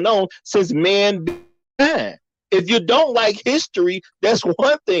been going on since man began. If you don't like history, that's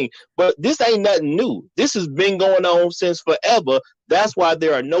one thing. But this ain't nothing new. This has been going on since forever. That's why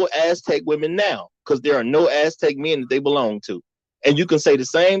there are no Aztec women now, because there are no Aztec men that they belong to. And you can say the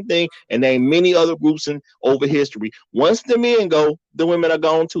same thing and name many other groups over history. Once the men go, the women are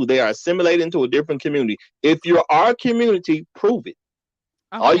gone too. They are assimilated into a different community. If you're our community, prove it.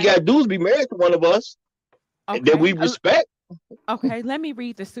 Okay. All you got to do is be married to one of us that we respect. Okay, let me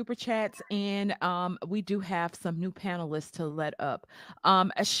read the super chats, and we do have some new panelists to let up.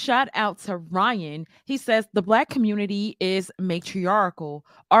 A shout out to Ryan. He says the Black community is matriarchal.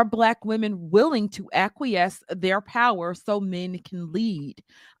 Are Black women willing to acquiesce their power so men can lead?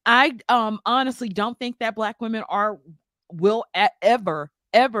 I honestly don't think that Black women will ever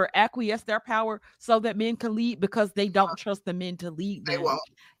acquiesce their power so that men can lead, because they don't trust the men to lead them.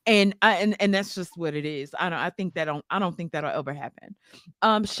 And that's just what it is. I don't think that'll ever happen.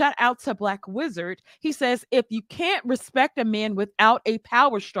 Shout out to Black Wizard. He says, if you can't respect a man without a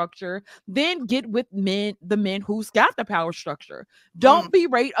power structure, then get with the man who's got the power structure. Don't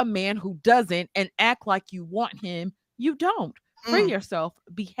berate a man who doesn't and act like you want him. You don't. Free yourself.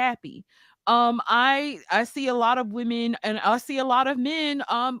 Be happy. I see a lot of women and I see a lot of men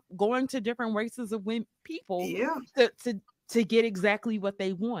going to different races of people to get exactly what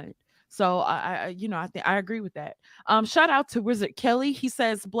they want. So I think I agree with that. Shout out to Wizard Kelly. He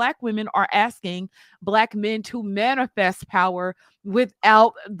says Black women are asking Black men to manifest power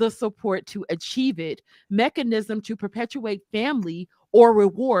without the support to achieve it. Mechanism to perpetuate family or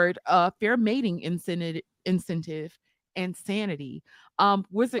reward fair mating incentive and sanity.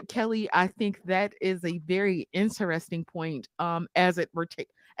 Wizard Kelly, I think that is a very interesting point as it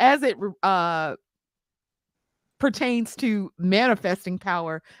pertains to manifesting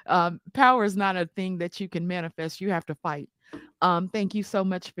power. Power is not a thing that you can manifest. You have to fight. Thank you so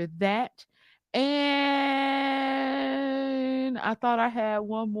much for that. And I thought I had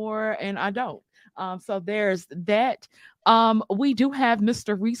one more and I don't. So there's that. We do have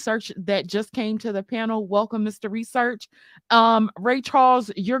Mr. Research that just came to the panel. Welcome, Mr. Research. Ray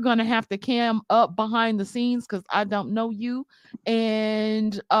Charles, you're gonna have to cam up behind the scenes because I don't know you.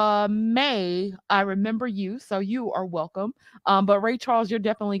 And May, I remember you, so you are welcome. But Ray Charles, you're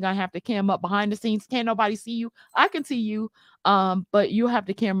definitely gonna have to cam up behind the scenes. Can't nobody see you. I can see you. But you'll have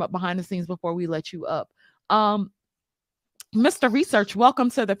to cam up behind the scenes before we let you up. Mr. Research, welcome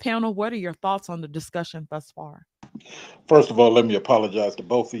to the panel. What are your thoughts on the discussion thus far? First of all, let me apologize to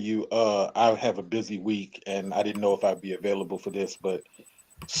both of you. I have a busy week and I didn't know if I'd be available for this, but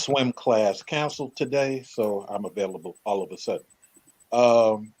swim class canceled today, so I'm available all of a sudden.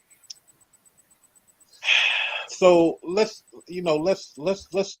 So let's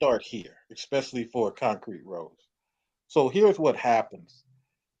start here, especially for Concrete Rose. So here's what happens.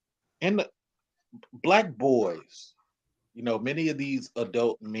 In the Black boys, many of these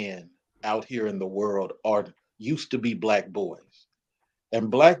adult men out here in the world used to be Black boys.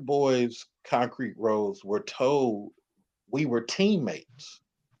 And Black boys, Concrete Rose, were told we were teammates.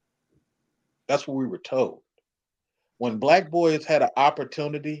 That's what we were told. When Black boys had an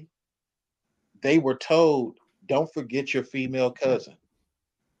opportunity, they were told, don't forget your female cousin.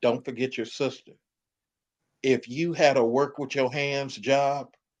 Don't forget your sister. If you had a work with your hands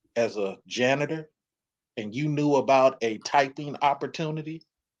job as a janitor and you knew about a typing opportunity,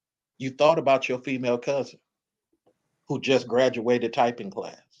 you thought about your female cousin who just graduated typing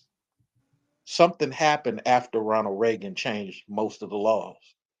class. Something happened after Ronald Reagan changed most of the laws.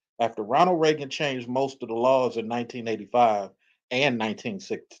 After Ronald Reagan changed most of the laws in 1985 and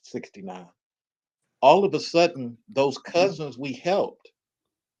 1969, all of a sudden, those cousins we helped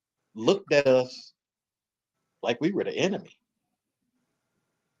looked at us like we were the enemy.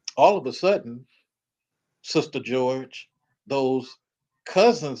 All of a sudden, Sister George, those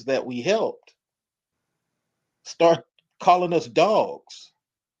cousins that we helped start calling us dogs.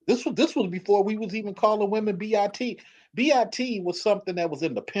 This was before we was even calling women BIT. BIT was something that was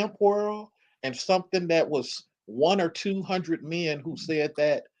in the pimp world and something that was 100 or 200 men who said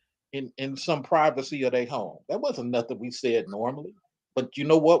that in some privacy of their home. That wasn't nothing we said normally. But you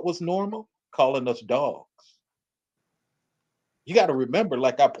know what was normal? calling us dogs. You got to remember,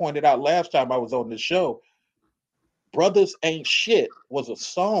 like I pointed out last time I was on this show, Brothers Ain't Shit was a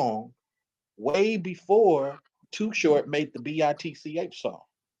song way before Too Short made the BITCH song.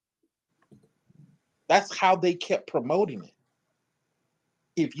 That's how they kept promoting it.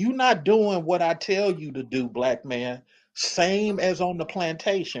 If you're not doing what I tell you to do, black man, same as on the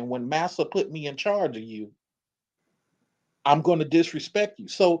plantation when Massa put me in charge of you, I'm going to disrespect you.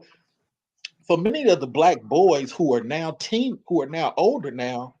 So for many of the black boys who are now older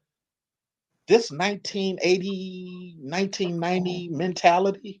now, this 1980, 1990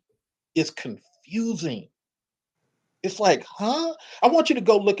 mentality is confusing. It's like, huh? I want you to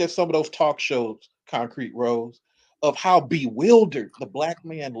go look at some of those talk shows, Concrete Rose, of how bewildered the black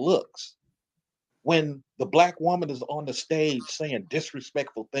man looks when the black woman is on the stage saying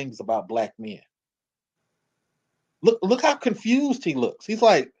disrespectful things about black men. Look how confused he looks. He's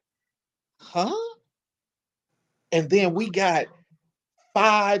like, huh? And then we got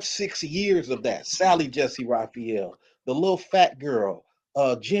 5-6 years of that. Sally Jesse Raphael, the little fat girl,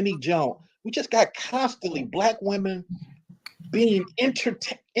 Jenny Jones. We just got constantly black women being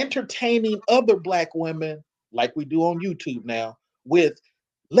entertaining other black women like we do on YouTube now with,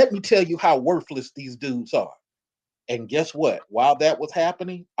 let me tell you how worthless these dudes are. And guess what? While that was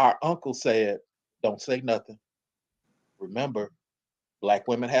happening, our uncle said, don't say nothing. Remember, black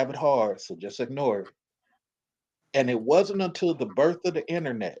women have it hard, so just ignore it. And it wasn't until the birth of the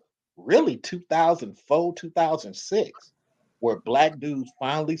internet, really 2004, 2006, where black dudes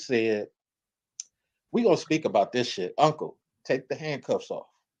finally said, we're going to speak about this shit. Uncle, take the handcuffs off.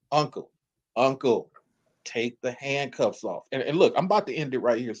 Uncle, take the handcuffs off. And look, I'm about to end it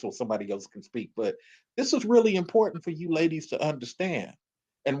right here so somebody else can speak, but this is really important for you ladies to understand.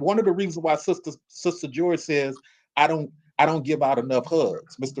 And one of the reasons why Sister George says, I don't give out enough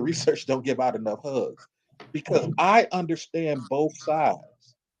hugs. Mr. Research don't give out enough hugs. Because I understand both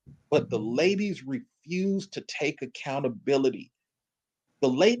sides, but the ladies refuse to take accountability. The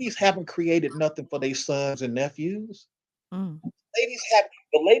ladies haven't created nothing for their sons and nephews. The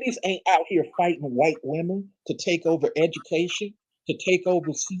ladies ain't out here fighting white women to take over education, to take over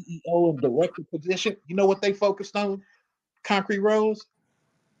CEO and director position. You know what they focused on, Concrete Rose?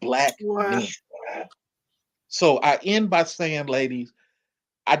 Black men. So I end by saying, ladies,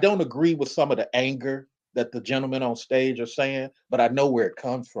 I don't agree with some of the anger that the gentlemen on stage are saying, but I know where it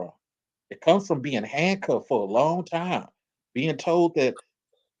comes from. It comes from being handcuffed for a long time, being told that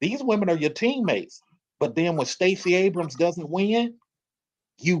these women are your teammates. But then when Stacey Abrams doesn't win,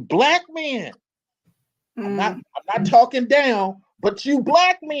 you black men. I'm not talking down, but you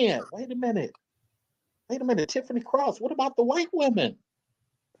black men. Wait a minute, Tiffany Cross. What about the white women?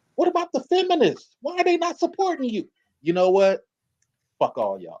 What about the feminists? Why are they not supporting you? You know what? Fuck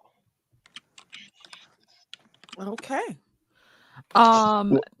all y'all. Okay.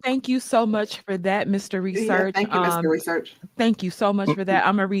 Thank you so much for that, Mr. Research. Yeah, thank you, Mr. Research. Thank you so much for that.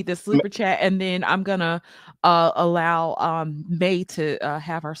 I'm gonna read the super chat and then I'm gonna allow May to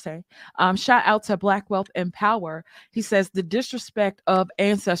have her say. Shout out to Black Wealth Empower. He says the disrespect of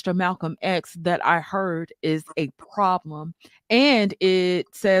ancestor Malcolm X that I heard is a problem, and it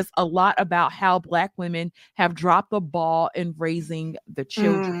says a lot about how Black women have dropped the ball in raising the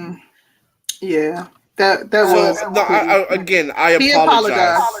children. Yeah. That was no. I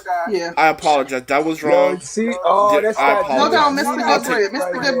apologize. Yeah, I apologize. That was wrong. That's hold on, Mr. Goodbread.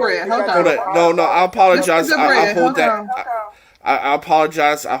 Mr. Goodbread, hold on. No. I apologize. I hold that. I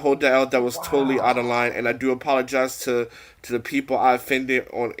apologize. I hold that out. That was totally out of line, and I do apologize to the people I offended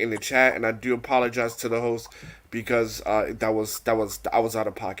in the chat, and I do apologize to the host because I was out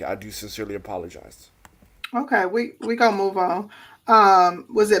of pocket. I do sincerely apologize. Okay, we gonna move on.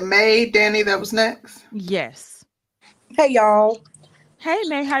 Was it May, Danny, that was next? Yes. Hey y'all. Hey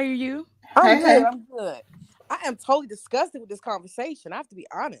May, how are you? I'm good. I'm good. I am totally disgusted with this conversation. I have to be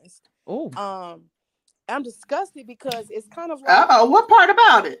honest. Oh. I'm disgusted because it's kind of like. What part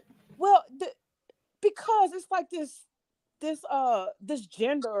about it? Well, because it's like this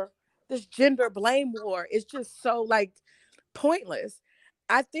gender blame war is just so like pointless.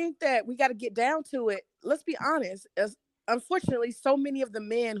 I think that we got to get down to it. Let's be honest. Unfortunately, so many of the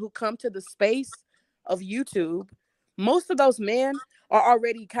men who come to the space of YouTube, most of those men are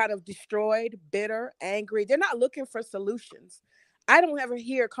already kind of destroyed, bitter, angry. They're not looking for solutions. I don't ever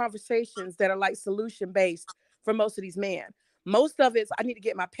hear conversations that are like solution based for most of these men. Most of it's, I need to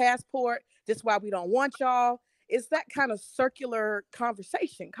get my passport. This is why we don't want y'all. It's that kind of circular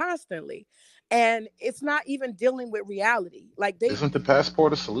conversation constantly. And it's not even dealing with reality. Like isn't the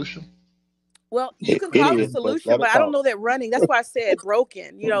passport a solution? Well, you can call it a solution, but I don't know that running. That's why I said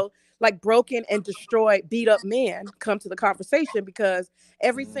broken, like broken and destroyed, beat up men come to the conversation, because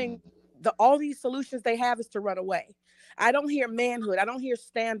everything, all these solutions they have is to run away. I don't hear manhood. I don't hear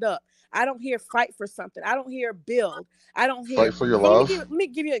stand up. I don't hear fight for something. I don't hear build. I don't hear fight for your love. Let me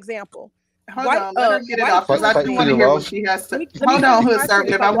give you an example. Hold on, let her get it off, because I do want to hear what she has to. Hold on, Hood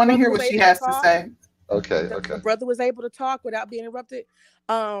Servative. I want to hear what she has to say. Okay. The brother was able to talk without being interrupted.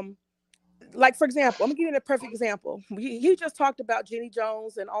 Like, for example, I'm gonna give you a perfect example. He just talked about Jenny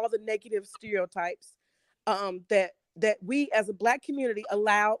Jones and all the negative stereotypes that we as a Black community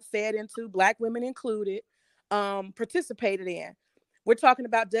allowed, fed into, Black women included, participated in. We're talking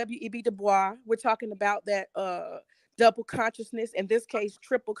about W.E.B. Du Bois. We're talking about that double consciousness, in this case,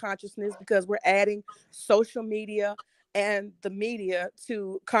 triple consciousness, because we're adding social media and the media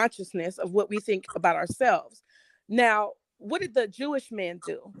to consciousness of what we think about ourselves. Now, what did the Jewish men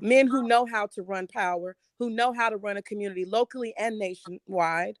do? Men who know how to run power, who know how to run a community locally and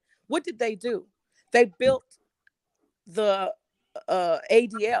nationwide. What did they do? They built the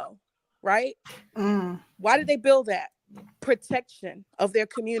ADL, right? Why did they build that? Protection of their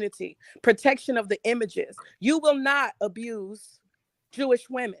community, protection of the images. You will not abuse Jewish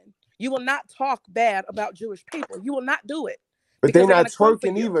women. You will not talk bad about Jewish people. You will not do it. But they're not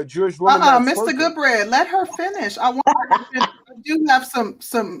twerking either. Jewish women. Mr. Goodbread, let her finish. I do have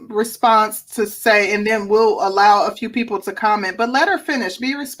some response to say, and then we'll allow a few people to comment. But let her finish.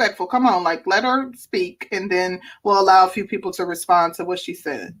 Be respectful. Come on, let her speak, and then we'll allow a few people to respond to what she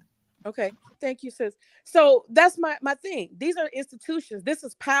said. Okay, thank you, sis. So that's my thing. These are institutions. This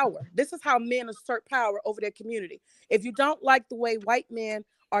is power. This is how men assert power over their community. If you don't like the way white men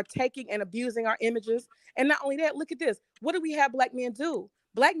are taking and abusing our images, and not only that, look at this. What do we have Black men do?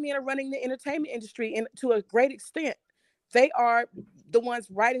 Black men are running the entertainment industry, and to a great extent, they are the ones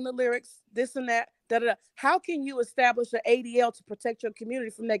writing the lyrics, this and that, da-da-da. How can you establish an ADL to protect your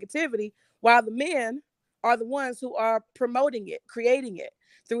community from negativity while the men are the ones who are promoting it, creating it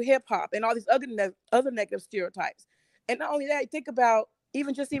through hip hop and all these other negative stereotypes? And not only that, think about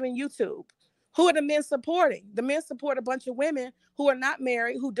even YouTube. Who are the men supporting? The men support a bunch of women who are not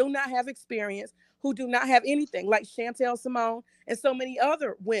married, who do not have experience, who do not have anything, like Chantel Simone and so many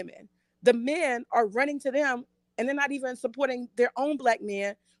other women. The men are running to them, and they're not even supporting their own Black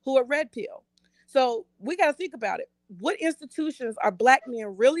men who are red pill. So we got to think about it. What institutions are Black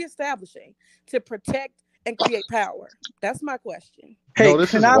men really establishing to protect and create power? That's my question. Hey,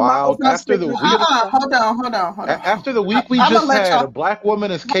 this is wild. After the week, hold on. After the week we just had, a Black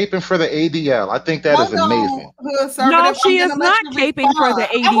woman is caping for the ADL. I think that is amazing. No, she is not caping for the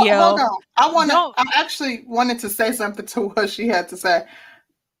ADL. Hold on. I actually wanted to say something to what she had to say.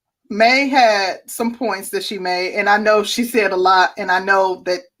 May had some points that she made, and I know she said a lot, and I know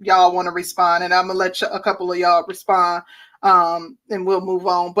that y'all want to respond, and I'm gonna let a couple of y'all respond, and we'll move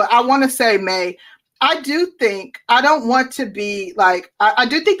on. But I want to say, May, I do think, I don't want to be like, I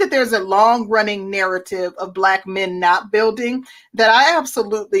do think that there's a long running narrative of Black men not building that I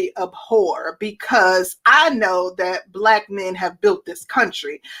absolutely abhor, because I know that Black men have built this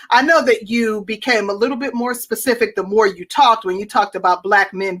country. I know that you became a little bit more specific the more you talked, when you talked about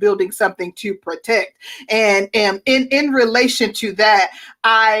Black men building something to protect. And in relation to that,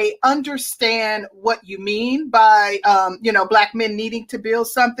 I understand what you mean by, Black men needing to build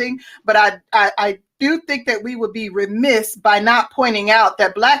something, but I do think that we would be remiss by not pointing out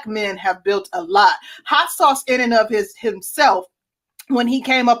that Black men have built a lot. Hot Sauce in and of himself, when he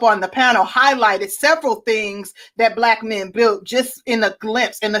came up on the panel, highlighted several things that Black men built, just in a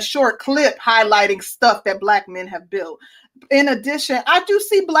glimpse, in a short clip, highlighting stuff that Black men have built. In addition, I do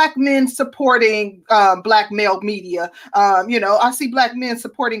see Black men supporting Black male media. I see Black men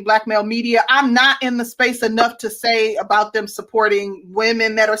supporting Black male media. I'm not in the space enough to say about them supporting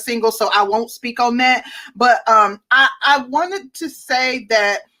women that are single, so I won't speak on that. But I wanted to say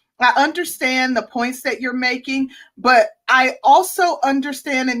that I understand the points that you're making, but I also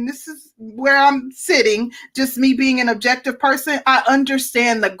understand, and this is where I'm sitting, just me being an objective person, I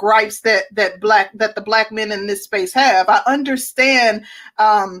understand the gripes that the Black men in this space have. I understand,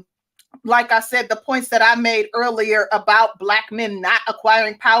 like I said, the points that I made earlier about Black men not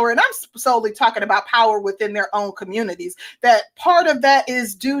acquiring power, and I'm solely talking about power within their own communities, that part of that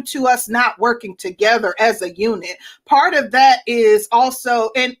is due to us not working together as a unit. Part of that is also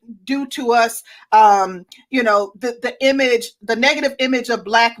due to us, the image, the negative image of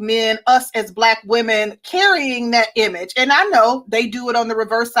Black men, us as Black women carrying that image. And I know they do it on the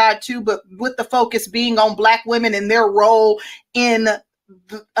reverse side too, but with the focus being on Black women and their role in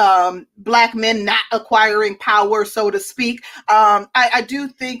Black men not acquiring power, so to speak. I do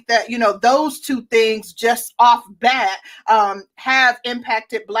think that, those two things just off bat have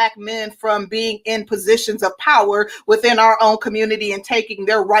impacted Black men from being in positions of power within our own community and taking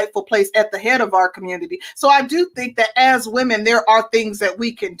their rightful place at the head of our community. So I do think that as women, there are things that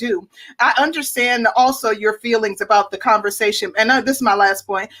we can do. I understand also your feelings about the conversation, and this is my last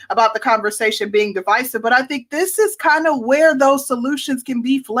point, about the conversation being divisive, but I think this is kind of where those solutions can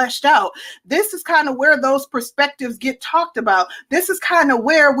be fleshed out. This is kind of where those perspectives get talked about. This is kind of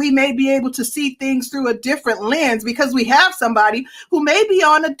where we may be able to see things through a different lens, because we have somebody who may be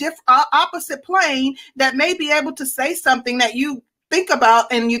on a opposite plane that may be able to say something that you think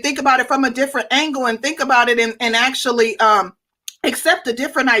about, and you think about it from a different angle and think about it and actually accept a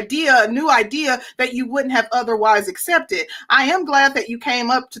different idea, a new idea that you wouldn't have otherwise accepted. I am glad that you came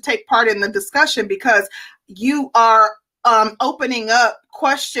up to take part in the discussion, because you are opening up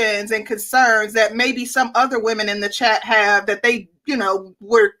questions and concerns that maybe some other women in the chat have, that they,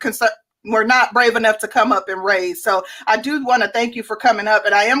 were not brave enough to come up and raise. So I do want to thank you for coming up.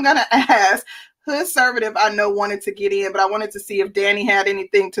 And I am going to ask Hood Servative, I know wanted to get in, but I wanted to see if Danny had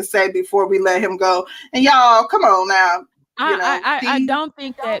anything to say before we let him go. And y'all, come on now. I don't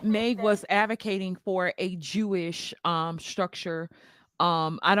think that Meg was advocating for a Jewish structure.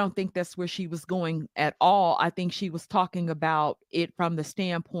 I don't think that's where she was going at all. I think she was talking about it from the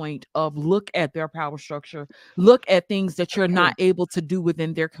standpoint of look at their power structure, look at things that you're not able to do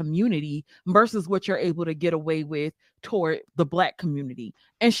within their community versus what you're able to get away with toward the Black community.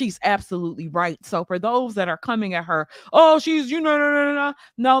 And she's absolutely right. So for those that are coming at her, oh, she's,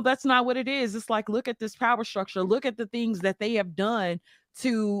 no, that's not what it is. It's like, look at this power structure, look at the things that they have done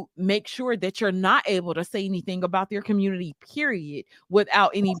to make sure that you're not able to say anything about their community, period,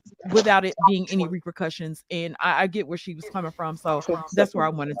 without it being any repercussions. And I get where she was coming from. So that's where I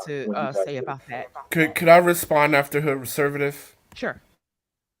wanted to say about that. Could I respond after her Servative? Sure.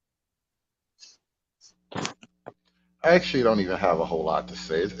 I actually don't even have a whole lot to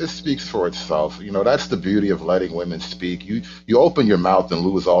say. It speaks for itself. That's the beauty of letting women speak. You open your mouth and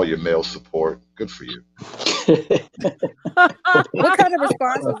lose all your male support. Good for you. What kind of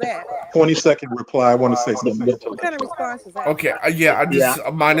response was that? 20-second reply. I want to say something. What kind of response was that? Okay,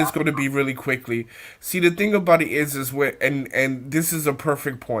 mine is going to be really quickly. See, the thing about it is where, and this is a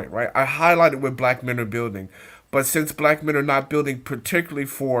perfect point, right? I highlighted where Black men are building. But since Black men are not building, particularly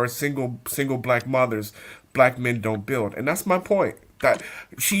for single Black mothers, Black men don't build. And that's my point. That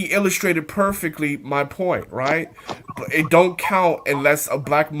she illustrated perfectly my point, right? It don't count unless a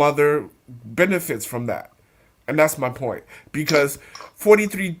Black mother benefits from that. And that's my point. Because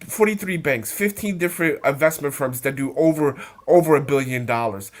 43 banks, 15 different investment firms that do over $1 billion,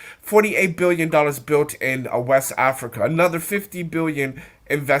 $48 billion built in West Africa, another $50 billion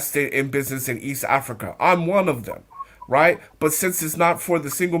invested in business in East Africa. I'm one of them, right? But since it's not for the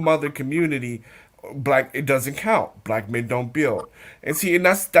single mother community, it doesn't count. Black men don't build. And see, and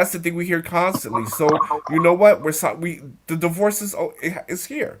that's the thing we hear constantly. So you know what? The divorce is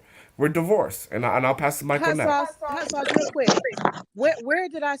here. We're divorced, and I'll pass the mic on that. Hot sauce, real quick. Where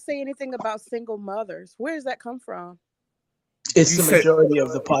did I say anything about single mothers? Where does that come from? It's the majority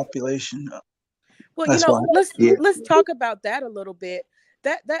of the population. Well, let's talk about that a little bit.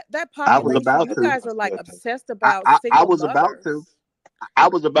 That population, you guys are like obsessed about single mothers. I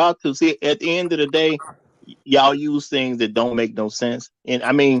was about to see, at the end of the day, y'all use things that don't make no sense. And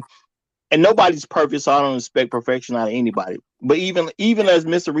I mean, and nobody's perfect, so I don't expect perfection out of anybody. But even as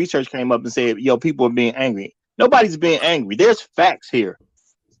Mr. Research came up and said, people are being angry. Nobody's being angry. There's facts here.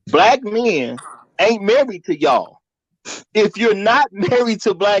 Black men ain't married to y'all. If you're not married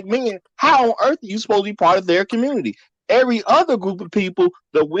to Black men, how on earth are you supposed to be part of their community? Every other group of people,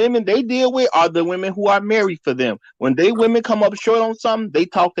 the women they deal with are the women who are married for them. When women come up short on something, they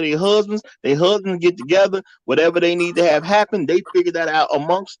talk to their husbands get together, whatever they need to have happen, they figure that out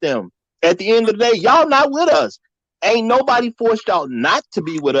amongst them. At the end of the day, y'all not with us. Ain't nobody forced y'all not to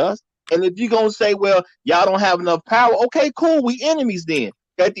be with us. And if you're going to say, well, y'all don't have enough power, okay, cool, we enemies then.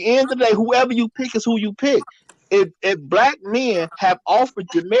 At the end of the day, whoever you pick is who you pick. If Black men have offered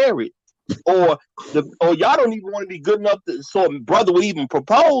you marriage, or y'all don't even want to be good enough so a brother would even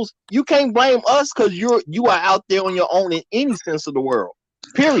propose, you can't blame us because you are out there on your own in any sense of the world.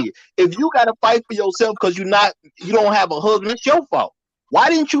 Period. If you got to fight for yourself because you don't have a husband, it's your fault. Why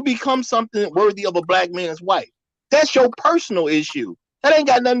didn't you become something worthy of a Black man's wife? That's your personal issue. That ain't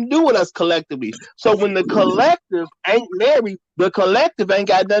got nothing to do with us collectively. So when the collective ain't married, the collective ain't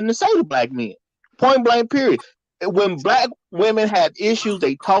got nothing to say to Black men. Point blank, period. when black women have issues,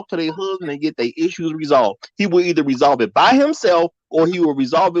 they talk to their husband and get their issues resolved. He will either resolve it by himself or he will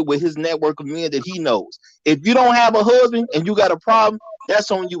resolve it with his network of men that he knows. If you don't have a husband and you got a problem,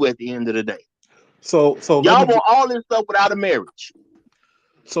 that's on you at the end of the day. So y'all want all this stuff without a marriage.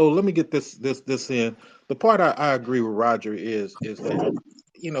 So let me get this in. The part I agree with Roger is that,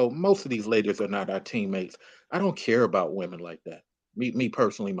 you know, most of these ladies are not our teammates. I don't care about women like that. Me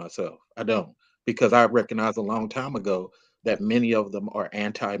personally, myself, I don't, because I recognized a long time ago that many of them are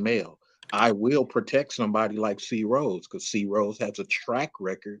anti-male. I will protect somebody like C. Rose, because C. Rose has a track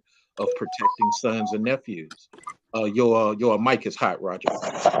record of protecting sons and nephews. Your mic is hot, Roger.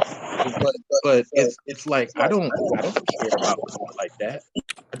 But it's like I don't care about women like that.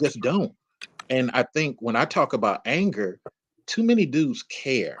 I just don't. And I think when I talk about anger, too many dudes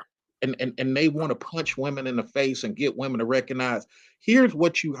care. And they want to punch women in the face and get women to recognize, here's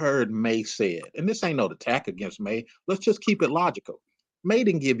what you heard May said. And this ain't no attack against May. Let's just keep it logical. May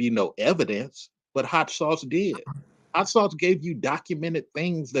didn't give you no evidence, but Hot Sauce did. Hot Sauce gave you documented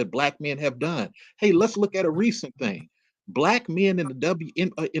things that black men have done. Hey, let's look at a recent thing. Black men in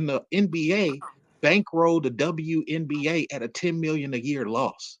the NBA bankrolled the WNBA at a $10 million a year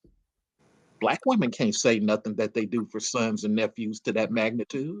loss. Black women can't say nothing that they do for sons and nephews to that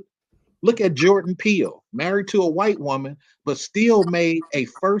magnitude. Look at Jordan Peele, married to a white woman, but still made a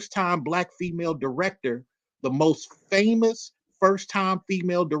first-time black female director the most famous first-time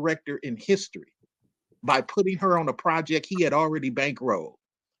female director in history by putting her on a project he had already bankrolled.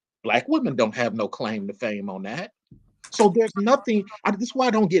 Black women don't have no claim to fame on that. So there's nothing. This is why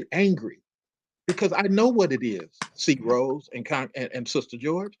I don't get angry, because I know what it is, C. Rose and Sister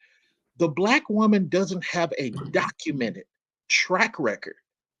George. The black woman doesn't have a documented track record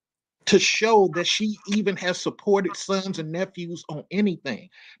to show that she even has supported sons and nephews on anything.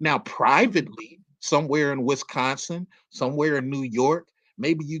 Now, privately, somewhere in Wisconsin, somewhere in New York,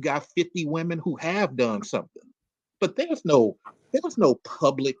 maybe you got 50 women who have done something. But there's no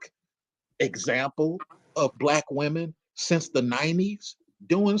public example of black women since the 90s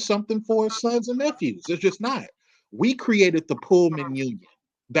doing something for sons and nephews. There's just not. We created the Pullman Union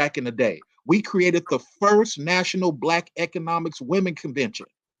back in the day. We created the first National Black Economics Women Convention.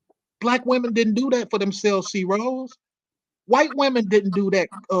 Black women didn't do that for themselves, C. Rose. White women didn't do that,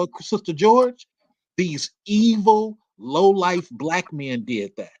 Sister George. These evil, low-life black men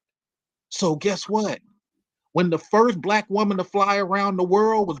did that. So guess what? When the first black woman to fly around the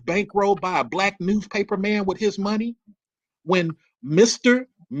world was bankrolled by a black newspaper man with his money, when Mr.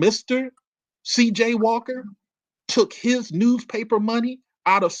 C.J. Walker took his newspaper money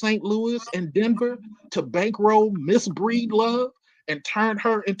out of St. Louis and Denver to bankroll Miss Breedlove and turn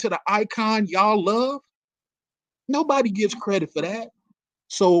her into the icon y'all love, nobody gives credit for that.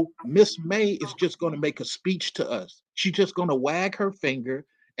 So Miss May is just going to make a speech to us. She's just going to wag her finger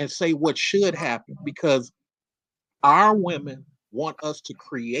and say what should happen, because our women want us to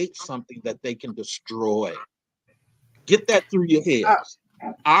create something that they can destroy. Get that through your heads.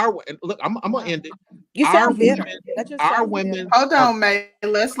 Look, I'm gonna end it. You sound bitter. Our women. Hold on, May.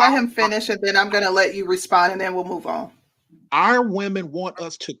 Let's let him finish, and then I'm gonna let you respond, and then we'll move on. Our women want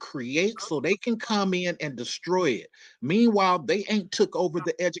us to create so they can come in and destroy it. Meanwhile, they ain't took over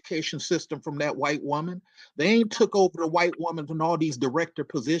the education system from that white woman. They ain't took over the white woman in all these director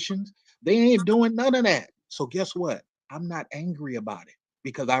positions. They ain't doing none of that. So guess what? I'm not angry about it,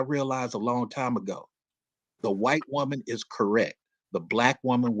 because I realized a long time ago, the white woman is correct. The black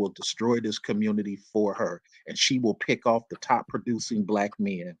woman will destroy this community for her, and she will pick off the top producing black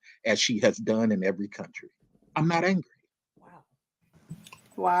men, as she has done in every country. I'm not angry.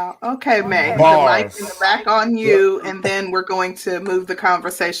 Wow. Okay, May. The mic is back on you, and then we're going to move the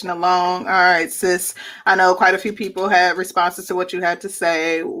conversation along. All right, sis. I know quite a few people had responses to what you had to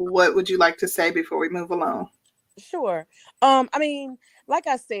say. What would you like to say before we move along? Sure. I mean, like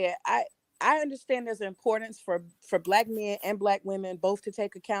I said, I understand there's importance for black men and black women both to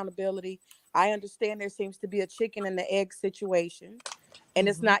take accountability. I understand there seems to be a chicken and the egg situation, and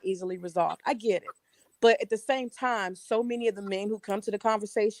it's not easily resolved. I get it. But at the same time, so many of the men who come to the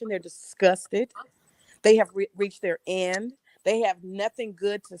conversation, they're disgusted. They have reached their end. They have nothing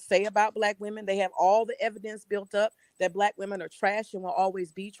good to say about black women. They have all the evidence built up that black women are trash and will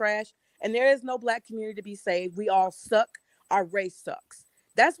always be trash. And there is no black community to be saved. We all suck. Our race sucks.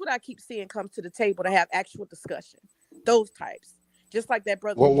 That's what I keep seeing come to the table to have actual discussion. Those types. Just like that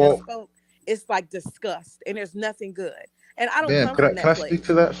brother who just spoke, it's like disgust, and there's nothing good. And I don't come from that place. Can I speak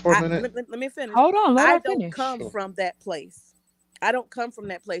to that for a minute? Let me finish. Hold on, I don't come from that place. I don't come from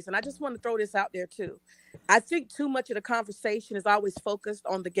that place. And I just want to throw this out there too. I think too much of the conversation is always focused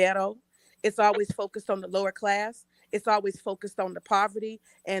on the ghetto. It's always focused on the lower class. It's always focused on the poverty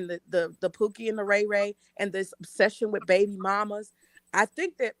and the Pookie and the Ray Ray and this obsession with baby mamas. I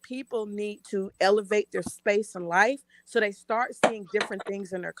think that people need to elevate their space in life so they start seeing different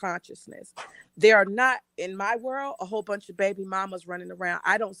things in their consciousness. There are not, in my world, a whole bunch of baby mamas running around.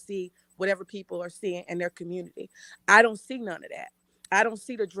 I don't see whatever people are seeing in their community. I don't see none of that. I don't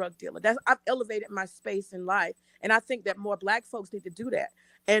see the drug dealer. I've elevated my space in life. And I think that more Black folks need to do that.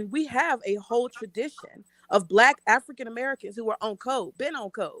 And we have a whole tradition of Black African Americans who are on code, been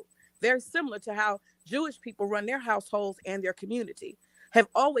on code. Very similar to how Jewish people run their households and their community, have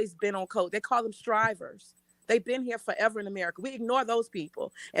always been on code. They call them strivers. They've been here forever in America. We ignore those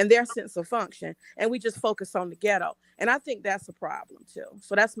people and their sense of function, and we just focus on the ghetto. And I think that's a problem too.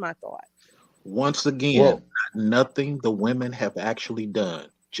 So that's my thought. Once again, nothing the women have actually done,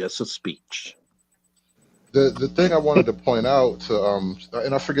 just a speech. The thing I wanted to point out to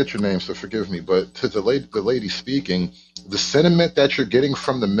and I forget your name, so forgive me, but to the lady speaking, the sentiment that you're getting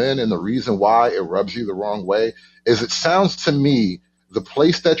from the men and the reason why it rubs you the wrong way is, it sounds to me the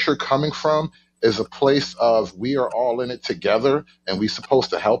place that you're coming from is a place of we are all in it together and we're supposed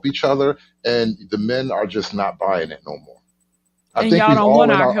to help each other, and the men are just not buying it no more. I think y'all don't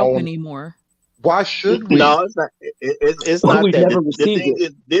want our help own... anymore. Why should we? No, it's not. It's not that.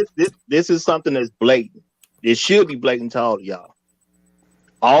 This is something that's blatant. It should be blatant to all of y'all.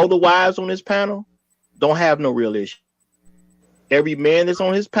 All the wives on this panel don't have no real issue. Every man that's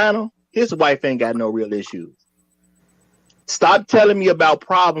on his panel, his wife ain't got no real issues. Stop telling me about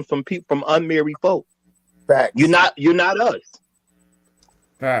problems from people, from unmarried folk. Facts. You're not us.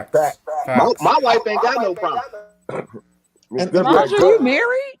 Facts. My wife ain't got no problem. Roger, you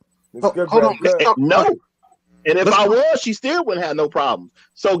married? Hold on. No. And if I was, she still wouldn't have no problems.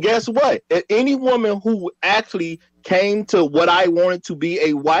 So guess what? If any woman who actually came to what I wanted to be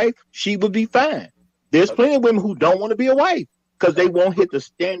a wife, she would be fine. There's plenty of women who don't want to be a wife because they won't hit the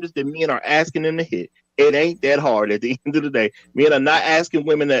standards that men are asking them to hit. It ain't that hard at the end of the day. Men are not asking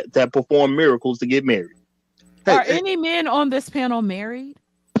women that perform miracles to get married. Are any men on this panel married?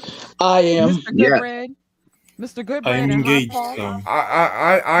 I am. Mr. Goodbread? Mr. Goodbread? I'm engaged.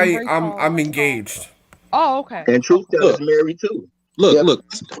 I'm engaged. Oh, okay. And Truth Teller is married too. Look.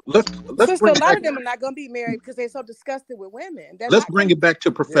 Let's Sister, bring a lot back, of them are not going to be married because they're so disgusted with women. let's bring it back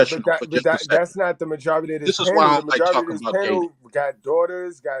to professional. That's not the majority of this This is panel. why I The like majority talking of this about panel dating. got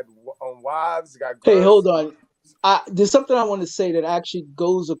daughters, got wives, got girls. Hey, hold on. There's something I want to say that actually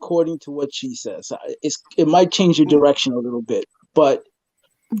goes according to what she says. It might change your direction a little bit, but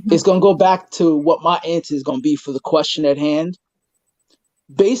it's going to go back to what my answer is going to be for the question at hand.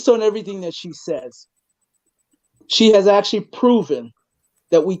 Based on everything that she says, she has actually proven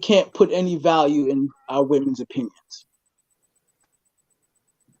that we can't put any value in our women's opinions.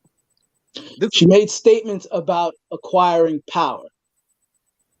 She made statements about acquiring power.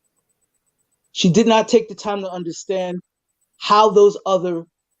 She did not take the time to understand how those other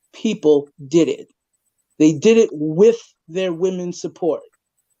people did it. They did it with their women's support.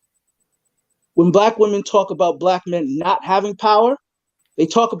 When Black women talk about Black men not having power, they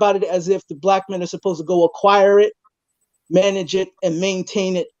talk about it as if the Black men are supposed to go acquire it, manage it, and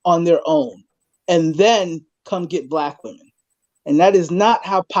maintain it on their own, and then come get Black women. And that is not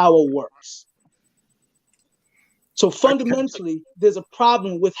how power works. So fundamentally, there's a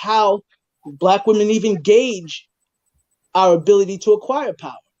problem with how Black women even gauge our ability to acquire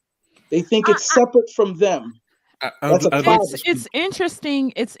power. They think it's separate from them. That's a problem. It's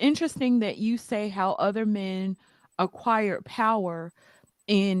interesting. It's interesting that you say how other men acquire power,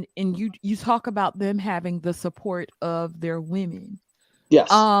 and you talk about them having the support of their women. Yes.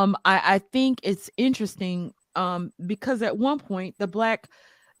 I think it's interesting because at one point the black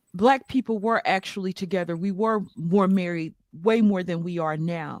people were actually together. We were more married, way more than we are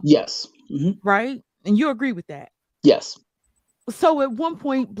now. Yes. Mm-hmm. Right? And you agree with that? Yes. So at one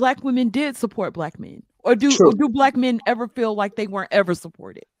point, Black women did support Black men, or do Black men ever feel like they weren't ever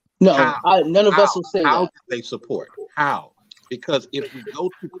supported? No, none of us will say how that. do they support? How? Because if we go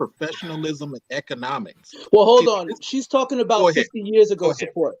to professionalism and economics. Well, hold on. She's talking about 50 years ago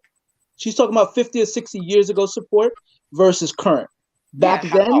support. She's talking about 50 or 60 years ago support versus current. Back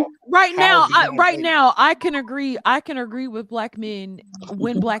then, right now, I can agree. I can agree with Black men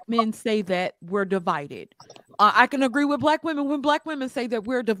when Black men say that we're divided. I can agree with Black women when Black women say that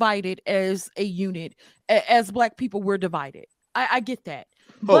we're divided as a unit. As Black people, we're divided. I get that.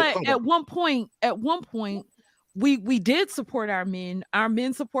 But at one point, we did support our men. Our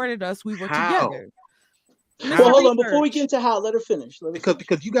men supported us. We were together. Well, hold on. Before we get into how, let her finish.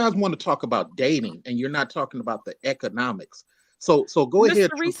 Because you guys want to talk about dating and you're not talking about the economics. So go Mr.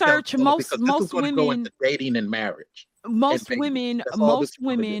 ahead. Research, most women go into dating and marriage. Most women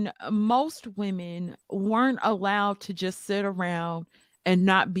weren't allowed to just sit around and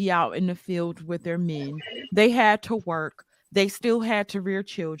not be out in the field with their men. They had to work. They still had to rear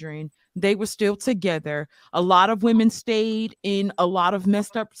children. They were still together. A lot of women stayed in a lot of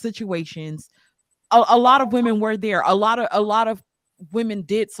messed up situations. A lot of women were there. A lot of women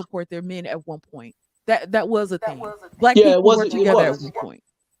did support their men at one point. That was a thing. Black people were together at one point.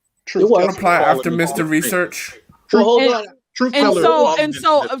 Apply after Mr. Research. Well, hold on.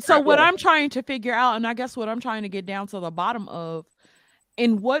 So what I'm trying to figure out, and I guess what I'm trying to get down to the bottom of,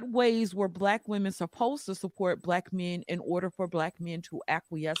 in what ways were Black women supposed to support Black men in order for Black men to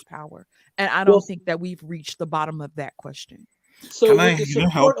acquiesce power? And I don't think that we've reached the bottom of that question. So I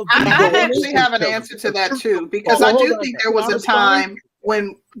actually have an answer to that too, because I do think there was a time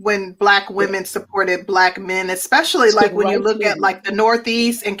when Black women supported Black men, especially like when you look at like the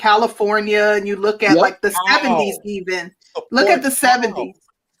Northeast and California, and you look at like the 70s even. Look at the 70s.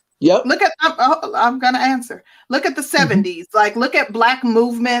 Yep. Look at I'm gonna answer. Look at the 70s. Like look at Black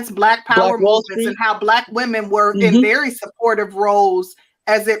movements, Black power movements, and how Black women were in very supportive roles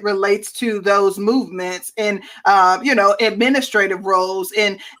as it relates to those movements, and administrative roles,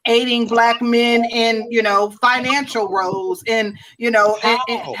 in aiding Black men in financial roles, in in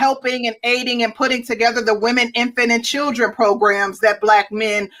helping and aiding and putting together the women, infant, and children programs that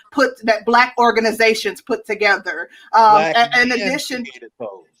Black organizations put together. In addition,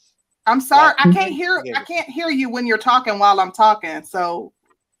 I'm sorry, I can't hear you when you're talking while I'm talking, so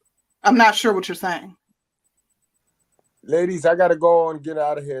I'm not sure what you're saying. Ladies, I got to go on and get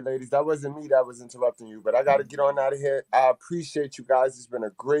out of here, ladies. That wasn't me that was interrupting you, but I got to get on out of here. I appreciate you guys. It's been a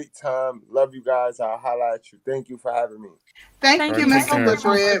great time. Love you guys. I'll holler at you. Thank you for having me. Thank you, Mr.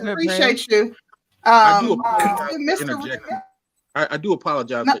 Woodbridge. Appreciate you. I do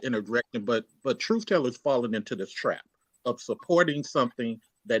apologize for interjecting, but truth tellers falling into this trap of supporting something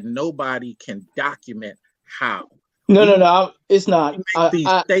that nobody can document how. No, it's not.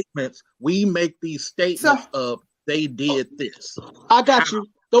 We make these statements of they did this. I got you.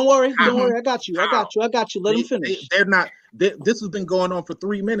 Don't worry. I got you. Let them finish. They're not. This has been going on for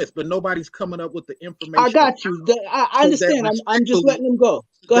 3 minutes, but nobody's coming up with the information. I got you. I understand. I'm just letting them go.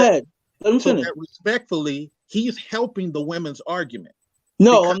 Go ahead. Let them finish. Respectfully, he's helping the women's argument.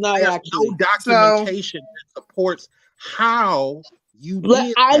 No, I'm not actually. No documentation that supports how you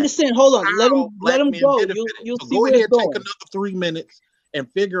did. I understand. Hold on. Let him go. You'll see go where ahead it's going. Take another 3 minutes and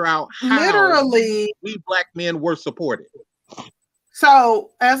figure out how we Black men were supported. So,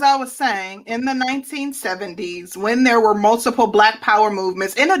 as I was saying, in the 1970s, when there were multiple Black power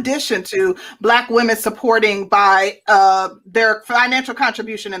movements, in addition to Black women supporting by their financial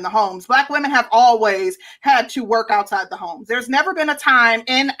contribution in the homes, Black women have always had to work outside the homes. There's never been a time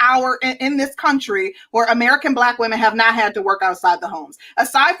in this country where American Black women have not had to work outside the homes.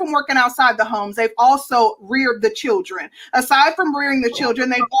 Aside from working outside the homes, they've also reared the children. Aside from rearing the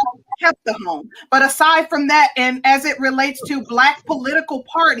children, they've also kept the home. But aside from that, and as it relates to Black political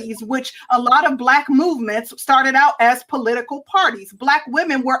parties, which a lot of Black movements started out as political parties, Black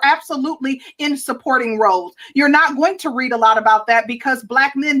women were absolutely in supporting roles. You're not going to read a lot about that because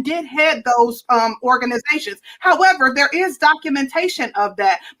Black men did head those organizations. However, there is documentation of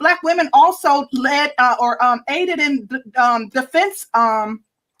that. Black women also led or aided in defense.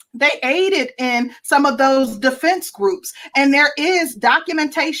 They aided in some of those defense groups, and there is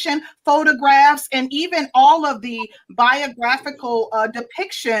documentation, photographs, and even all of the biographical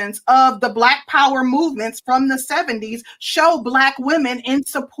depictions of the Black power movements from the 70s show Black women in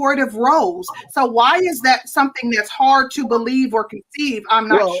supportive roles. So why is that something that's hard to believe or conceive? I'm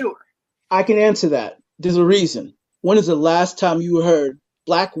not sure. I can answer that. There's a reason. When is the last time you heard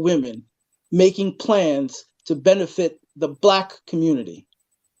Black women making plans to benefit the Black community?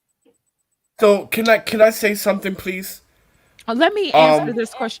 So can I say something, please? Let me answer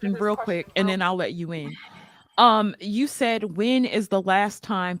this question real quick, and then I'll let you in. You said, when is the last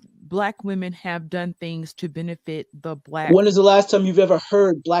time Black women have done things to benefit the Black? When is the last time you've ever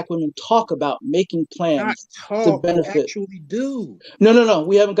heard Black women talk about making plans to benefit? Actually do. No.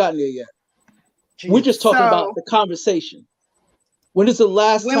 We haven't gotten there yet. Jeez. We're just talking about the conversation. When is the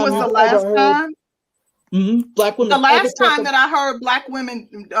last time? When was the last time? Black women. The last time that I heard Black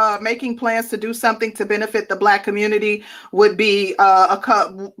women making plans to do something to benefit the Black community would be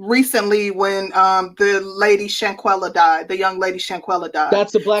recently when the lady Shanquella died. The young lady Shanquella died.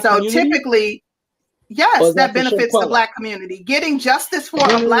 That's the Black community? So typically, Yes, that benefits the Black community. Getting justice for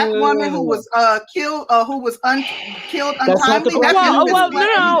a Black woman who was killed, who was killed untimely.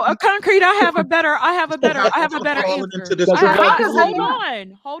 No, Concrete. I have a better answer.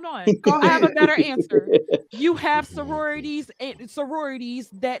 Hold on. I have a better answer. You have sororities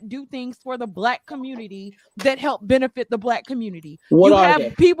that do things for the Black community that help benefit the Black community. You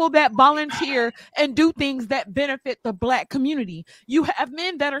have people that volunteer and do things that benefit the Black community. You have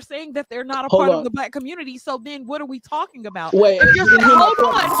men that are saying that they're not a part of the Black community. So then what are we talking about? Wait,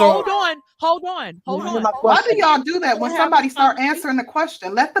 hold on. Why do y'all do that when somebody start answering the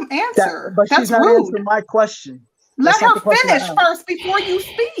question? Let them answer. But that's she's not rude. answering my question. Let her finish first before you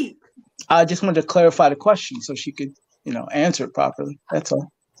speak. I just wanted to clarify the question so she could, answer it properly. That's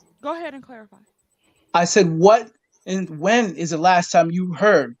all. Go ahead and clarify. I said, what and when is the last time you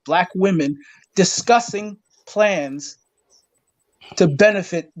heard Black women discussing plans to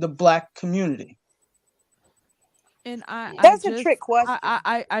benefit the Black community? And that's a trick question.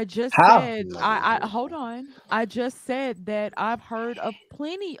 I just said hold on. I just said that I've heard of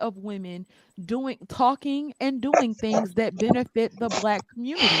plenty of women talking and doing things that benefit the Black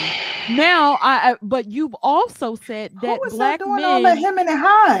community. Now, but you've also said that Black doing men. All that hemming and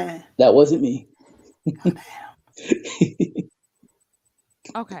hawing? That wasn't me.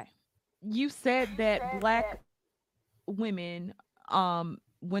 Okay, you said that Black women,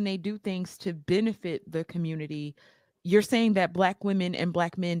 when they do things to benefit the community, you're saying that Black women and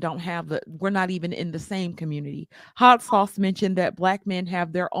Black men we're not even in the same community. Hot Sauce mentioned that Black men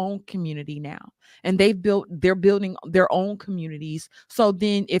have their own community now, and they're building their own communities. So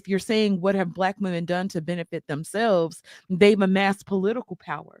then if you're saying what have Black women done to benefit themselves, they've amassed political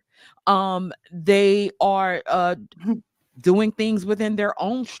power. They are doing things within their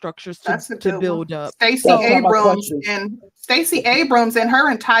own structures to build up. Stacey Abrams and her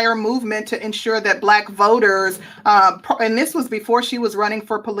entire movement to ensure that Black voters, and this was before she was running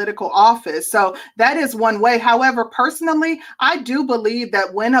for political office. So that is one way. However, personally, I do believe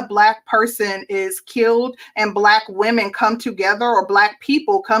that when a Black person is killed and Black women come together or Black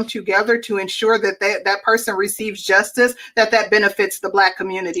people come together to ensure that that person receives justice, that benefits the Black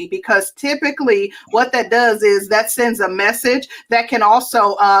community. Because typically what that does is that sends a message that can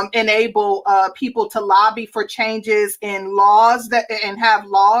also enable people to lobby for changes in laws and have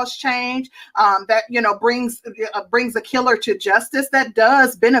laws change that brings a killer to justice. That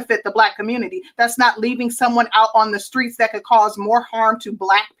does benefit the Black community. That's not leaving someone out on the streets that could cause more harm to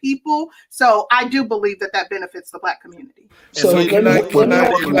Black people. So I do believe that benefits the Black community. So can I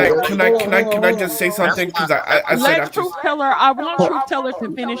just say something? Because I want Truth Teller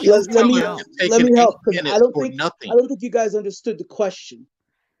to finish. Let me help. I don't think you guys understood the question.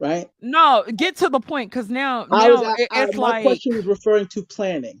 Right? No, get to the point, because now it's my question was referring to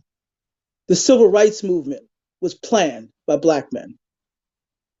planning. The civil rights movement was planned by Black men.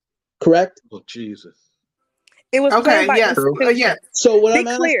 Correct? Oh, Jesus. It was planned by yes. So what I'm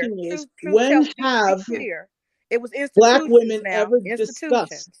asking is, when have it was Black women ever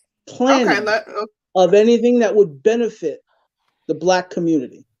discussed planning of anything that would benefit the Black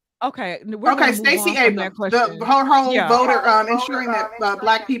community? Okay, Stacey Abrams, her whole voter, ensuring that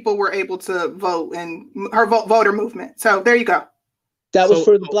Black people were able to vote, and her voter movement. So there you go. That was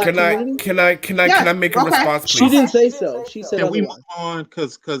for the Black community. Can I make a response, please? She didn't say so. She said, "Can we move on?"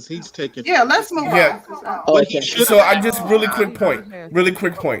 Because he's taking. Yeah, let's move on. Okay. So I just really quick point.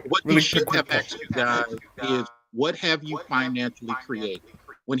 What he should have asked you guys is, "What have you financially created?"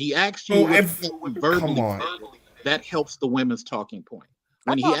 When he asks you, verbally, that helps the women's talking point.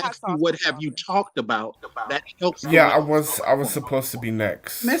 When he asked you what have you talked about, that helps. Yeah, I was supposed to be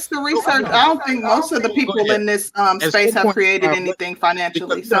next. Mr. Research, I don't think most of the people in this space have created anything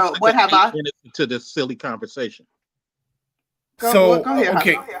financially. So what have I? To this silly conversation. Go ahead.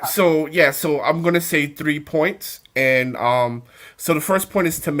 Okay, so I'm gonna say 3 points, and so the first point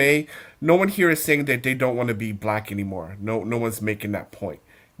is to May. No one here is saying that they don't want to be Black anymore. No one's making that point.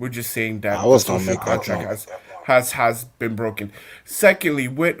 We're just saying that the social contract has been broken. Secondly,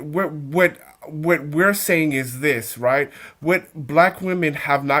 what we're saying is this, right? What Black women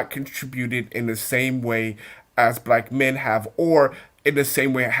have not contributed in the same way as Black men have, or in the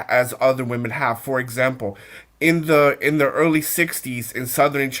same way as other women have. For example, in the early 60s in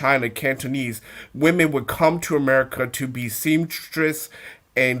southern China, Cantonese, women would come to America to be seamstress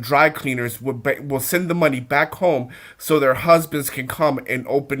and dry cleaners, will send the money back home so their husbands can come and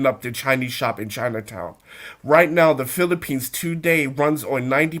open up the Chinese shop in Chinatown. Right now, the Philippines today runs on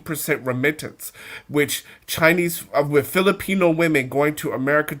 90% remittance, with Filipino women going to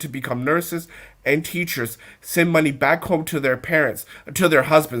America to become nurses and teachers send money back home to their parents, to their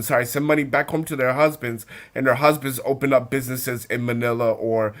husbands, send money back home to their husbands, and their husbands open up businesses in Manila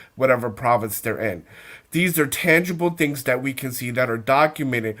or whatever province they're in. These are tangible things that we can see that are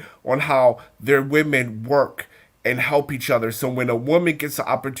documented on how their women work and help each other. So when a woman gets an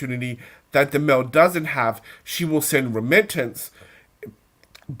opportunity that the male doesn't have, she will send remittance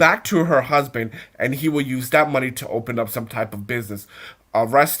back to her husband, and he will use that money to open up some type of business, a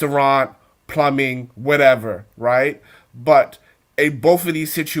restaurant, plumbing, whatever, right? But in both of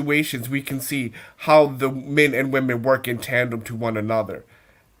these situations, we can see how the men and women work in tandem to one another.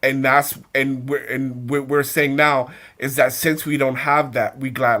 And we're saying now is that since we don't have that,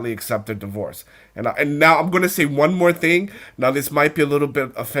 we gladly accept a divorce. And now I'm going to say one more thing. Now this might be a little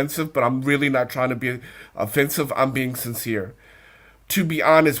bit offensive, but I'm really not trying to be offensive. I'm being sincere. To be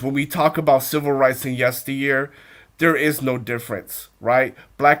honest, when we talk about civil rights in yesteryear, there is no difference, right?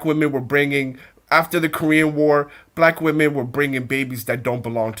 Black women were bringing, after the Korean War, black women were bringing babies that don't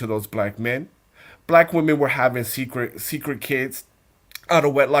belong to those black men. Black women were having secret kids out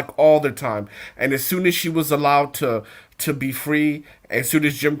of wedlock all the time. And as soon as she was allowed to be free, as soon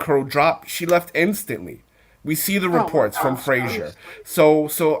as Jim Crow dropped, she left instantly. We see the reports from Frasier.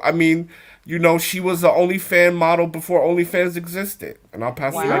 So I mean, you know, she was the OnlyFans model before OnlyFans existed. And I'll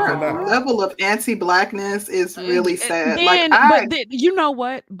pass it back on that. The level of anti-blackness is really sad. You know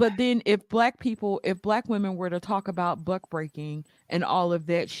what? But then if black women were to talk about buck breaking and all of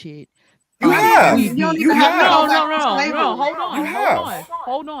that shit, Hold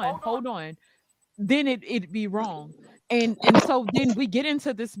on. Then it'd be wrong. And so then we get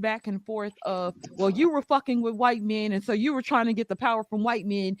into this back and forth of, well, you were fucking with white men, and so you were trying to get the power from white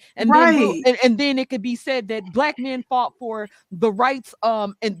men, and then it could be said that black men fought for the rights,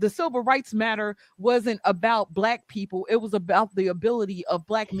 and the civil rights matter wasn't about black people, it was about the ability of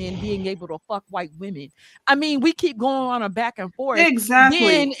black men being able to fuck white women. I mean, we keep going on a back and forth. Exactly.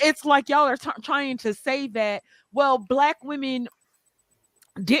 Then it's like y'all are trying to say that, well, black women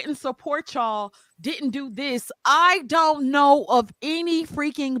didn't support y'all, didn't do this. I don't know of any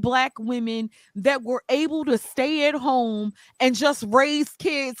freaking black women that were able to stay at home and just raise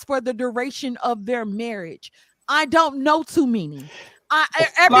kids for the duration of their marriage. I don't know too many.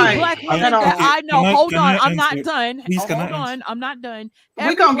 Every black woman that I know, I'm not done. I'm not done.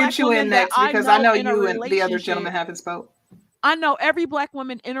 We're going to get you in next because I know you and the other gentleman haven't spoke. I know every black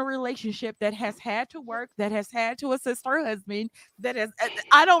woman in a relationship that has had to work, that has had to assist her husband,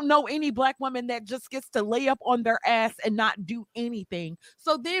 I don't know any black woman that just gets to lay up on their ass and not do anything.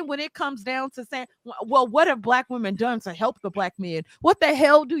 So then when it comes down to saying, well, what have black women done to help the black men? What the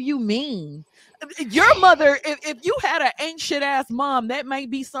hell do you mean? Your mother, if you had an ain't shit ass mom, that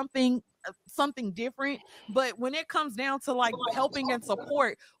might be something different, but when it comes down to like helping and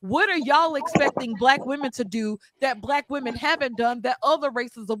support, what are y'all expecting black women to do that black women haven't done, that other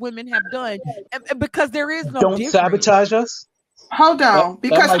races of women have done? Because there is no difference. Sabotage us. Hold on,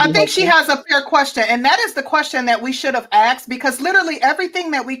 because I think she has a fair question, and that is the question that we should have asked, because literally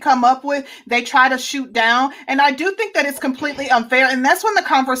everything that we come up with, they try to shoot down, and I do think that it's completely unfair, and that's when the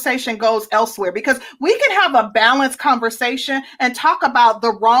conversation goes elsewhere, because we can have a balanced conversation and talk about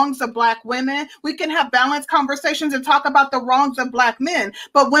the wrongs of black women. We can have balanced conversations and talk about the wrongs of black men,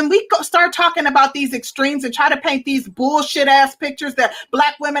 but when we start talking about these extremes and try to paint these bullshit ass pictures that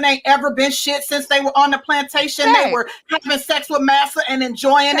black women ain't ever been shit since they were on the plantation, they were having sex with massa and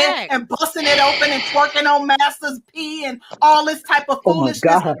enjoying it and busting it open and twerking on massa's pee and all this type of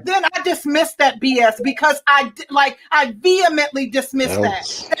foolishness, then I dismiss that BS, because I vehemently dismiss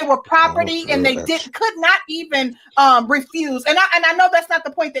that. They were property and they could not even refuse. And I know that's not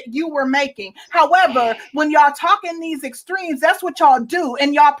the point that you were making. However, when y'all talking these extremes, that's what y'all do,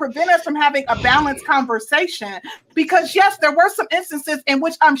 and y'all prevent us from having a balanced conversation. Because yes, there were some instances in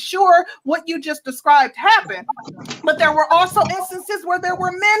which I'm sure what you just described happened, but there were also instances where there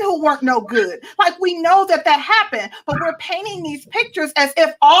were men who weren't no good. Like, we know that happened, but we're painting these pictures as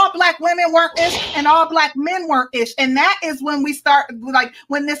if all black women weren't ish and all black men weren't ish. And that is when we start, like,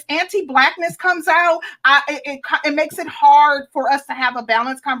 when this anti-blackness comes out, it makes it hard for us to have a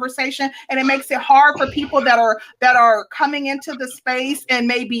balanced conversation, and it makes it hard for people that are coming into the space and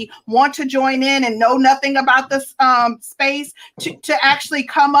maybe want to join in and know nothing about this space to actually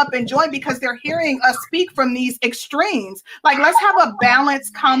come up and join, because they're hearing us speak from these extremes. Like, let's have a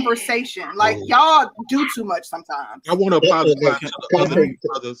balanced conversation. Like, y'all do too much sometimes. I want to apologize to the other two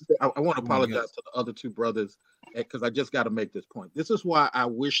brothers. I want to apologize to the other two brothers, because I just got to make this point. This is why I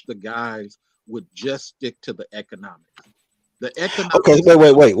wish the guys would just stick to the economics. The economics. Okay,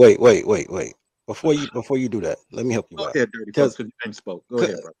 wait. Before you do that, let me help you out. Go ahead, Dirty Folks, because you ain't spoke. Go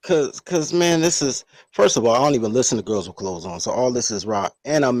ahead, bro. Cause man, this is, first of all, I don't even listen to girls with clothes on. So all this is rock.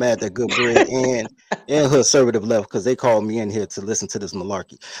 And I'm mad that Good Bread and Conservative left because they called me in here to listen to this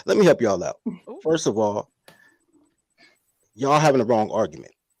malarkey. Let me help y'all out. First of all, y'all having the wrong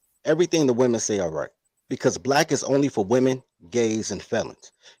argument. Everything the women say are right. Because black is only for women, gays, and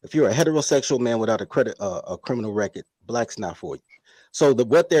felons. If you're a heterosexual man without a criminal record, black's not for you. So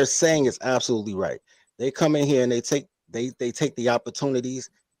what they're saying is absolutely right. They come in here and they take the opportunities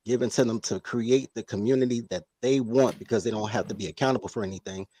given to them to create the community that they want because they don't have to be accountable for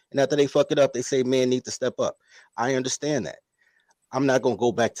anything. And after they fuck it up, they say men need to step up. I understand that. I'm not going to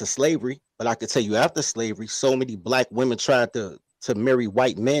go back to slavery, but I can tell you after slavery, so many black women tried to marry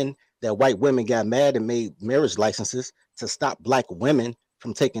white men that white women got mad and made marriage licenses to stop black women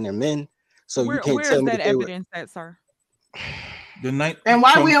from taking their men. So you can't tell me that evidence that, sir. And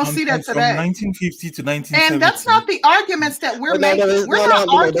why we don't see that today? From 1950 to 1970. And that's not the arguments that we're making. We're not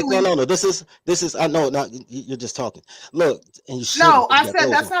arguing. No. This is. I know. Not you're just talking. Look, and you. No, I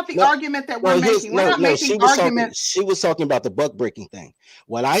said that's not the argument that we're making. We're not making arguments. She was talking about the buck breaking thing.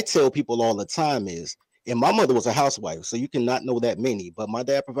 What I tell people all the time is, and my mother was a housewife, so you cannot know that many. But my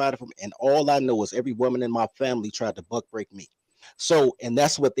dad provided for me, and all I know is every woman in my family tried to buck break me. So, and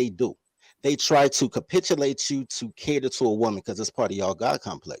that's what they do. They try to capitulate you to cater to a woman because it's part of y'all God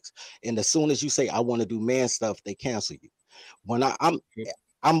complex. And as soon as you say I want to do man stuff, they cancel you. When I'm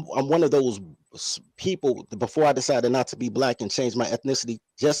one of those people. Before I decided not to be black and change my ethnicity,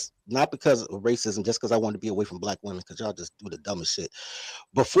 just not because of racism, just because I wanted to be away from black women, because y'all just do the dumbest shit.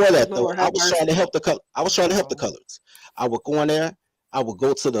 Before that, though, I was trying to help the colors. I would go in there. I would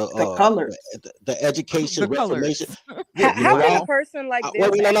go to the colors, the education, reformation. How can a person like this?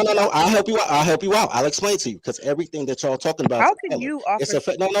 No. I'll help you out. I'll explain to you because everything that y'all talking about. How can you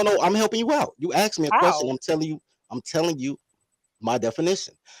offer? No. I'm helping you out. You asked me a question. I'm telling you my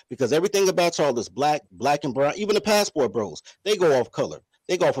definition because everything about y'all is black and brown. Even the passport bros, they go off color.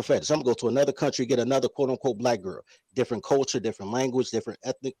 They go off a fetish. I'm gonna go to another country, get another quote unquote black girl, different culture, different language, different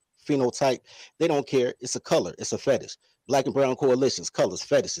ethnic phenotype. They don't care. It's a color. It's a fetish. Black and brown coalitions, colors,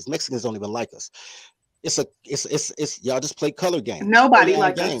 fetishes. Mexicans don't even like us. It's y'all just play color games. Nobody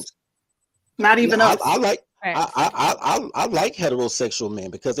likes us. Not even us. I like heterosexual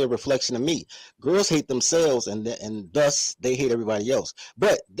men because they're a reflection of me. Girls hate themselves and thus they hate everybody else.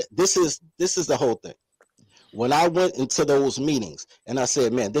 But this is the whole thing. When I went into those meetings and I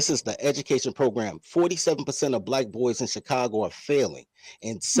said, man, this is the education program. 47% of black boys in Chicago are failing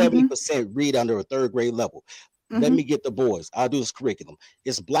and 70% read under a third grade level. Let me get the boys. I'll do this curriculum.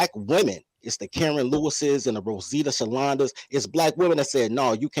 It's black women. It's the Karen Lewises and the Rosita Shalandas. It's black women that said,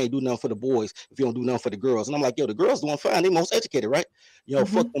 no, you can't do nothing for the boys if you don't do nothing for the girls. And I'm like, yo, the girls doing fine. They're most educated, right?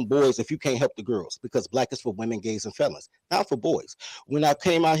 Fuck them boys if you can't help the girls because black is for women, gays, and felons, not for boys. When I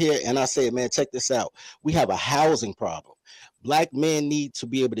came out here and I said, man, check this out. We have a housing problem. Black men need to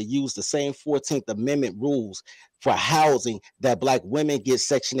be able to use the same 14th Amendment rules for housing that black women get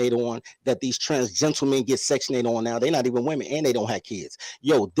Section 8 on, that these trans gentlemen get Section 8 on now. They're not even women and they don't have kids.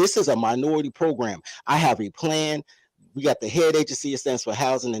 Yo, this is a minority program. I have a plan. We got the HEAD agency. It stands for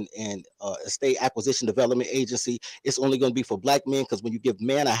Housing and Estate Acquisition Development Agency. It's only going to be for black men because when you give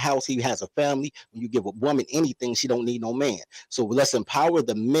man a house, he has a family. When you give a woman anything, she don't need no man. So let's empower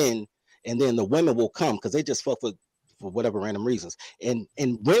the men and then the women will come because they just fuck for whatever random reasons. And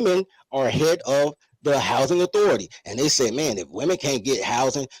women are head of the housing authority. And they said, man, if women can't get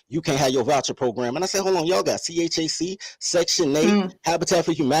housing, you can't have your voucher program. And I said, hold on, y'all got CHAC, Section 8, Habitat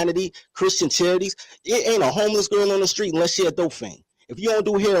for Humanity, Christian Charities. It ain't a homeless girl on the street unless she a dope fiend. If you don't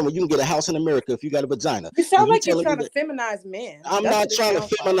do heroin, you can get a house in America if you got a vagina. You sound like you're trying to feminize men. I'm not trying to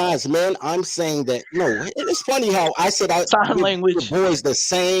feminize men. I'm saying that, no, it's funny how I said I sign language boys the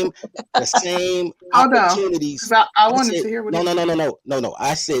same opportunities. I wanted to hear what No.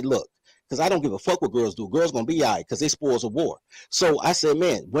 I said, look, because I don't give a fuck what girls do. Girls gonna be all right because they spoils of war. So I said,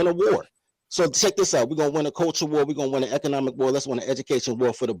 man, win a war. So check this out. We're gonna win a culture war. We're gonna win an economic war. Let's win an education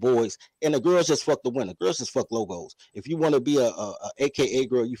war for the boys. And the girls just fuck the winner. Girls just fuck logos. If you want to be a AKA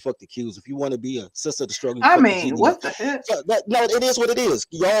girl, you fuck the Qs. If you want to be a sister of the struggle, what the heck? So no, it is what it is.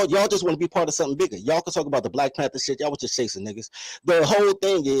 Y'all just want to be part of something bigger. Y'all can talk about the Black Panther shit. Y'all was just chasing niggas. The whole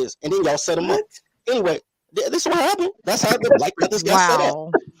thing is, and then y'all set them up. Anyway, This is what happened. That's how the black brothers got set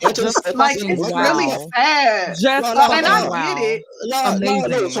up. Like it's really sad. And I get it.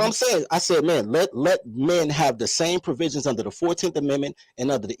 No. So I'm saying, I said, man, let men have the same provisions under the 14th Amendment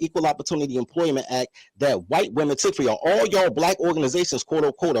and under the Equal Opportunity Employment Act that white women took for y'all. All y'all black organizations, quote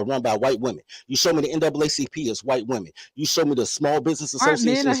unquote, are run by white women. You show me the NAACP is white women. You show me the Small Business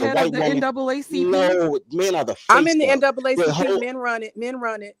Association is a white woman. NAACP? No, men are the face. I'm in the NAACP. Men run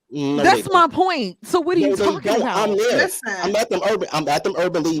it. No, that's my point. So what are you talking about? I'm there. Listen. I'm at them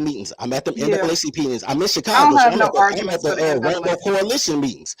urban league meetings. I'm at them NAACP meetings. I'm in Chicago. I don't have so no arguments I'm at the Rainbow Coalition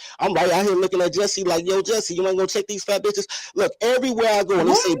meetings. I'm right out here looking at Jesse like, yo, Jesse, you ain't gonna check these fat bitches. Look, everywhere I go and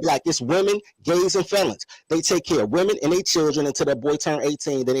they say black, it's women, gays, and felons. They take care of women and their children until that boy turn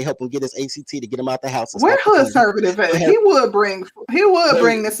 18. Then they help him get his ACT to get him out the house. Where hood conservative at? He would bring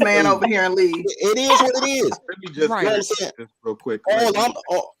this man over here and leave. It is what it is. Let me just get this real quick.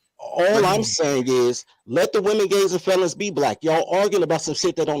 All I'm saying is let the women, gays, and felons be black. Y'all arguing about some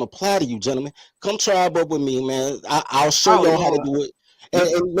shit that don't apply to you, gentlemen. Come tribe up with me, man. I'll show y'all how to do it.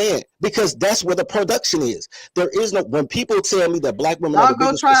 And man, because that's where the production is. There is no, when people tell me that black women are the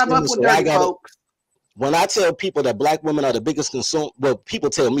biggest consumers, so I got it. When I tell people that black women are the biggest consumer, well, people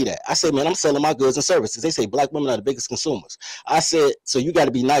tell me that. I say, man, I'm selling my goods and services. They say black women are the biggest consumers. I said, so you got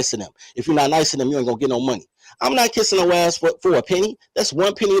to be nice to them. If you're not nice to them, you ain't gonna get no money. I'm not kissing no ass for a penny. That's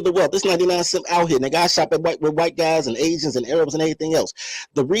 1 penny of the wealth. That's 99 cents out here. And the guys shop with white guys and Asians and Arabs and everything else.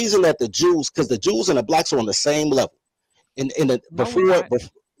 The reason that the Jews, because the Jews and the blacks are on the same level. We're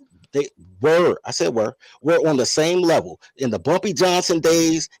on the same level. In the Bumpy Johnson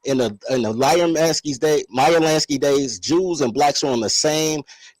days, in the Meyer Lansky days, Jews and blacks are on the same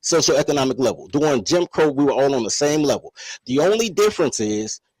socioeconomic level. During Jim Crow, we were all on the same level. The only difference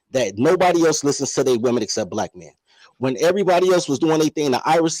is that nobody else listens to their women except black men. When everybody else was doing their thing, the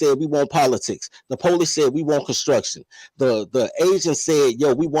Irish said, we want politics. The Polish said, we want construction. The Asians said,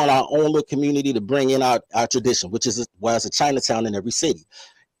 yo, we want our own little community to bring in our tradition, which is a Chinatown in every city.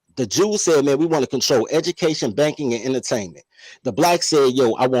 The Jews said, man, we want to control education, banking, and entertainment. The blacks said,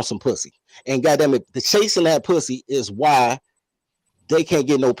 yo, I want some pussy. And goddamn it, the chasing that pussy is why they can't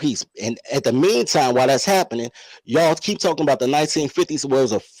get no peace. And at the meantime, while that's happening, y'all keep talking about the 1950s where it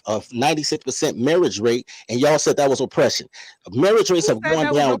was a 96% marriage rate, and y'all said that was oppression. Marriage rates have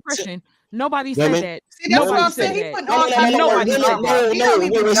gone down. Nobody said that. See, that's what I'm saying.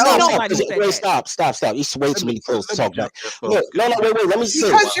 Stop. You're way too many close to talk about. Look, wait. Let me say.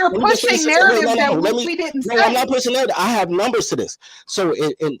 Because you're pushing narratives that we didn't say. No, I'm not pushing narrative. I have numbers to this. So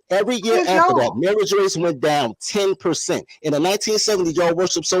in every year after that, marriage rates went down 10%. In the 1970s, y'all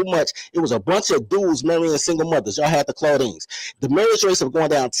worshiped so much, it was a bunch of dudes marrying single mothers. Y'all had the Claudines. The marriage rates have gone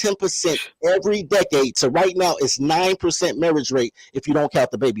down 10% every decade. So right now, it's 9% marriage rate if you don't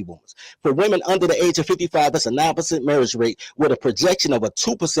count the baby boomers. For women under the age of 55, that's a 9% marriage rate with a projection of a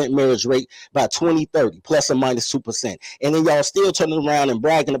 2% marriage rate by 2030, plus or minus 2%. And then y'all still turning around and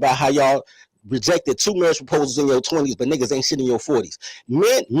bragging about how y'all rejected 2 marriage proposals in your 20s, but niggas ain't shit in your 40s.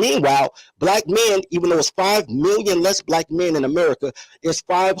 Meanwhile, black men, even though it's 5 million less black men in America, it's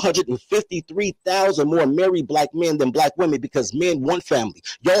 553,000 more married black men than black women because men want family.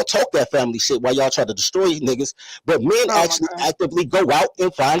 Y'all talk that family shit while y'all try to destroy you niggas, but men actually actively go out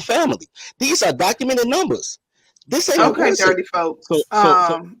and find family. These are documented numbers. This ain't okay, dirty folks.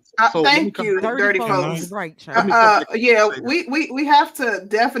 Thank you, dirty folks. Right, yeah, we have to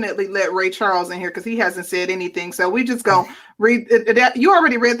definitely let Ray Charles in here because he hasn't said anything. So we just gonna read. You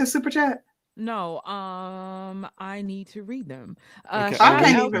already read the super chat? No, I need to read them. I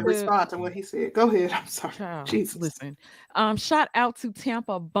can't even respond to what he said. Go ahead. I'm sorry. Jesus. Listen. Shout out to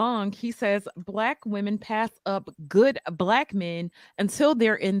Tampa Bung. He says black women pass up good black men until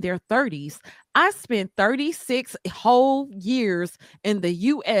they're in their 30s. I spent 36 whole years in the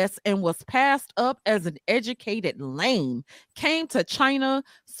US and was passed up as an educated lame. Came to China,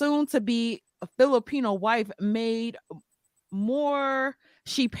 soon to be a Filipino wife, made more.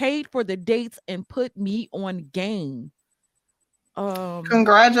 She paid for the dates and put me on game.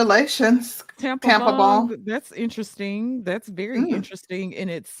 Congratulations, Tampa Bong. That's interesting. That's very interesting in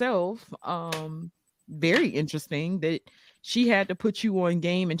itself. Very interesting that she had to put you on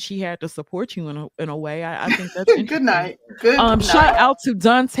game and she had to support you in a way. I think that's good night. Good night. Shout out to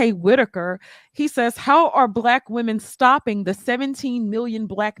Dante Whitaker. He says, how are black women stopping the 17 million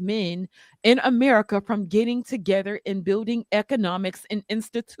black men in America from getting together and building economics and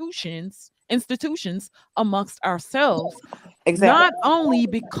institutions amongst ourselves? Exactly. Not only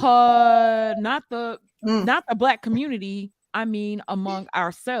because not the black community, I mean among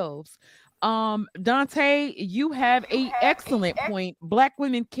ourselves. Dante, you have an excellent point. Black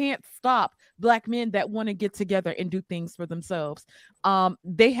women can't stop Black men that want to get together and do things for themselves.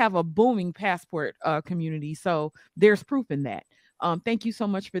 They have a booming passport community, so there's proof in that. Thank you so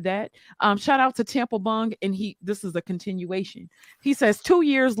much for that. Shout out to Temple Bung, and this is a continuation. He says 2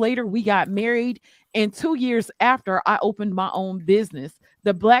 years later we got married, and 2 years after I opened my own business.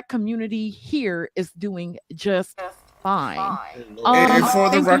 The Black community here is doing just fine.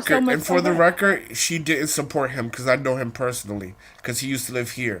 And for the record, she didn't support him because I know him personally because he used to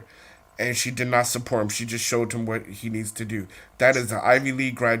live here, and she did not support him. She just showed him what he needs to do. That is an Ivy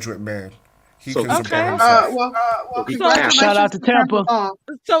League graduate man. He can support himself. Shout out to Tampa.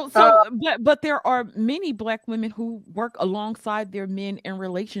 But there are many Black women who work alongside their men in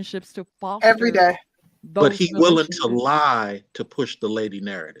relationships to foster every day. But he's willing to lie to push the lady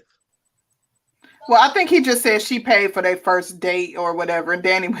narrative. Well, I think he just said she paid for their first date or whatever, and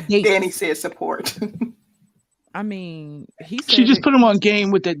Danny said support. I mean, she just put him on game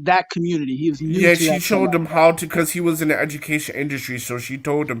with that community. He was new to she showed him how to, because he was in the education industry. So she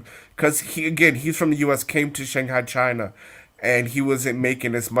told him, because he's from the U.S., came to Shanghai, China, and he wasn't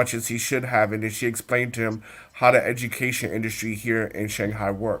making as much as he should have. And then she explained to him how the education industry here in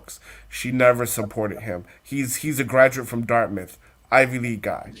Shanghai works. She never supported him. He's a graduate from Dartmouth, Ivy League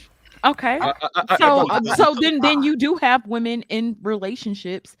guy. Okay, so then you do have women in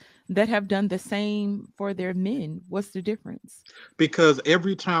relationships that have done the same for their men. What's the difference? Because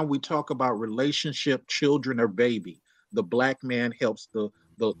every time we talk about relationship, children, or baby, the Black man helps the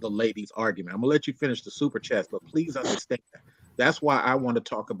lady's argument. I'm gonna let you finish the super chats, but please understand that. That's why I want to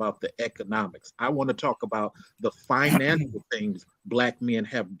talk about the economics. I want to talk about the financial things Black men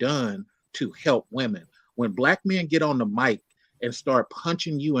have done to help women. When Black men get on the mic and start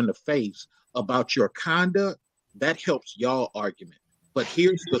punching you in the face about your conduct, that helps y'all argument. But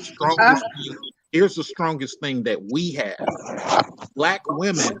here's the strongest thing that we have. Black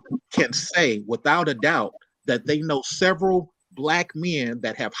women can say without a doubt that they know several Black men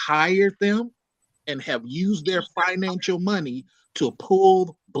that have hired them and have used their financial money to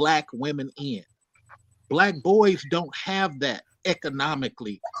pull Black women in. Black boys don't have that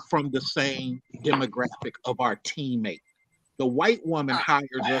economically from the same demographic of our teammate. The white woman hires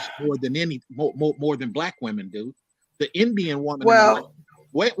us more than Black women do. The Indian woman. Well,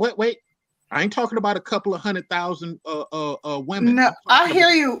 wait. I ain't talking about a couple of 100,000 women. No, I hear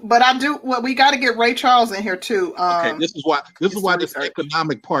you, but I do. Well, we got to get Ray Charles in here too. Okay, this is why this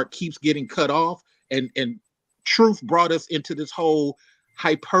economic part keeps getting cut off, and Truth brought us into this whole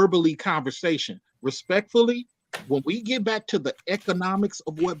hyperbole conversation. Respectfully, when we get back to the economics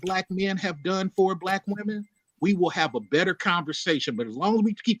of what Black men have done for Black women, we will have a better conversation. But as long as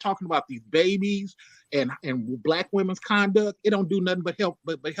we keep talking about these babies and Black women's conduct, it don't do nothing but help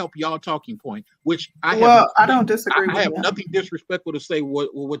y'all talking point. Which I don't disagree. I have nothing disrespectful to say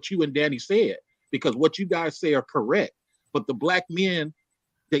what you and Danny said, because what you guys say are correct. But the Black men,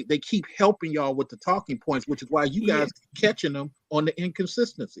 they keep helping y'all with the talking points, which is why you guys keep catching them on the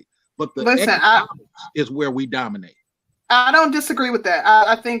inconsistency. But the economics is where we dominate. I don't disagree with that.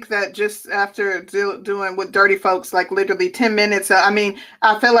 I think that just after doing with dirty folks, like literally 10 minutes,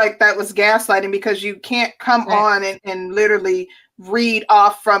 I feel like that was gaslighting, because you can't come on and literally read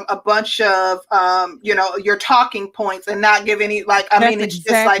off from a bunch of your talking points and not give any, it's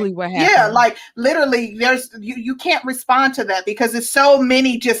exactly just what happened. Literally there's you can't respond to that because it's so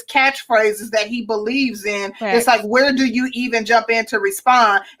many just catchphrases that he believes in. It's like, where do you even jump in to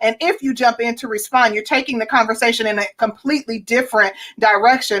respond? And if you jump in to respond, you're taking the conversation in a completely different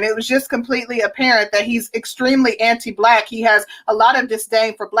direction. It was just completely apparent that he's extremely anti-Black. He has a lot of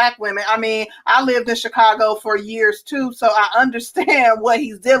disdain for Black women. I lived in Chicago for years too, so I understand what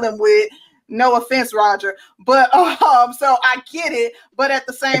he's dealing with. No offense, Roger, but so I get it. But at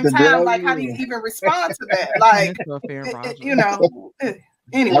the same time, how do you even respond to that?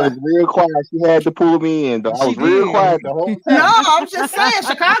 Anyway. I was real quiet. She had to pull me in, though. I was real quiet the whole time. No, I'm just saying,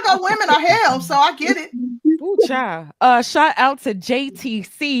 Chicago women are hell, so I get it. Ooh, child. Shout out to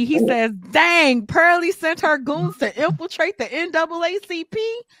JTC. He says, "Dang, Pearly sent her goons to infiltrate the NAACP."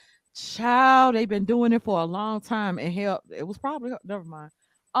 Child, they've been doing it for a long time, and hell, it was probably never mind.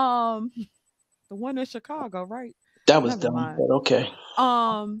 The one in Chicago, right? That was dumb, but okay.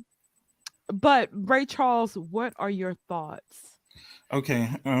 But Ray Charles, what are your thoughts? Okay.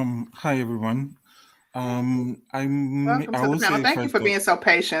 Hi everyone. Welcome I to the will panel. say Thank you first for off, being so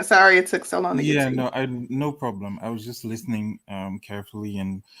patient. Sorry it took so long to get yeah, to you. no problem. I was just listening carefully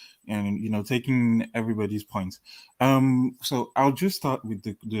and taking everybody's points. So I'll just start with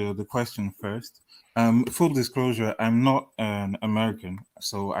the question first. Full disclosure, I'm not an American,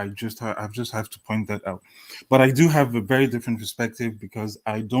 so I just have to point that out. But I do have a very different perspective because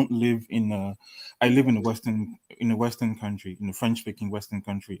I live in a Western country, in a French speaking Western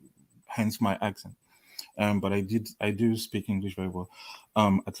country, hence my accent. But I do speak English very well,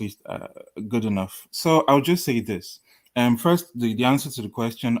 at least good enough. So I'll just say this. First, the answer to the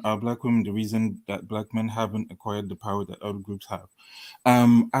question: are Black women the reason that Black men haven't acquired the power that other groups have?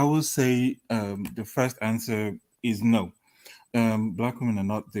 I will say the first answer is no. Black women are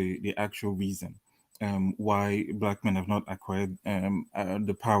not the actual reason why Black men have not acquired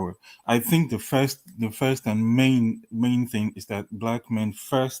the power. I think the first and main thing is that Black men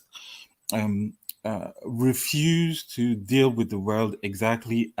first um, refuse to deal with the world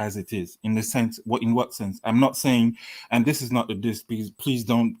exactly as it is. In the sense, what sense? I'm not saying, and this is not a diss. Please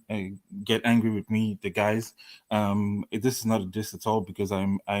don't get angry with me, the guys. This is not a diss at all because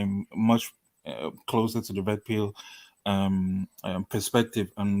I'm much closer to the red pill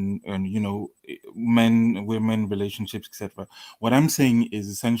perspective and men, women, relationships, etc. What I'm saying is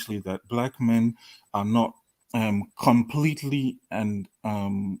essentially that Black men are not completely and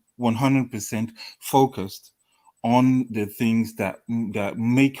 100% focused on the things that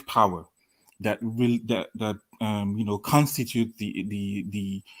make power, that will that constitute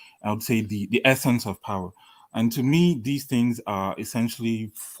the I would say the essence of power. And to me, these things are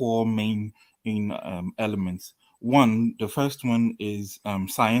essentially four main elements. One, the first one is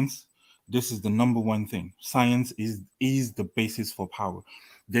science. This is the number one thing. Science is the basis for power.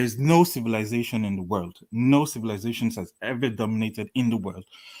 There's no civilization in the world, no civilizations has ever dominated in the world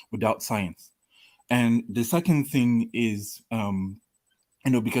without science. And the second thing is,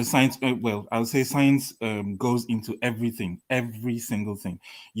 because science, well, I'll say science goes into everything, every single thing.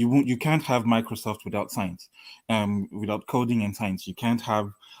 You can't have Microsoft without science, without coding and science. You can't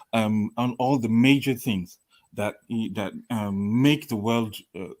have on all the major things that make the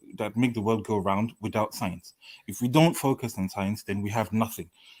world go round without science. If we don't focus on science, then we have nothing,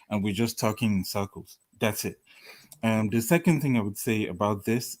 and we're just talking in circles. That's it. The second thing I would say about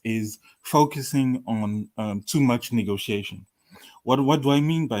this is focusing on too much negotiation. What do I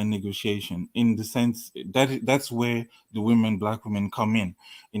mean by negotiation? In the sense that's where the Black women come in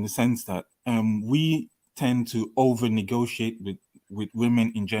the sense that we tend to over negotiate with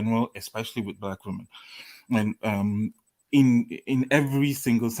women in general, especially with Black women, and in every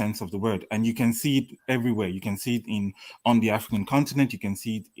single sense of the word. And you can see it everywhere. You can see it on the African continent. You can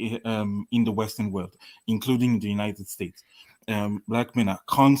see it in the Western world, including the United States. Black men are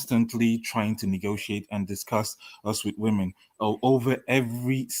constantly trying to negotiate and discuss us with women over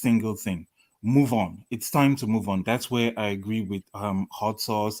every single thing. Move on. It's time to move on. That's where I agree with Hot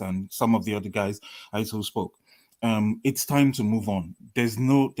Sauce and some of the other guys I also spoke. It's time to move on.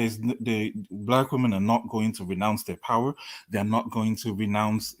 The Black women are not going to renounce their power. They're not going to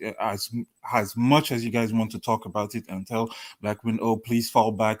renounce as much as you guys want to talk about it and tell Black women, oh, please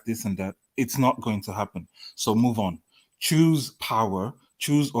fall back, this and that. It's not going to happen. So move on. Choose power,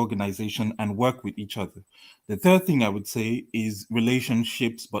 choose organization, and work with each other. The third thing I would say is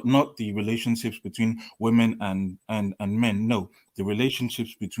relationships, but not the relationships between women and men. No, the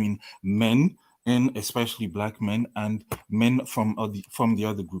relationships between men, and especially Black men, and men from the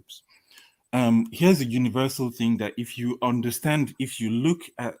other groups. Here's a universal thing that if you understand, if you look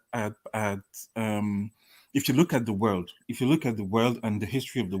at if you look at the world and the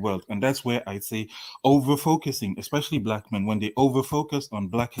history of the world, and that's where I say over focusing, especially Black men, when they over focus on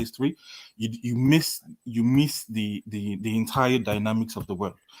Black history, you miss the entire dynamics of the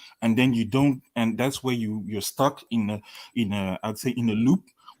world, and then you don't, and that's where you're stuck in a I'd say in a loop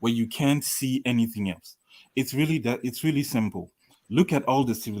where you can't see anything else. It's really simple. Look at all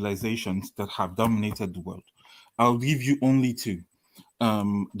the civilizations that have dominated the world. I'll give you only two.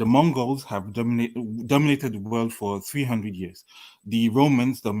 The Mongols have dominated the world for 300 years. The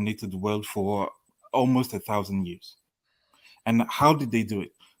Romans dominated the world for almost 1,000 years. And how did they do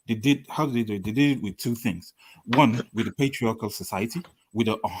it? How did they do it? They did it with two things. One, with a patriarchal society, with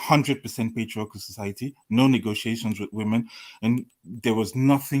 100% patriarchal society, no negotiations with women, and there was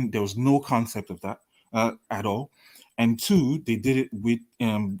no concept of that at all. And two, they did it with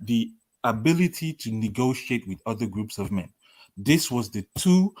the ability to negotiate with other groups of men. This was the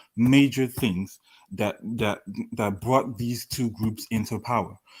two major things that brought these two groups into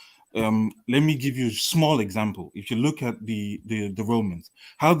power. Let me give you a small example. If you look at the Romans,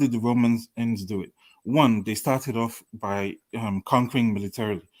 how did the Romans do it? One, they started off by conquering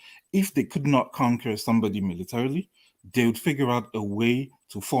militarily. If they could not conquer somebody militarily, they would figure out a way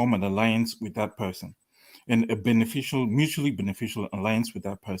to form an alliance with that person, and a mutually beneficial alliance with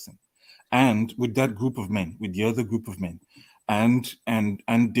that person, and with that group of men, with the other group of men, and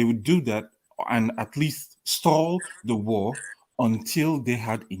they would do that and at least stall the war until they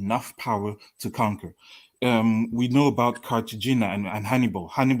had enough power to conquer. We know about Cartagena and Hannibal.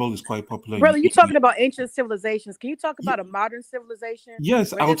 Hannibal is quite popular. Brother, you're talking about ancient civilizations. Can you talk about a modern civilization?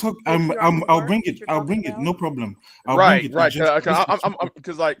 Yes, I'll talk. I'll bring it. I'll bring it. No problem. I'll right, bring it. Right.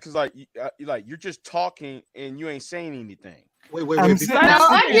 Because you're just talking and you ain't saying anything. Wait. I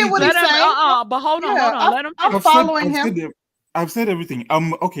get what he's saying. But hold on. Let him. I'm following him. I've said everything.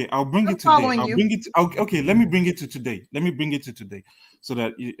 Okay, I'll bring it today. Okay, let me bring it to today. So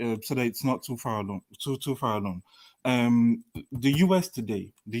that it's not too far along. Too far along. The US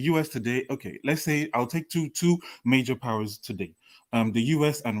today. Okay, let's say I'll take two major powers today. The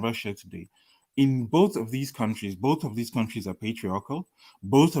US and Russia today. In both of these countries are patriarchal.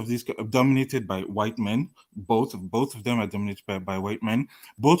 Both of these are dominated by white men. Both of them are dominated by white men.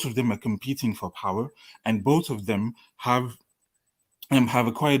 Both of them are competing for power, and both of them have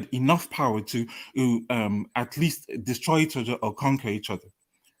acquired enough power to at least destroy each other or conquer each other,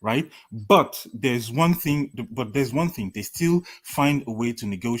 right? But there's one thing. They still find a way to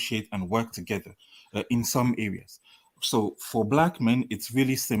negotiate and work together in some areas. So for Black men, it's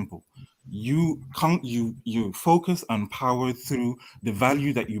really simple. You focus on power through the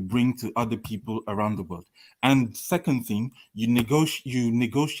value that you bring to other people around the world. And second thing, you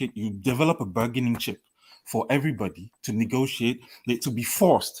negotiate. You develop a bargaining chip for everybody to negotiate, to be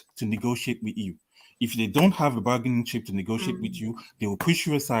forced to negotiate with you. If they don't have a bargaining chip to negotiate with you, they will push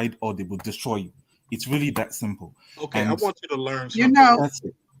you aside or they will destroy you. It's really that simple. Okay, I want you to learn something. You know, that's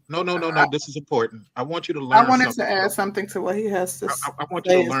it. No. This is important. I want you to learn. I wanted to add something to what he has to say. I want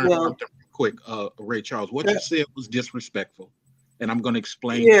you to learn something quick, Ray Charles. What you said was disrespectful, and I'm going to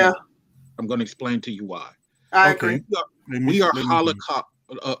explain. Yeah. I'm going to explain to you why. I agree. We are Holocaust.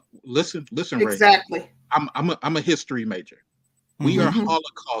 Listen, Ray. Exactly. I'm a history major. We are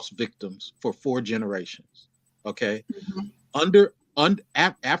Holocaust victims for 4 generations. Okay. After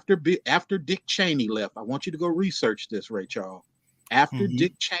Dick Cheney left, I want you to go research this, Ray Charles. After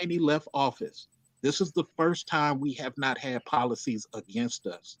Dick Cheney left office, this is the first time we have not had policies against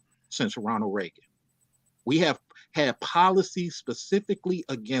us since Ronald Reagan. We have had policies specifically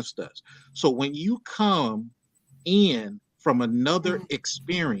against us. So when you come in from another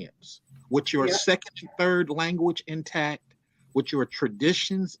experience with your second and third language intact, with your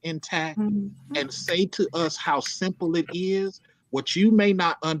traditions intact, and say to us how simple it is, what you may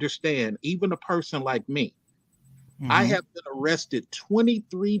not understand, even a person like me, I have been arrested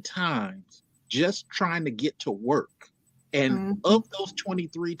 23 times just trying to get to work. And of those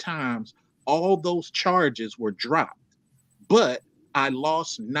 23 times, all those charges were dropped. But I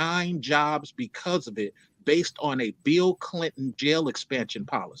lost 9 jobs because of it, based on a Bill Clinton jail expansion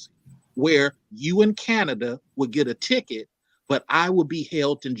policy, where you in Canada would get a ticket, but I would be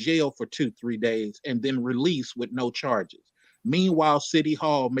held in jail for 2-3 days and then released with no charges. Meanwhile, City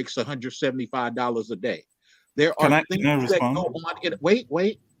Hall makes $175 a day. There are things that go on.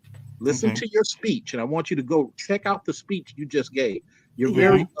 Wait. Listen to your speech, and I want you to go check out the speech you just gave. You're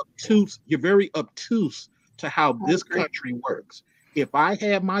very obtuse. You're very obtuse to how this country works. If I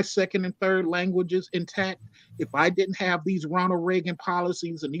had my second and third languages intact, if I didn't have these Ronald Reagan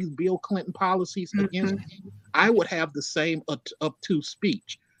policies and these Bill Clinton policies against me, I would have the same obtuse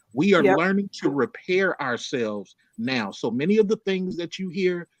speech. We are learning to repair ourselves now. So many of the things that you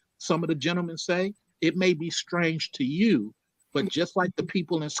hear some of the gentlemen say, it may be strange to you, but just like the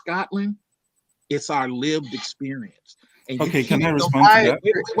people in Scotland, it's our lived experience. And can I respond to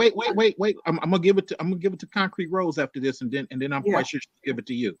that? Wait. I'm gonna give it to Concrete Rose after this, and then I'm quite sure she'll give it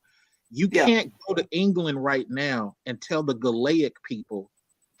to you. You can't go to England right now and tell the Gaelic people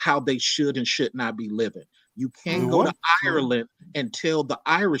how they should and should not be living. You can't go to Ireland and tell the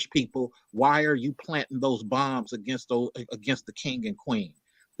Irish people, why are you planting those bombs against the king and queen?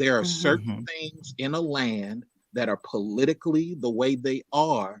 There are certain things in a land that are politically the way they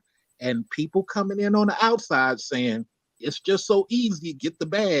are, and people coming in on the outside saying it's just so easy to get the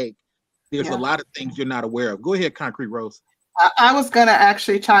bag. There's a lot of things you're not aware of. Go ahead, Concrete Rose. I was going to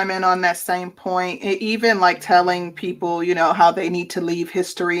actually chime in on that same point. Even like telling people, how they need to leave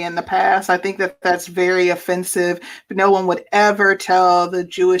history in the past. I think that that's very offensive. No one would ever tell the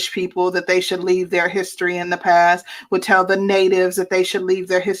Jewish people that they should leave their history in the past, would tell the natives that they should leave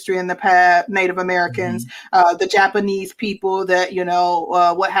their history in the past, Native Americans, the Japanese people that,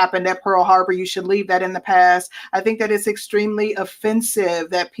 what happened at Pearl Harbor, you should leave that in the past. I think that it's extremely offensive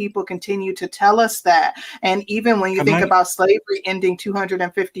that people continue to tell us that. And even when you think about slavery ending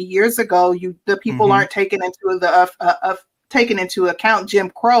 250 years ago, the people aren't taken into the taken into account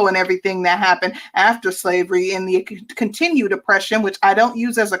Jim Crow and everything that happened after slavery and the continued oppression, which I don't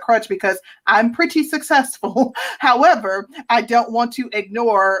use as a crutch because I'm pretty successful. However, I don't want to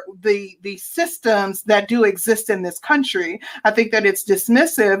ignore the systems that do exist in this country. I think that it's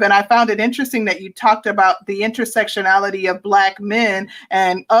dismissive, and I found it interesting that you talked about the intersectionality of Black men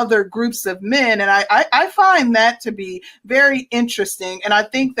and other groups of men, and I find that to be very interesting, and I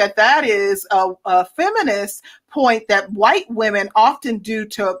think that that is a feminist point that white women often do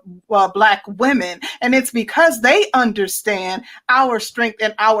to Black women, and it's because they understand our strength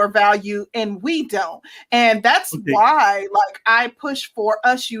and our value and we don't. And that's why I push for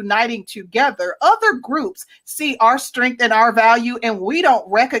us uniting together. Other groups see our strength and our value and we don't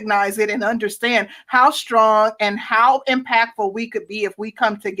recognize it and understand how strong and how impactful we could be if we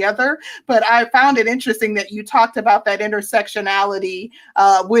come together. But I found it interesting that you talked about that intersectionality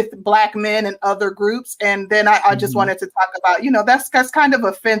with Black men and other groups, and then I just wanted to talk about, that's kind of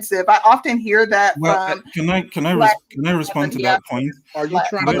offensive. I often hear that from. Can I respond to that point? Are you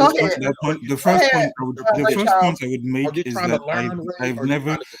trying to respond to that point? The first point I would make is that I've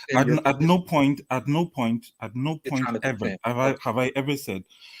never, at no point ever have I ever said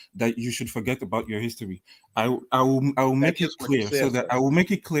that you should forget about your history. I will make it clear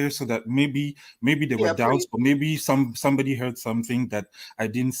so that maybe there were doubts, or maybe somebody heard something that I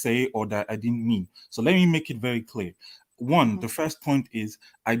didn't say or that I didn't mean. So let me make it very clear. One, the first point is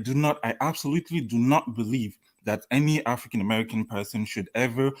I absolutely do not believe that any African American person should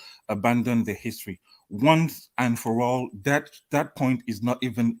ever abandon their history. Once and for all, that point is not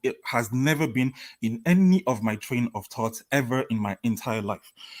even, it has never been in any of my train of thoughts ever in my entire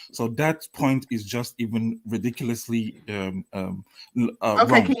life. So that point is just even ridiculously wrong.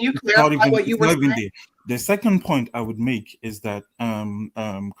 Can you clarify what you were saying? The second point I would make is that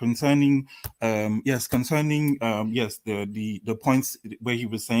concerning the points where he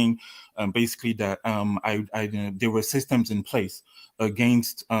was saying basically that there were systems in place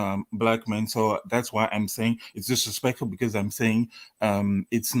against Black men. So that's why I'm saying it's disrespectful, because I'm saying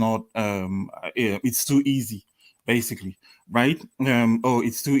it's not it's too easy, basically, right?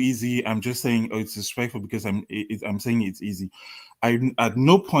 It's too easy. I'm just saying it's disrespectful because I'm saying it's easy. At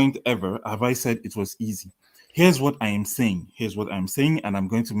no point ever have I said it was easy. Here's what I am saying. And I'm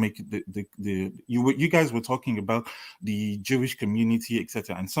going to make you guys were talking about the Jewish community,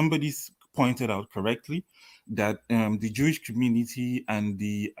 etc. And somebody pointed out correctly that the Jewish community and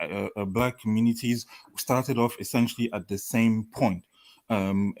the Black communities started off essentially at the same point.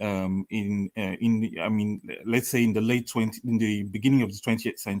 Let's say in the beginning of the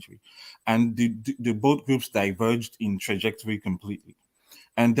 20th century, and the both groups diverged in trajectory completely.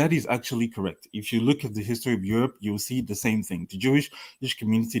 And that is actually correct. If you look at the history of Europe, you'll see the same thing. The Jewish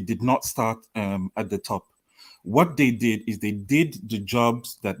community did not start at the top. What they did is they did the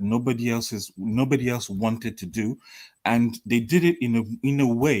jobs that nobody else wanted to do, and they did it in a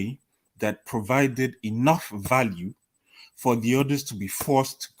way that provided enough value for the others to be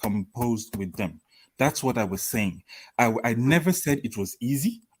forced to compose with them. That's what I was saying. I never said it was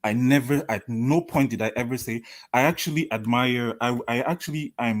easy. At no point did I ever say. I actually admire. I'm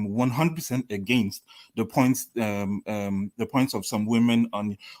 100% against the points of some women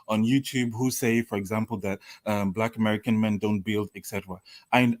on YouTube who say, for example, that Black American men don't build, etc.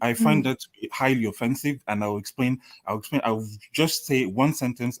 I find that to be highly offensive, and I'll explain. I'll just say one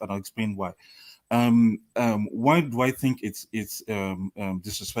sentence, and I'll explain why. Why do I think it's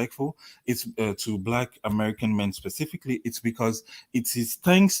disrespectful? It's to Black American men specifically. It's because it is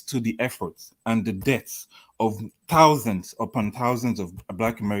thanks to the efforts and the deaths of thousands upon thousands of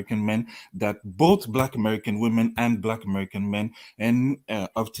Black American men that both Black American women and Black American men and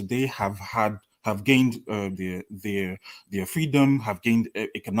of today have gained their freedom, have gained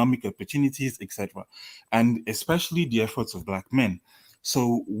economic opportunities, etc., and especially the efforts of Black men.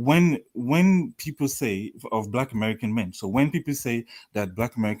 So when people say of Black American men, so when people say that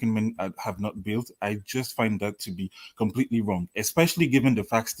Black American men have not built, I just find that to be completely wrong, especially given the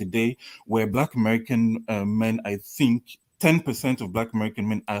facts today where Black American men, I think 10% of Black American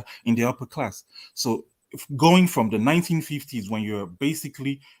men are in the upper class. So going from the 1950s, when you're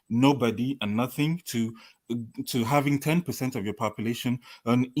basically nobody and nothing, to having 10% of your population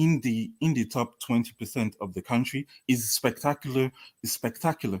and in the top 20% of the country is spectacular.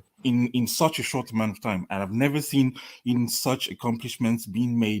 In such a short amount of time. And I've never seen in such accomplishments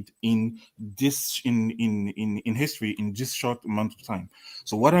being made in this in history in this short amount of time.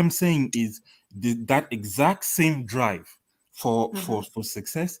 So what I'm saying is that exact same drive for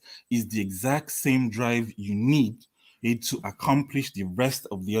success is the exact same drive you need to accomplish the rest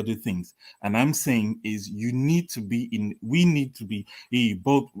of the other things. And I'm saying is we need to be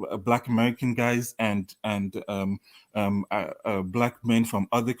both Black American guys and Black men from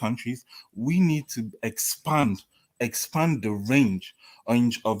other countries. We need to expand the range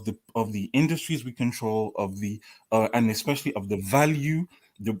of the industries we control, and especially of the value,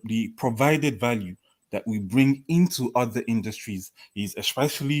 the provided value that we bring into other industries, is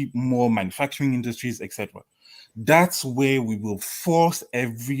especially more manufacturing industries, etc. That's where we will force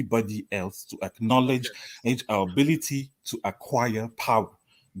everybody else to acknowledge our ability to acquire power.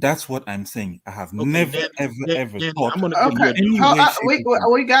 That's what I'm saying. I have never, ever thought.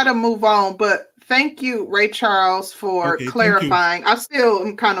 We got to move on, but thank you, Ray Charles, for clarifying. I still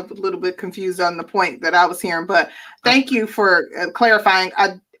am kind of a little bit confused on the point that I was hearing, but thank you for clarifying.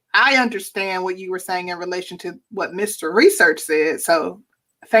 I understand what you were saying in relation to what Mr. Research said, so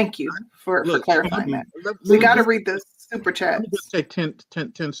thank you for clarifying that. We got to read the super chat. Let me just take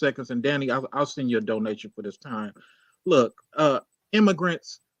 10 seconds, and Danny, I'll send you a donation for this time. Look,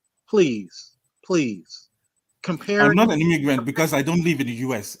 immigrants, please compare. I'm not an immigrant because I don't live in the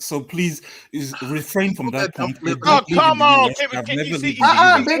US. So please refrain from that point. Oh, come on, can you see? Big J,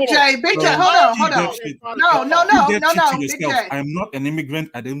 hold on. No, Big J. I'm not an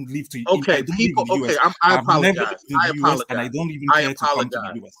immigrant. I don't live to. Okay, people. Okay, I apologize. And I don't even care to come to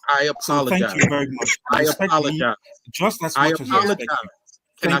the US. I apologize. So thank you very much. I apologize. Just as much as I respect you.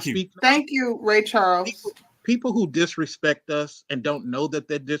 Can I speak? Thank you, Ray Charles. People who disrespect us and don't know that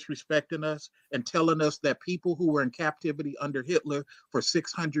they're disrespecting us and telling us that people who were in captivity under Hitler for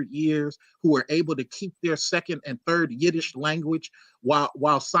 600 years, who were able to keep their second and third Yiddish language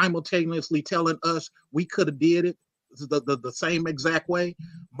while simultaneously telling us we could have did it the same exact way.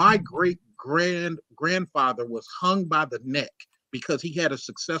 My great-grandfather was hung by the neck because he had a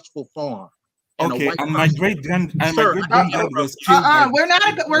successful farm. Okay, and my great granddad was killed. We're not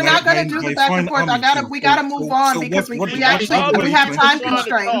going to do the back and forth. We gotta move on because we have time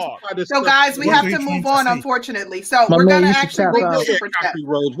constraints. So guys, we have to move on, unfortunately. So we're gonna actually read the super chat.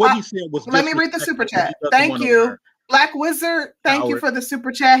 What you said was. Let me read the super chat. Thank you. Black Wizard, thank you for the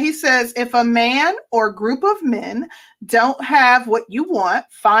super chat. He says, if a man or group of men don't have what you want,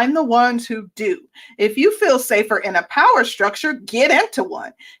 find the ones who do. If you feel safer in a power structure, get into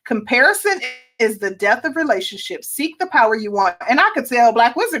one. Comparison is the death of relationships. Seek the power you want. And I could tell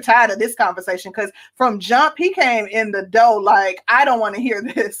Black Wizard tired of this conversation because from jump, he came in the door like, I don't want to hear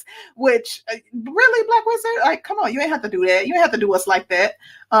this, which really, Black Wizard, like, come on, you ain't have to do that. You ain't have to do us like that.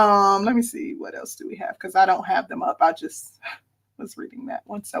 Let me see, what else do we have? Because I don't have them up. I just was reading that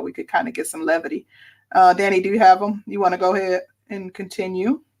one so we could kind of get some levity. Danny, do you have them? You want to go ahead and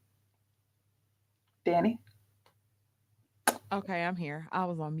continue? Danny? Okay, I'm here. I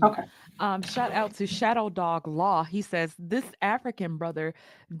was on mute. Okay. Shout out to Shadow Dog Law. He says this African brother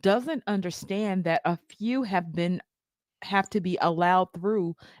doesn't understand that a few have to be allowed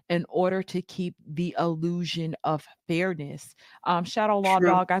through in order to keep the illusion of fairness. Shadow Law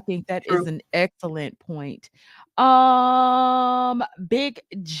Dog, I think that is an excellent point. Big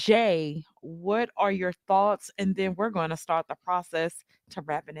J, what are your thoughts? And then we're going to start the process to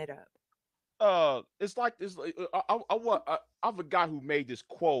wrapping it up. It's like this. I'm a guy who made this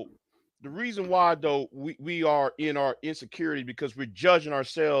quote. The reason why, though, we are in our insecurity because we're judging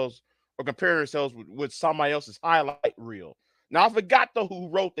ourselves or comparing ourselves with somebody else's highlight reel. Now I forgot though who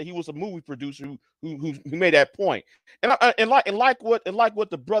wrote that. He was a movie producer who made that point. And like what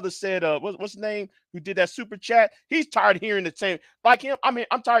the brother said. What's his name? Who did that super chat? He's tired of hearing the same. Like him, I mean,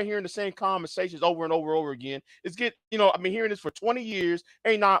 I'm tired of hearing the same conversations over and over again. It's I've been hearing this for 20 years.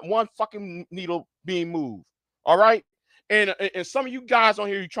 Ain't not one fucking needle being moved. All right. And some of you guys on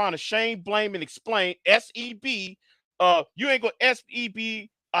here, you're trying to shame, blame, and explain. SEB. You ain't gonna SEB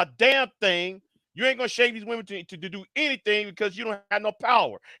a damn thing. You ain't gonna shame these women to do anything because you don't have no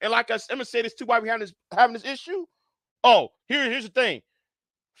power. And like I'm gonna say this too, why we having this issue. Oh, here's the thing.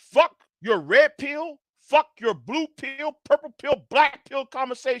 Fuck your red pill, fuck your blue pill, purple pill, black pill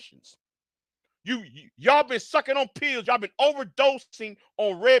conversations. Y'all been sucking on pills. Y'all been overdosing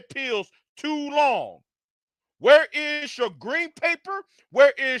on red pills too long. Where is your green paper?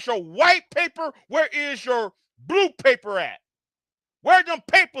 Where is your white paper? Where is your blue paper at? Where them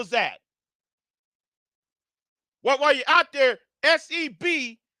papers at? While you're out there, SEB,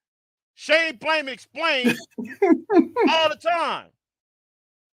 shame, blame, explain all the time.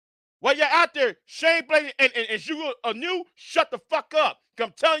 While you're out there, shame, blame, and you are new, shut the fuck up.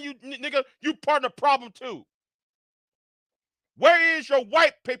 I'm telling you, nigga, you part of the problem too. Where is your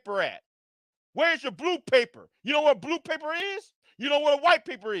white paper at? Where's your blue paper? You know what blue paper is? You know what a white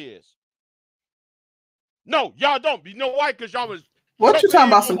paper is? No, y'all don't. You know why? Because y'all was. What you talking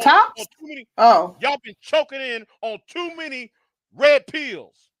about? Some tops? Y'all been choking in on too many red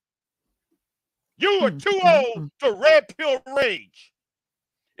pills. You are too old to red pill rage.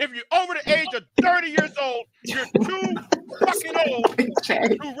 If you're over the age of 30 years old, you're too fucking old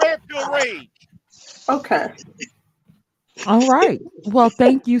to red pill rage. Okay. All right. Well,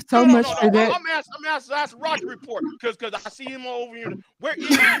 thank you so much for that. I'm asking Roger report because I see him over here. Where is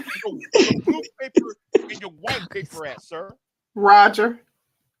your blue paper and your white paper at, sir? Roger.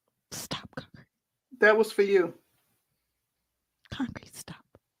 Stop. That was for you. Concrete, stop.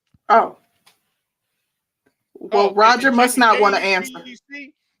 Oh. Well, Roger must not want to answer.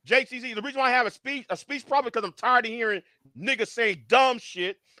 JCC, the reason why I have a speech probably because I'm tired of hearing niggas saying dumb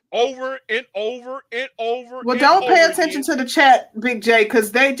shit over and over and over. Well, don't pay attention to the chat, Big J,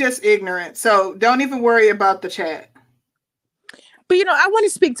 because they just ignorant. So don't even worry about the chat. But I want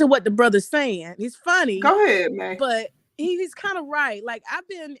to speak to what the brother's saying. He's funny. Go ahead, man. But he's kind of right. Like I've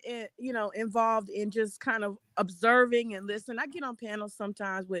been, involved in just kind of observing and listening. I get on panels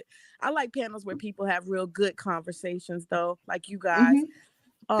sometimes I like panels where people have real good conversations, though, like you guys. Mm-hmm.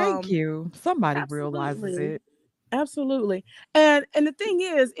 Thank you. Somebody realizes it. Absolutely. And the thing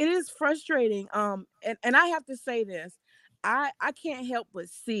is, it is frustrating. And I have to say this, I can't help but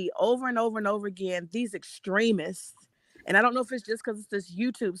see over and over and over again these extremists. And I don't know if it's just because it's this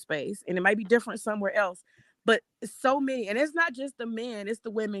YouTube space and it might be different somewhere else, but so many, and it's not just the men, it's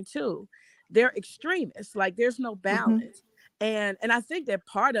the women too. They're extremists. Like there's no balance. And I think that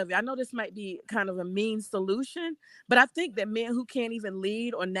part of it, I know this might be kind of a mean solution, but I think that men who can't even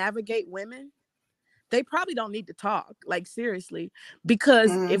lead or navigate women, they probably don't need to talk, like seriously,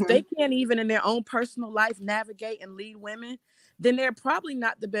 because if they can't even in their own personal life navigate and lead women, then they're probably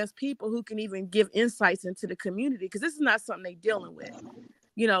not the best people who can even give insights into the community, because this is not something they're dealing with.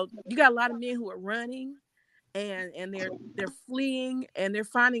 You got a lot of men who are running and they're fleeing and they're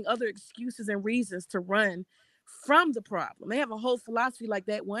finding other excuses and reasons to run from the problem. They have a whole philosophy like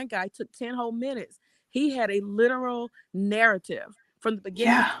that. One guy took 10 whole minutes. He had a literal narrative from the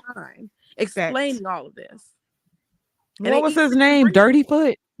beginning of time explaining all of this. And what was his name? Dirty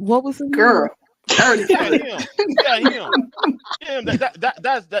Foot. What was his girl? Name? Him.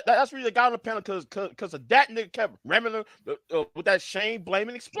 That's really the guy on the panel because of that nigga kept ramming with that shame, blame,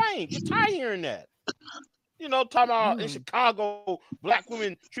 and explain. You're tired of hearing that. Talking about in Chicago, black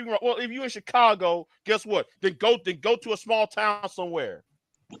women treating. Well, if you in Chicago, guess what? Then go to a small town somewhere.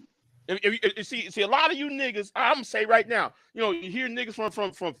 If see a lot of you niggas, I'm gonna say right now, you hear niggas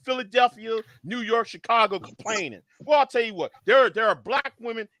from Philadelphia, New York, Chicago complaining. Well, I'll tell you what, there are black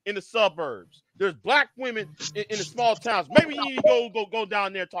women in the suburbs. There's black women in the small towns. Maybe you need to go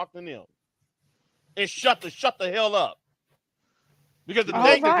down there and talk to them and shut the hell up. Because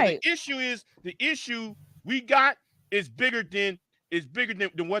the issue we got is bigger than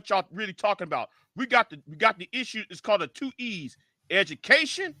what y'all really talking about. We got the issue. It's called the 2 E's: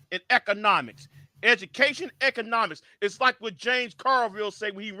 education and economics. Education, economics. It's like what James Carville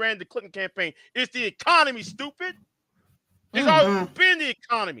said when he ran the Clinton campaign. It's the economy, stupid. It's always been the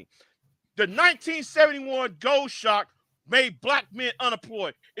economy. The 1971 gold shock made black men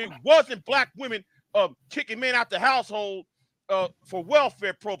unemployed. It wasn't black women kicking men out the household for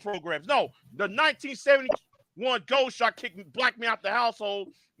welfare programs. No, the 1971 gold shock kicked black men out the household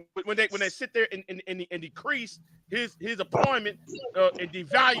when they sit there and decrease his employment and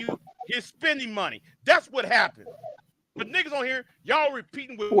devalue his spending money. That's what happened. But niggas on here, y'all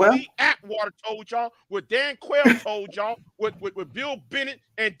repeating what Lee Atwater told y'all, what Dan Quayle told y'all, what Bill Bennett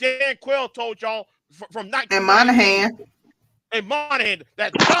and Dan Quayle told y'all from 19. And Monahan. And Monahan,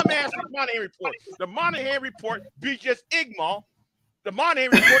 that dumbass Monahan report. The Monahan report be just igma. The Monahan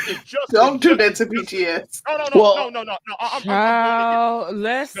report is just. Don't do that to BGS. No.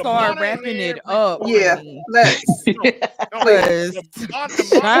 Let's start wrapping it up. Yeah, let's.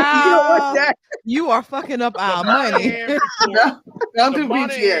 You are fucking up our money. Don't do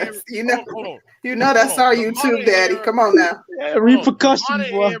BGS. You know that's our YouTube daddy. Come on now. Repercussions.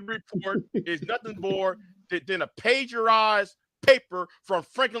 The Monahan report is nothing more than a plagiarized paper from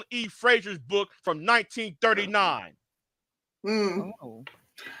Franklin E. Frazier's book from 1939. Oh.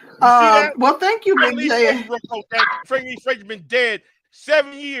 Well, thank you, Big J. Franklin E. Frazier's been dead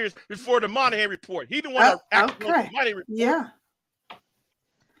 7 years before the Moynihan Report. He the one that actually wrote the Moynihan Report. Yeah.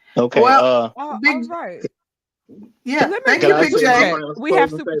 Okay. Well, all right. Yeah, Let me thank you, Big J. We have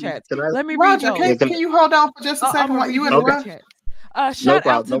super chats. Let me Roger, read can you hold on for just a second while you interrupt? Shout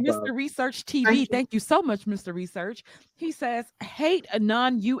out to Mr. Research TV. Thank you so much, Mr. Research. He says, hate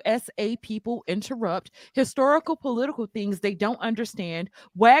non-USA people interrupt historical political things they don't understand,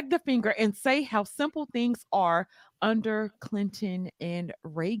 wag the finger and say how simple things are under Clinton and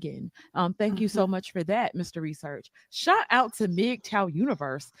Reagan. Thank you so much for that, Mr. Research. Shout out to MGTOW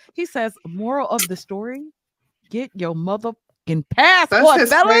Universe. He says, moral of the story, get your motherfucking passport.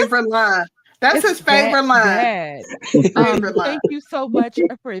 That's his favorite line. That's his favorite line. Thank you so much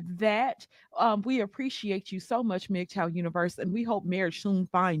for that. We appreciate you so much, MGTOW Universe, and we hope marriage soon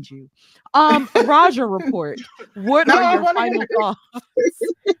finds you. Roger Report. What are your final thoughts?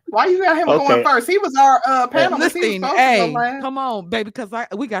 Why you got him going first? He was our panelist. Listen, come on, baby, because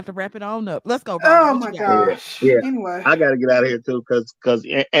we got to wrap it on up. Let's go, Roger. Oh my gosh. Yeah. Anyway, I got to get out of here too, because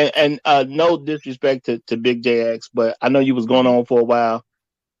no disrespect to Big JX, but I know you was going on for a while.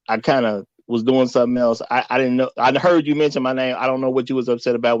 I kind of was doing something else. I didn't know. I heard you mention my name. I don't know what you was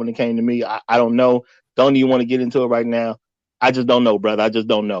upset about when it came to me. I don't know. Don't even want to get into it right now. I just don't know, brother. I just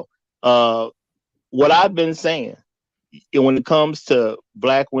don't know. What I've been saying, when it comes to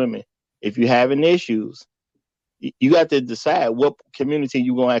Black women, if you're having issues, you got to decide what community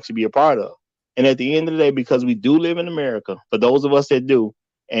you're going to actually be a part of. And at the end of the day, because we do live in America, for those of us that do,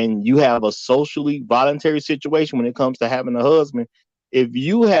 and you have a socially voluntary situation when it comes to having a husband, if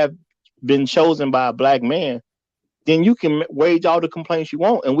you have been chosen by a Black man, then you can wage all the complaints you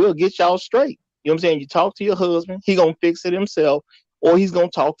want and we'll get y'all straight. You know what I'm saying? You talk to your husband, he gonna fix it himself, or he's gonna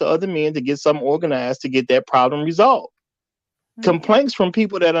talk to other men to get something organized to get that problem resolved. Mm-hmm. Complaints from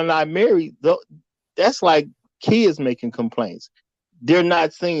people that are not married, that's like kids making complaints. They're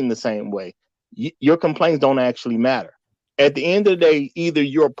not seen the same way. Your complaints don't actually matter. At the end of the day, either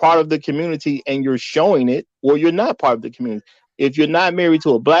you're part of the community and you're showing it, or you're not part of the community. If you're not married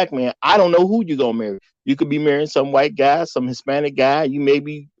to a Black man, I don't know who you're going to marry. You could be marrying some white guy, some Hispanic guy. You may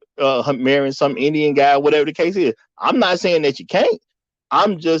be marrying some Indian guy, whatever the case is. I'm not saying that you can't.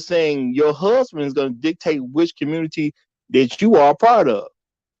 I'm just saying your husband is going to dictate which community that you are a part of.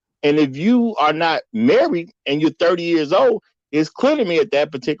 And if you are not married and you're 30 years old, it's clear to me at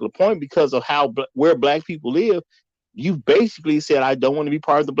that particular point, because of where Black people live, you've basically said, I don't want to be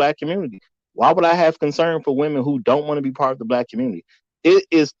part of the Black community. Why would I have concern for women who don't want to be part of the Black community? It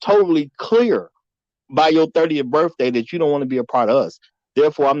is totally clear by your 30th birthday that you don't want to be a part of us.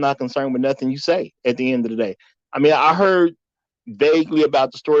 Therefore, I'm not concerned with nothing you say at the end of the day. I mean, I heard vaguely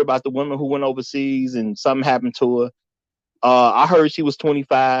about the story about the woman who went overseas and something happened to her. I heard she was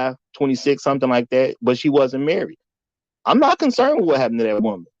 25, 26, something like that, but she wasn't married. I'm not concerned with what happened to that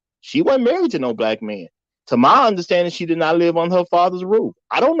woman. She wasn't married to no Black man. To my understanding, she did not live on her father's roof.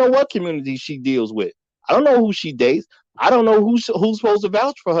 I don't know what community she deals with. I don't know who she dates. I don't know who's supposed to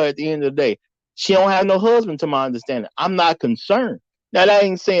vouch for her at the end of the day. She don't have no husband, to my understanding. I'm not concerned. Now, that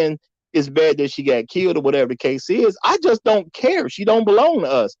ain't saying it's bad that she got killed or whatever the case is. I just don't care. She don't belong to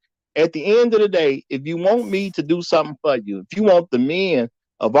us. At the end of the day, if you want me to do something for you, if you want the men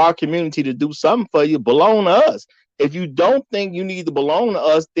of our community to do something for you, belong to us. If you don't think you need to belong to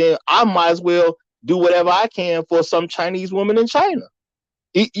us, then I might as well do whatever I can for some Chinese woman in China.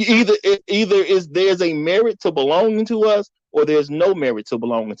 Either there's a merit to belonging to us, or there's no merit to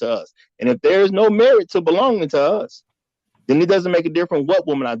belonging to us. And if there is no merit to belonging to us, then it doesn't make a difference what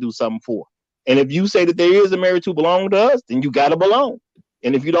woman I do something for. And if you say that there is a merit to belong to us, then you got to belong.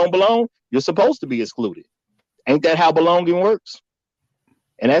 And if you don't belong, you're supposed to be excluded. Ain't that how belonging works?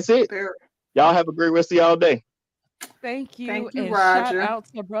 And that's it. Y'all have a great rest of y'all day. Thank you, and Roger. Shout out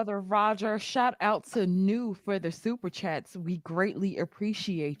to Brother Roger. Shout out to New for the super chats. We greatly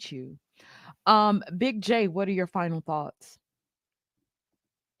appreciate you. Big J, what are your final thoughts?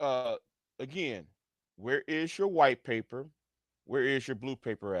 Again, where is your white paper? Where is your blue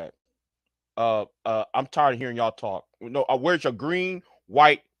paper at? I'm tired of hearing y'all talk. No, where's your green,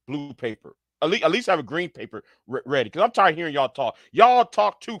 white, blue paper? At least have a green paper ready, because I'm tired of hearing y'all talk. Y'all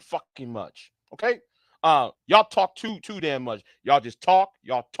talk too fucking much. Okay. Y'all talk too damn much. Y'all just talk,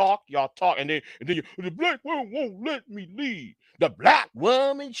 and then the Black woman won't let me lead. The Black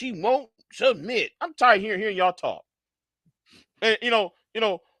woman, she won't submit. I'm tired of hearing y'all talk. And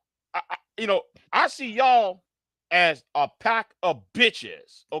I see y'all as a pack of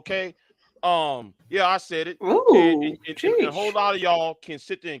bitches. Okay, Yeah, I said it. Ooh, and a whole lot of y'all can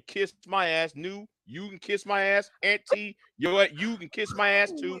sit there and kiss my ass. You can kiss my ass. Auntie, you can kiss my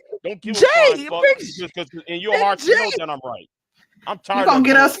ass too. Don't give a flying fuck because in your heart you know that I'm right. I'm tired. You're gonna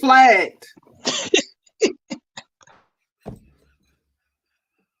get us flagged.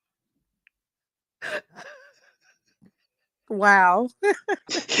 Wow.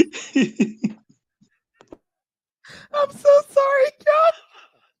 I'm so sorry, y'all.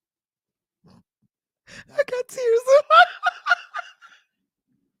 I got tears in my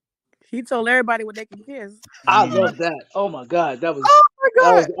He told everybody what they can kiss. I love that. Oh my God, that was God.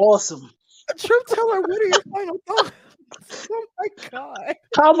 That was awesome. Truth teller, what are your final thoughts? Oh my God.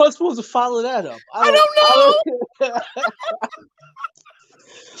 How am I supposed to follow that up? I don't know.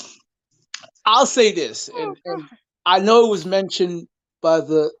 I'll say this, and I know it was mentioned by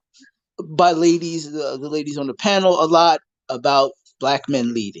ladies, the ladies on the panel a lot about Black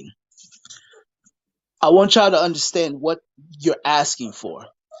men leading. I want y'all to understand what you're asking for,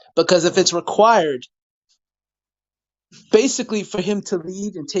 because if it's required, basically for him to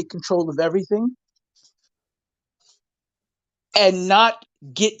lead and take control of everything, and not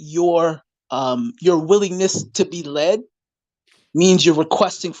get your willingness to be led, means you're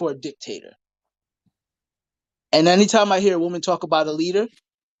requesting for a dictator. And anytime I hear a woman talk about a leader,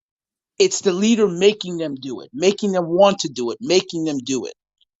 it's the leader making them do it, making them want to do it, making them do it.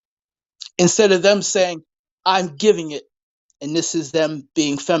 Instead of them saying, I'm giving it, and this is them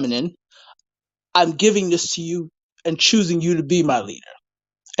being feminine, I'm giving this to you and choosing you to be my leader.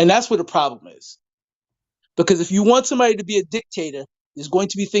 And that's where the problem is. Because if you want somebody to be a dictator, there's going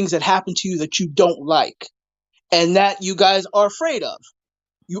to be things that happen to you that you don't like and that you guys are afraid of.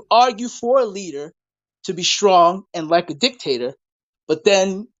 You argue for a leader to be strong and like a dictator, but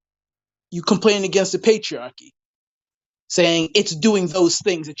then you complain against the patriarchy, saying it's doing those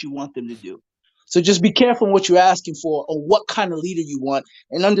things that you want them to do. So just be careful in what you're asking for or what kind of leader you want,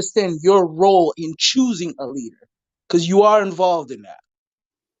 and understand your role in choosing a leader, because you are involved in that.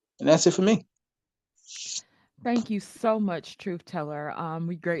 And that's it for me. Thank you so much, Truth Teller.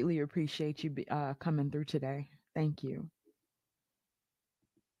 We greatly appreciate you coming through today. Thank you.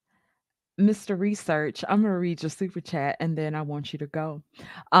 Mr. Research, I'm going to read your super chat and then I want you to go.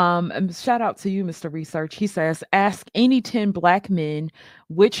 And shout out to you, Mr. Research. He says, ask any 10 Black men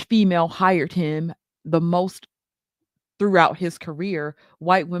which female hired him the most throughout his career,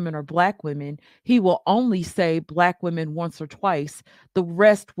 white women or Black women. He will only say Black women once or twice. The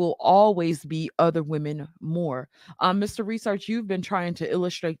rest will always be other women more. Mr. Research, you've been trying to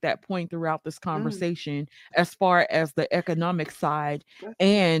illustrate that point throughout this conversation as far as the economic side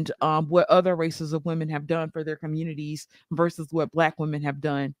and what other races of women have done for their communities versus what Black women have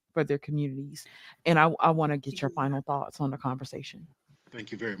done for their communities. And I want to get your final thoughts on the conversation.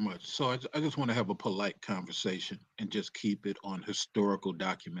 Thank you very much. So I just want to have a polite conversation and just keep it on historical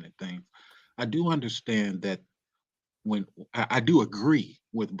documented things. I do understand that when I do agree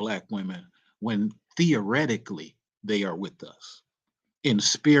with Black women when theoretically they are with us, in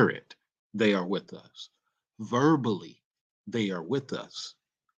spirit they are with us, verbally they are with us.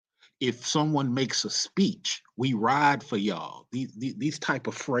 If someone makes a speech, we ride for y'all. These type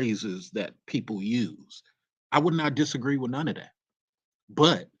of phrases that people use, I would not disagree with none of that.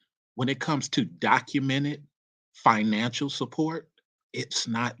 But when it comes to documented financial support, it's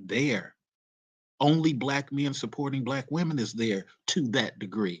not there. Only Black men supporting Black women is there to that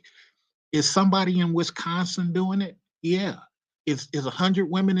degree. Is somebody in Wisconsin doing it? Yeah. Is 100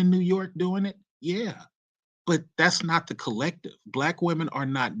 women in New York doing it? Yeah. But that's not the collective. Black women are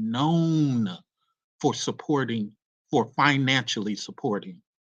not known for financially supporting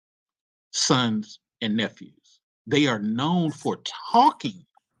sons and nephews. They are known for talking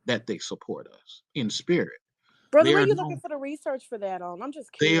that they support us in spirit. Brother, where are you looking for the research for that on? I'm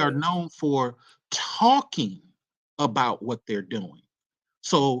just curious. They are known for talking about what they're doing.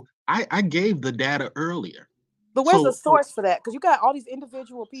 So I gave the data earlier. But where's the source for that? Because you got all these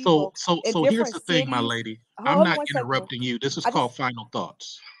individual people. So here's the thing, my lady. I'm not interrupting you. This is called Final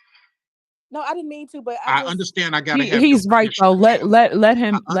Thoughts. No, I didn't mean to, but I understand. I gotta have. He's right though. Let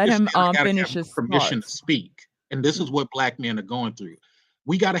him finish his permission thoughts. to speak. And this is what Black men are going through.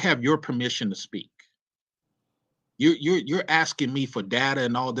 We got to have your permission to speak. You're asking me for data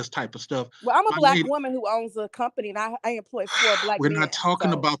and all this type of stuff. Well, I'm a Black woman who owns a company, and I employ 4 Black men. We're not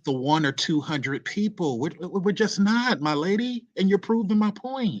talking about the 100 or 200 people. We're just not, my lady. And you're proving my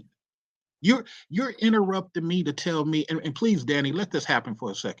point. You're interrupting me to tell me, and please, Danny, let this happen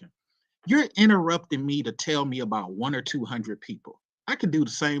for a second. You're interrupting me to tell me about 100 or 200 people. I could do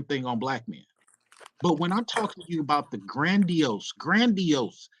the same thing on Black men. But when I'm talking to you about the grandiose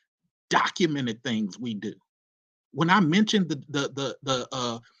documented things we do. When I mentioned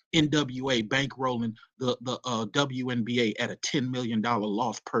the NWA bankrolling the WNBA at a $10 million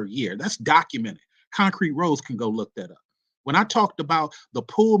loss per year, that's documented. Concrete Rose can go look that up. When I talked about the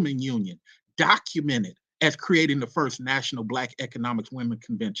Pullman Union, documented as creating the first National Black Economics Women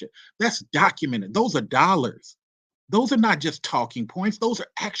Convention, that's documented. Those are dollars. Those are not just talking points. Those are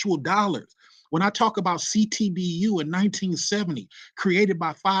actual dollars. When I talk about CTBU in 1970, created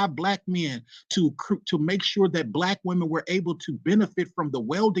by 5 Black men to make sure that Black women were able to benefit from the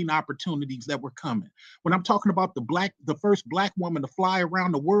welding opportunities that were coming. When I'm talking about the first Black woman to fly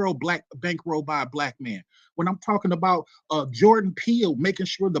around the world, bankrolled by a Black man. When I'm talking about Jordan Peele making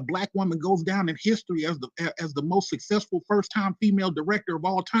sure the Black woman goes down in history as the most successful first-time female director of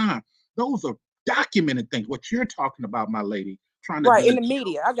all time. Those are documented things. What you're talking about, my lady, trying to right in the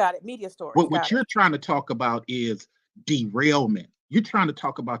media. I got it. Media stories. What you're trying to talk about is derailment. You're trying to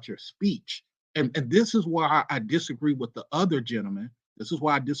talk about your speech. And this is why I disagree with the other gentlemen. This is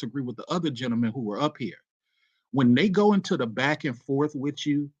why I disagree with the other gentlemen who were up here. When they go into the back and forth with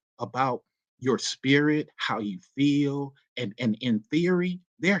you about your spirit, how you feel, and in theory,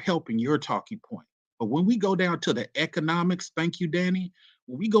 they're helping your talking point. But when we go down to the economics, thank you, Danny.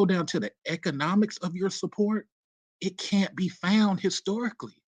 When we go down to the economics of your support, it can't be found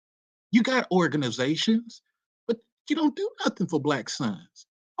historically. You got organizations, but you don't do nothing for Black sons.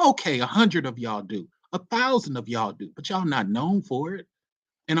 Okay, 100 of y'all do, 1,000 of y'all do, but y'all not known for it.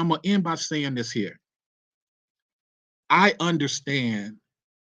 And I'm gonna end by saying this here. I understand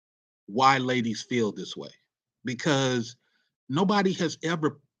why ladies feel this way, because nobody has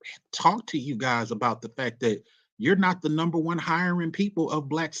ever talked to you guys about the fact that you're not the number one hiring people of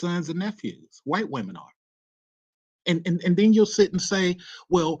Black sons and nephews. White women are. And then you'll sit and say,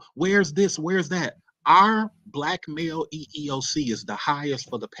 well, where's this? Where's that? Our Black male EEOC is the highest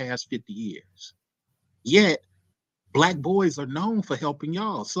for the past 50 years. Yet, Black boys are known for helping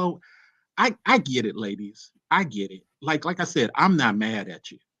y'all. So I get it, ladies. I get it. Like I said, I'm not mad at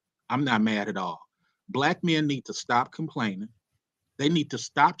you. I'm not mad at all. Black men need to stop complaining. They need to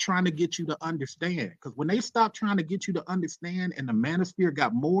stop trying to get you to understand. Because when they stop trying to get you to understand, and the manosphere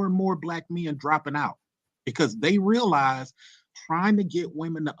got more and more Black men dropping out, because they realize trying to get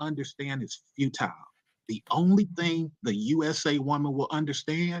women to understand is futile. The only thing the USA woman will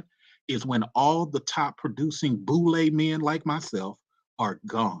understand is when all the top producing boule men like myself are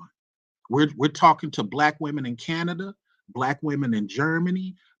gone. We're talking to Black women in Canada, Black women in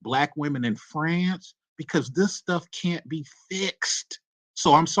Germany, Black women in France, because this stuff can't be fixed.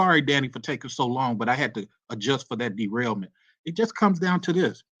 So I'm sorry, Danny, for taking so long, but I had to adjust for that derailment. It just comes down to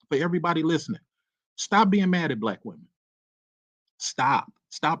this, for everybody listening. Stop being mad at Black women. Stop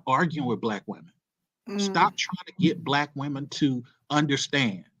arguing with Black women. Stop trying to get Black women to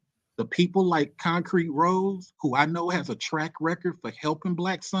understand. The people like Concrete Rose, who I know has a track record for helping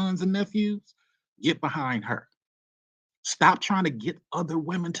Black sons and nephews, get behind her. Stop trying to get other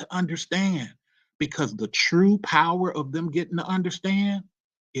women to understand, because the true power of them getting to understand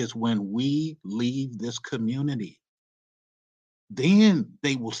is when we leave this community. Then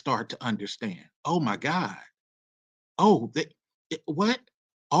they will start to understand. Oh my God. Oh, what?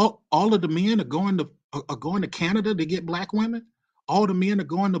 All of the men are going to Canada to get Black women? All the men are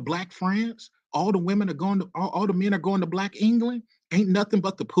going to Black France? All the women are going to all the men are going to Black England? Ain't nothing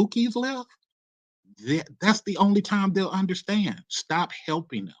but the Pookies left? That's the only time they'll understand. Stop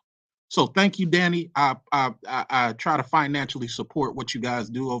helping them. So thank you, Danny. I try to financially support what you guys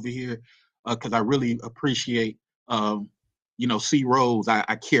do over here, because I really appreciate C Rose.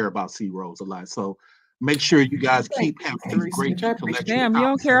 I care about C Rose a lot. So make sure you guys keep having these great intellectual. Damn, you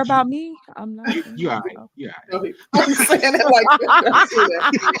don't care about me? I'm not. You're all right. Yeah. I'm saying it like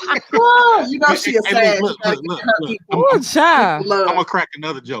that. Oh, you know she is sad. Look. I'm gonna crack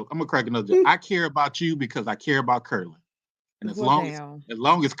another joke. I care about you because I care about curling. And as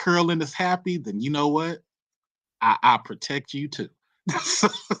long as curling is happy, then you know what? I protect you too. So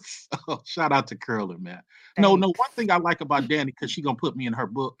shout out to curling, man. Thanks. No, one thing I like about Danny, because she's gonna put me in her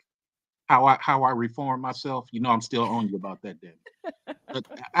book, how I reform myself. You know, I'm still on you about that, Danny. But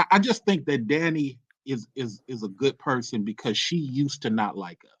I just think that Danny is a good person because she used to not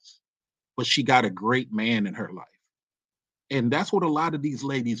like us, but she got a great man in her life. And that's what a lot of these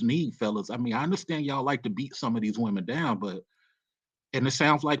ladies need, fellas. I mean, I understand y'all like to beat some of these women down, and it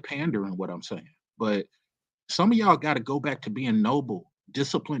sounds like pandering what I'm saying, but some of y'all got to go back to being noble,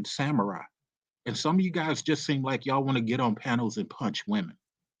 disciplined samurai. And some of you guys just seem like y'all want to get on panels and punch women.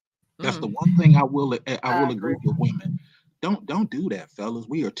 That's the one thing I will agree with women. Don't do that, fellas.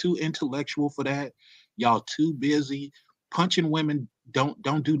 We are too intellectual for that. Y'all too busy punching women don't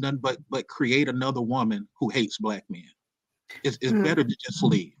do nothing but create another woman who hates Black men. It's better to just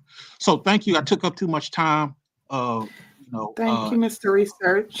leave. So thank you. I took up too much time. Thank you, Mr.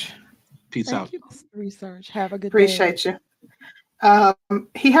 Research. Peace out. Thank you, Mr. Research. Have a good day. Appreciate you.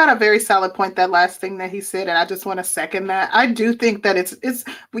 He had a very solid point, that last thing that he said, and I just want to second that. I do think that it's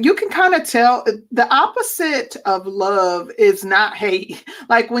you can kind of tell the opposite of love is not hate.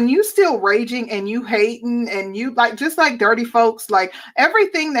 Like when you still raging and you hating and you like, just like Dirty Folks, like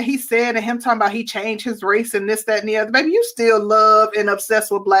everything that he said and him talking about he changed his race and this, that, and the other, baby, you still love and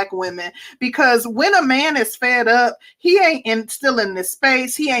obsessed with Black women, because when a man is fed up, he ain't still in this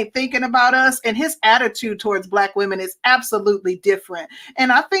space. He ain't thinking about us, and his attitude towards Black women is absolutely different.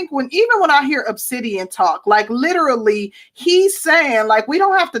 And I think when I hear Obsidian talk, like literally he's saying like we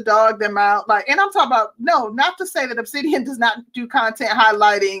don't have to dog them out, like, and I'm talking about, no, not to say that Obsidian does not do content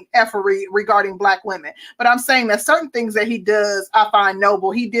highlighting effery regarding Black women, but I'm saying that certain things that he does I find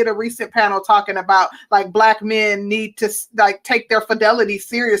noble. He did a recent panel talking about like Black men need to like take their fidelity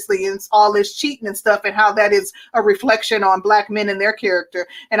seriously and all this cheating and stuff, and how that is a reflection on Black men and their character.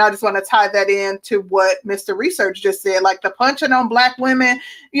 And I just want to tie that into what Mr. Research just said, like the punching on Black women,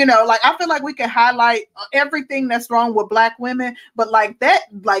 you know, like I feel like we can highlight everything that's wrong with Black women, but like that,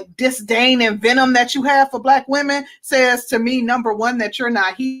 like disdain and venom that you have for Black women says to me, number one, that you're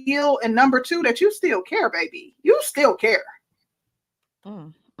not healed, and number two, that you still care, baby. You still care.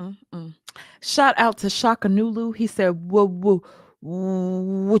 Shout out to Shaka Nulu. He said, whoa,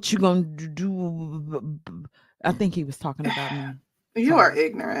 what you gonna do? I think he was talking about me. You are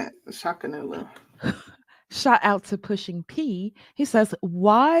ignorant, Shaka Nulu. Shout out to Pushing P. He says,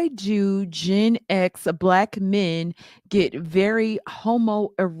 why do Gen X Black men get very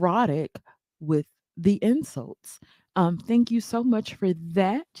homoerotic with the insults? Thank you so much for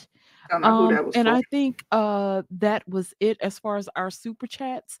that. I don't know who that was and for. I think that was it as far as our super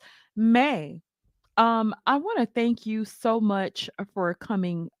chats. May, I want to thank you so much for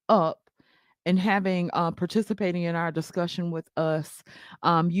coming up and having participating in our discussion with us,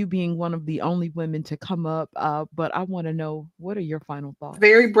 you being one of the only women to come up, but I want to know, what are your final thoughts?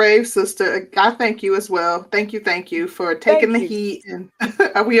 Very brave, sister. I thank you as well. Thank you for taking the heat, and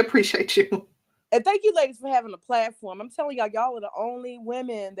we appreciate you. And thank you, ladies, for having a platform. I'm telling y'all, y'all are the only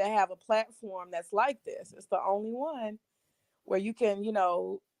women that have a platform that's like this. It's the only one where you can, you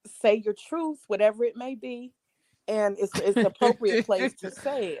know, say your truth, whatever it may be. And it's the appropriate place to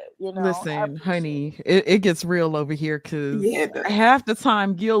say it, you know. Listen, honey, it gets real over here, because half the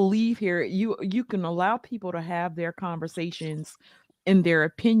time you'll leave here, you can allow people to have their conversations and their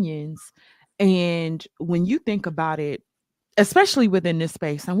opinions, and when you think about it, especially within this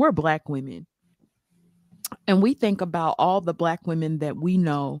space, and we're Black women, and we think about all the Black women that we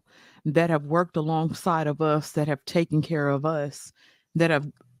know that have worked alongside of us, that have taken care of us, that have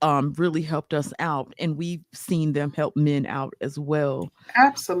really helped us out, and we've seen them help men out as well.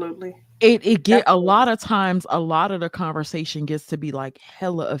 Absolutely. It get a lot of times, a lot of the conversation gets to be like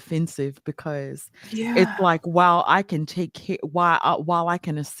hella offensive, because it's like, while I can take care, while I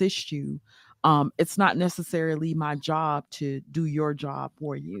can assist you, it's not necessarily my job to do your job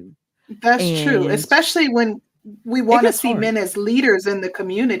for you. That's true, especially when we want to see men as leaders in the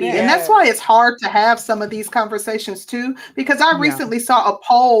community. And that's why it's hard to have some of these conversations too, because I recently saw a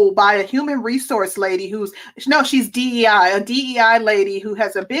poll by a human resource lady she's DEI, a DEI lady who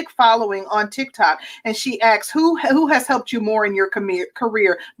has a big following on TikTok. And she asks, who has helped you more in your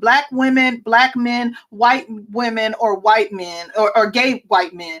career? Black women, Black men, white women, or white men, or gay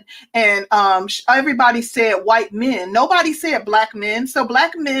white men? And everybody said white men. Nobody said Black men. So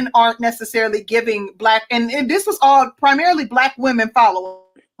Black men aren't necessarily giving Black, and this was all primarily Black women following.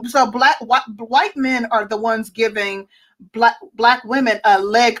 So white men are the ones giving Black women a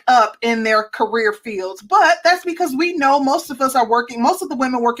leg up in their career fields. But that's because we know most of the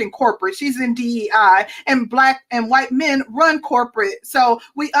women work in corporate. She's in DEI, and Black and white men run corporate. So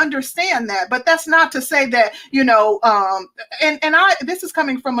we understand that, but that's not to say that, you know, this is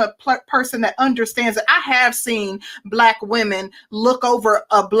coming from a person that understands that I have seen Black women look over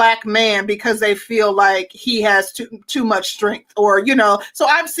a Black man because they feel like he has too much strength, or, you know, so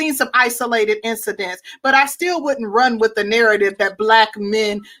I've seen some isolated incidents, but I still wouldn't run with the narrative that Black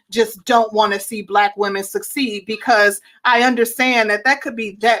men just don't want to see Black women succeed, because I understand that could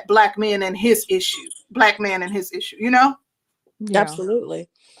be that Black man and his issue, you know? Absolutely.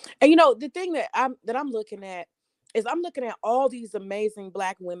 And you know, the thing that I'm looking at is I'm looking at all these amazing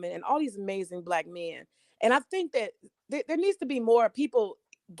Black women and all these amazing Black men. And I think that there needs to be more people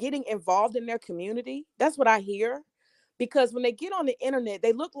getting involved in their community. That's what I hear. Because when they get on the internet,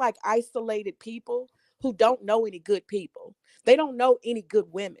 they look like isolated people who don't know any good people. They don't know any good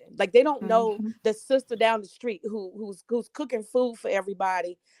women. Like they don't know the sister down the street who's cooking food for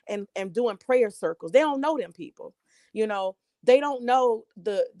everybody and doing prayer circles. They don't know them people. You know, they don't know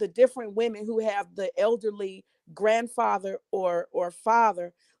the different women who have the elderly grandfather or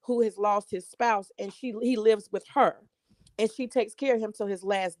father who has lost his spouse, and he lives with her and she takes care of him till his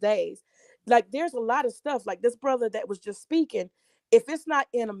last days. Like there's a lot of stuff like this brother that was just speaking. If it's not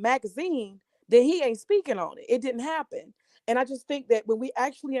in a magazine, then he ain't speaking on it. It didn't happen. And I just think that when we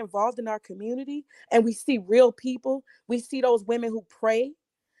actually involved in our community and we see real people, we see those women who pray,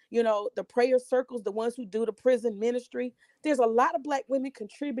 you know, the prayer circles, the ones who do the prison ministry. There's a lot of Black women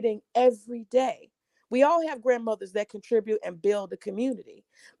contributing every day. We all have grandmothers that contribute and build the community.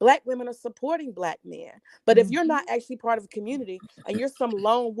 Black women are supporting Black men. But if you're not actually part of a community and you're some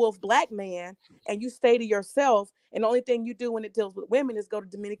lone wolf Black man and you stay to yourself and the only thing you do when it deals with women is go to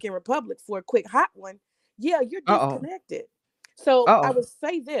Dominican Republic for a quick hot one, yeah, you're disconnected. So I would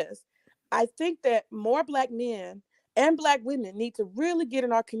say this. I think that more Black men and Black women need to really get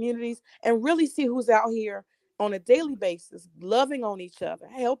in our communities and really see who's out here on a daily basis, loving on each other,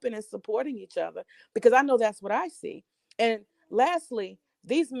 helping and supporting each other, because I know that's what I see. And lastly,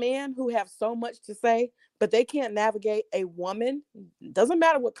 these men who have so much to say, but they can't navigate a woman, doesn't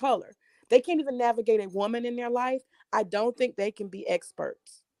matter what color, they can't even navigate a woman in their life. I don't think they can be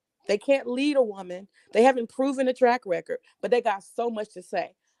experts. They can't lead a woman. They haven't proven a track record, but they got so much to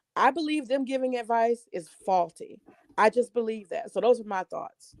say. I believe them giving advice is faulty. I just believe that. So those are my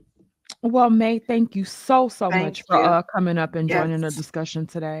thoughts. Well, May, thank you so much for coming up and joining the discussion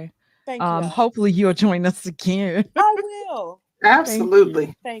today. Thank you. Hopefully you'll join us again. I will.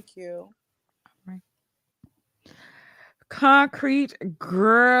 Absolutely. Thank you. Concrete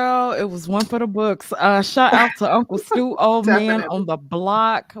girl, it was one for the books. Shout out to Uncle Stu, old man on the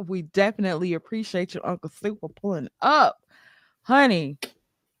block. We definitely appreciate you, Uncle Stu, for pulling up, honey.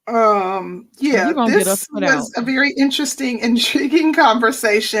 Yeah, this was a very interesting, intriguing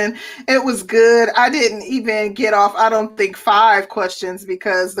conversation. It was good. I didn't even get off, I don't think, 5 questions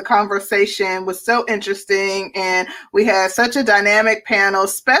because the conversation was so interesting and we had such a dynamic panel.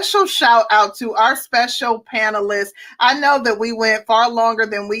 Special shout out to our special panelists. I know that we went far longer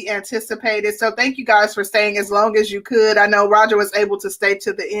than we anticipated, so thank you guys for staying as long as you could. I know Roger was able to stay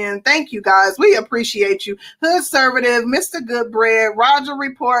to the end. Thank you guys. We appreciate you. Hood Servative, Mr. Goodbread, Roger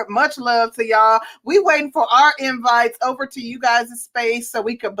Report, much love to y'all. We waiting for our invites over to you guys' space so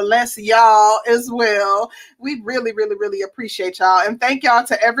we can bless y'all as well. We really, really, really appreciate y'all. And thank y'all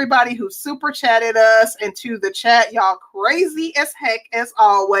to everybody who super chatted us and to the chat. Y'all crazy as heck as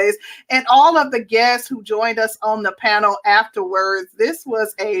always. And all of the guests who joined us on the panel afterwards. This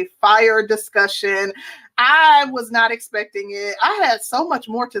was a fire discussion. I was not expecting it. I had so much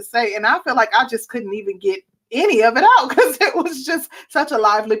more to say and I feel like I just couldn't even get any of it out because it was just such a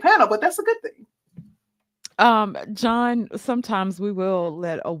lively panel, but that's a good thing. John, sometimes we will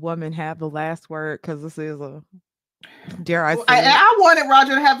let a woman have the last word because this is a, dare I say, I wanted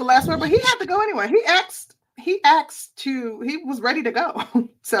Roger to have the last word, but he had to go anyway. He was ready to go.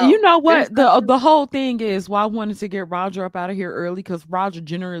 So you know what the whole thing is why I wanted to get Roger up out of here early, because Roger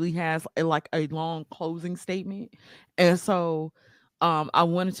generally has a long closing statement, and so I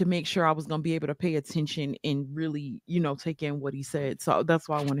wanted to make sure I was going to be able to pay attention and really, take in what he said. So that's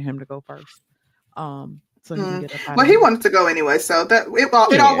why I wanted him to go first. So he can get up out he wanted to go anyway. So that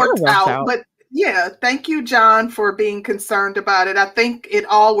it all worked out. But yeah, thank you, John, for being concerned about it. I think it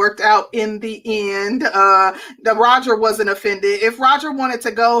all worked out in the end. The Roger wasn't offended. If Roger wanted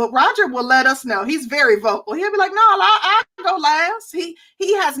to go, Roger will let us know. He's very vocal. He'll be like, no, I'll go last. He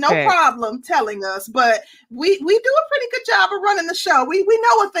has no problem telling us, but we do a pretty good job of running the show. We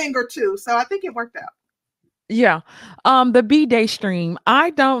know a thing or two. So I think it worked out. Yeah. The B-Day stream. I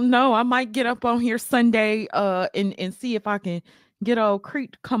don't know. I might get up on here Sunday and see if I can get old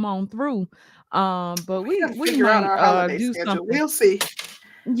Creek to come on through. But we might do something. We'll see.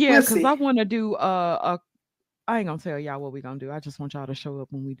 Yeah, because I want to do I ain't gonna tell y'all what we're gonna do. I just want y'all to show up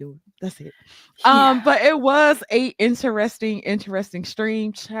when we do it. That's it. But it was a interesting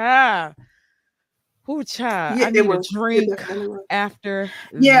stream. I need a drink after.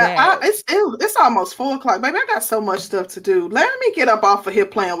 It's almost 4:00, baby. I got so much stuff to do. Let me get up off of here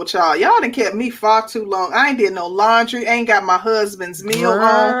playing with y'all. Y'all done kept me far too long. I ain't did no laundry. Ain't got my husband's meal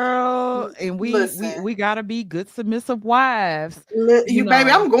on. And we gotta be good submissive wives. Baby,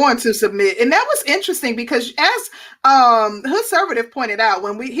 I'm going to submit. And that was interesting because as Hood Servative pointed out,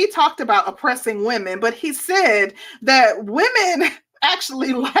 when he talked about oppressing women, but he said that women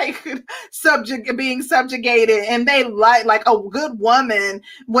actually like being subjugated, and they like a good woman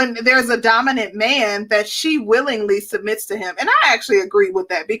when there's a dominant man that she willingly submits to him. And I actually agree with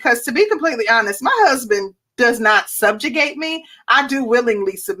that, because to be completely honest, my husband does not subjugate me. I do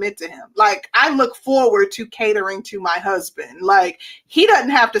willingly submit to him. Like, I look forward to catering to my husband. Like, he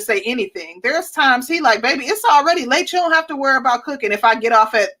doesn't have to say anything. There's times he like, baby, it's already late. You don't have to worry about cooking. If I get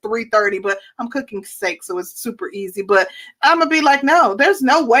off at 3:30, but I'm cooking steak, so it's super easy. But I'm gonna be like, no, there's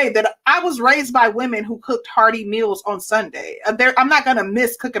no way that I was raised by women who cooked hearty meals on Sunday. I'm not gonna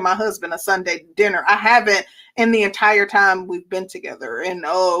miss cooking my husband a Sunday dinner. I haven't in the entire time we've been together in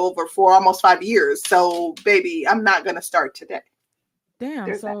over almost 5 years. So, baby, I'm not gonna start today. Damn.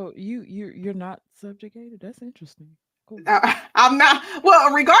 There's so you're not subjugated? That's interesting. Cool. I'm not.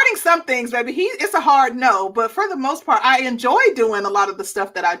 Well, regarding some things, baby, it's a hard no. But for the most part, I enjoy doing a lot of the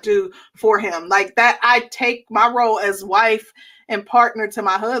stuff that I do for him. Like that, I take my role as wife and partner to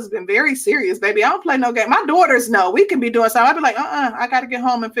my husband very serious, baby. I don't play no game. My daughters know we can be doing something. I'd be like, I got to get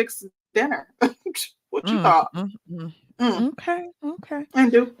home and fix dinner. What you thought? Okay.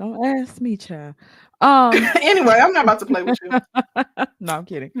 And don't ask me, child. Anyway, I'm not about to play with you. No, I'm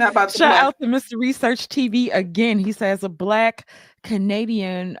kidding. Not about to Shout play. out to Mr. Research TV again. He says Black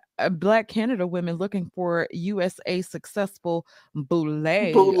Canada women looking for USA successful boule.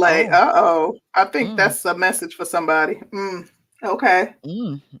 Boule. I think that's a message for somebody. Okay.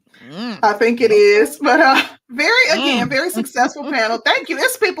 I think it is, but very successful panel. Thank you.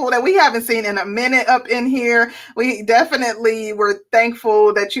 It's people that we haven't seen in a minute up in here. We definitely were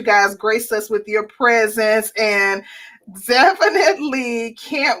thankful that you guys graced us with your presence, and definitely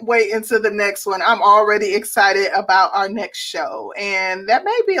can't wait until the next one. I'm already excited about our next show, and that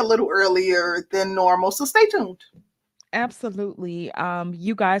may be a little earlier than normal, so stay tuned. Absolutely.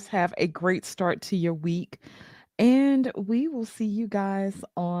 You guys have a great start to your week. And we will see you guys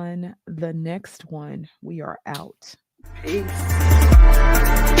on the next one. We are out. Peace.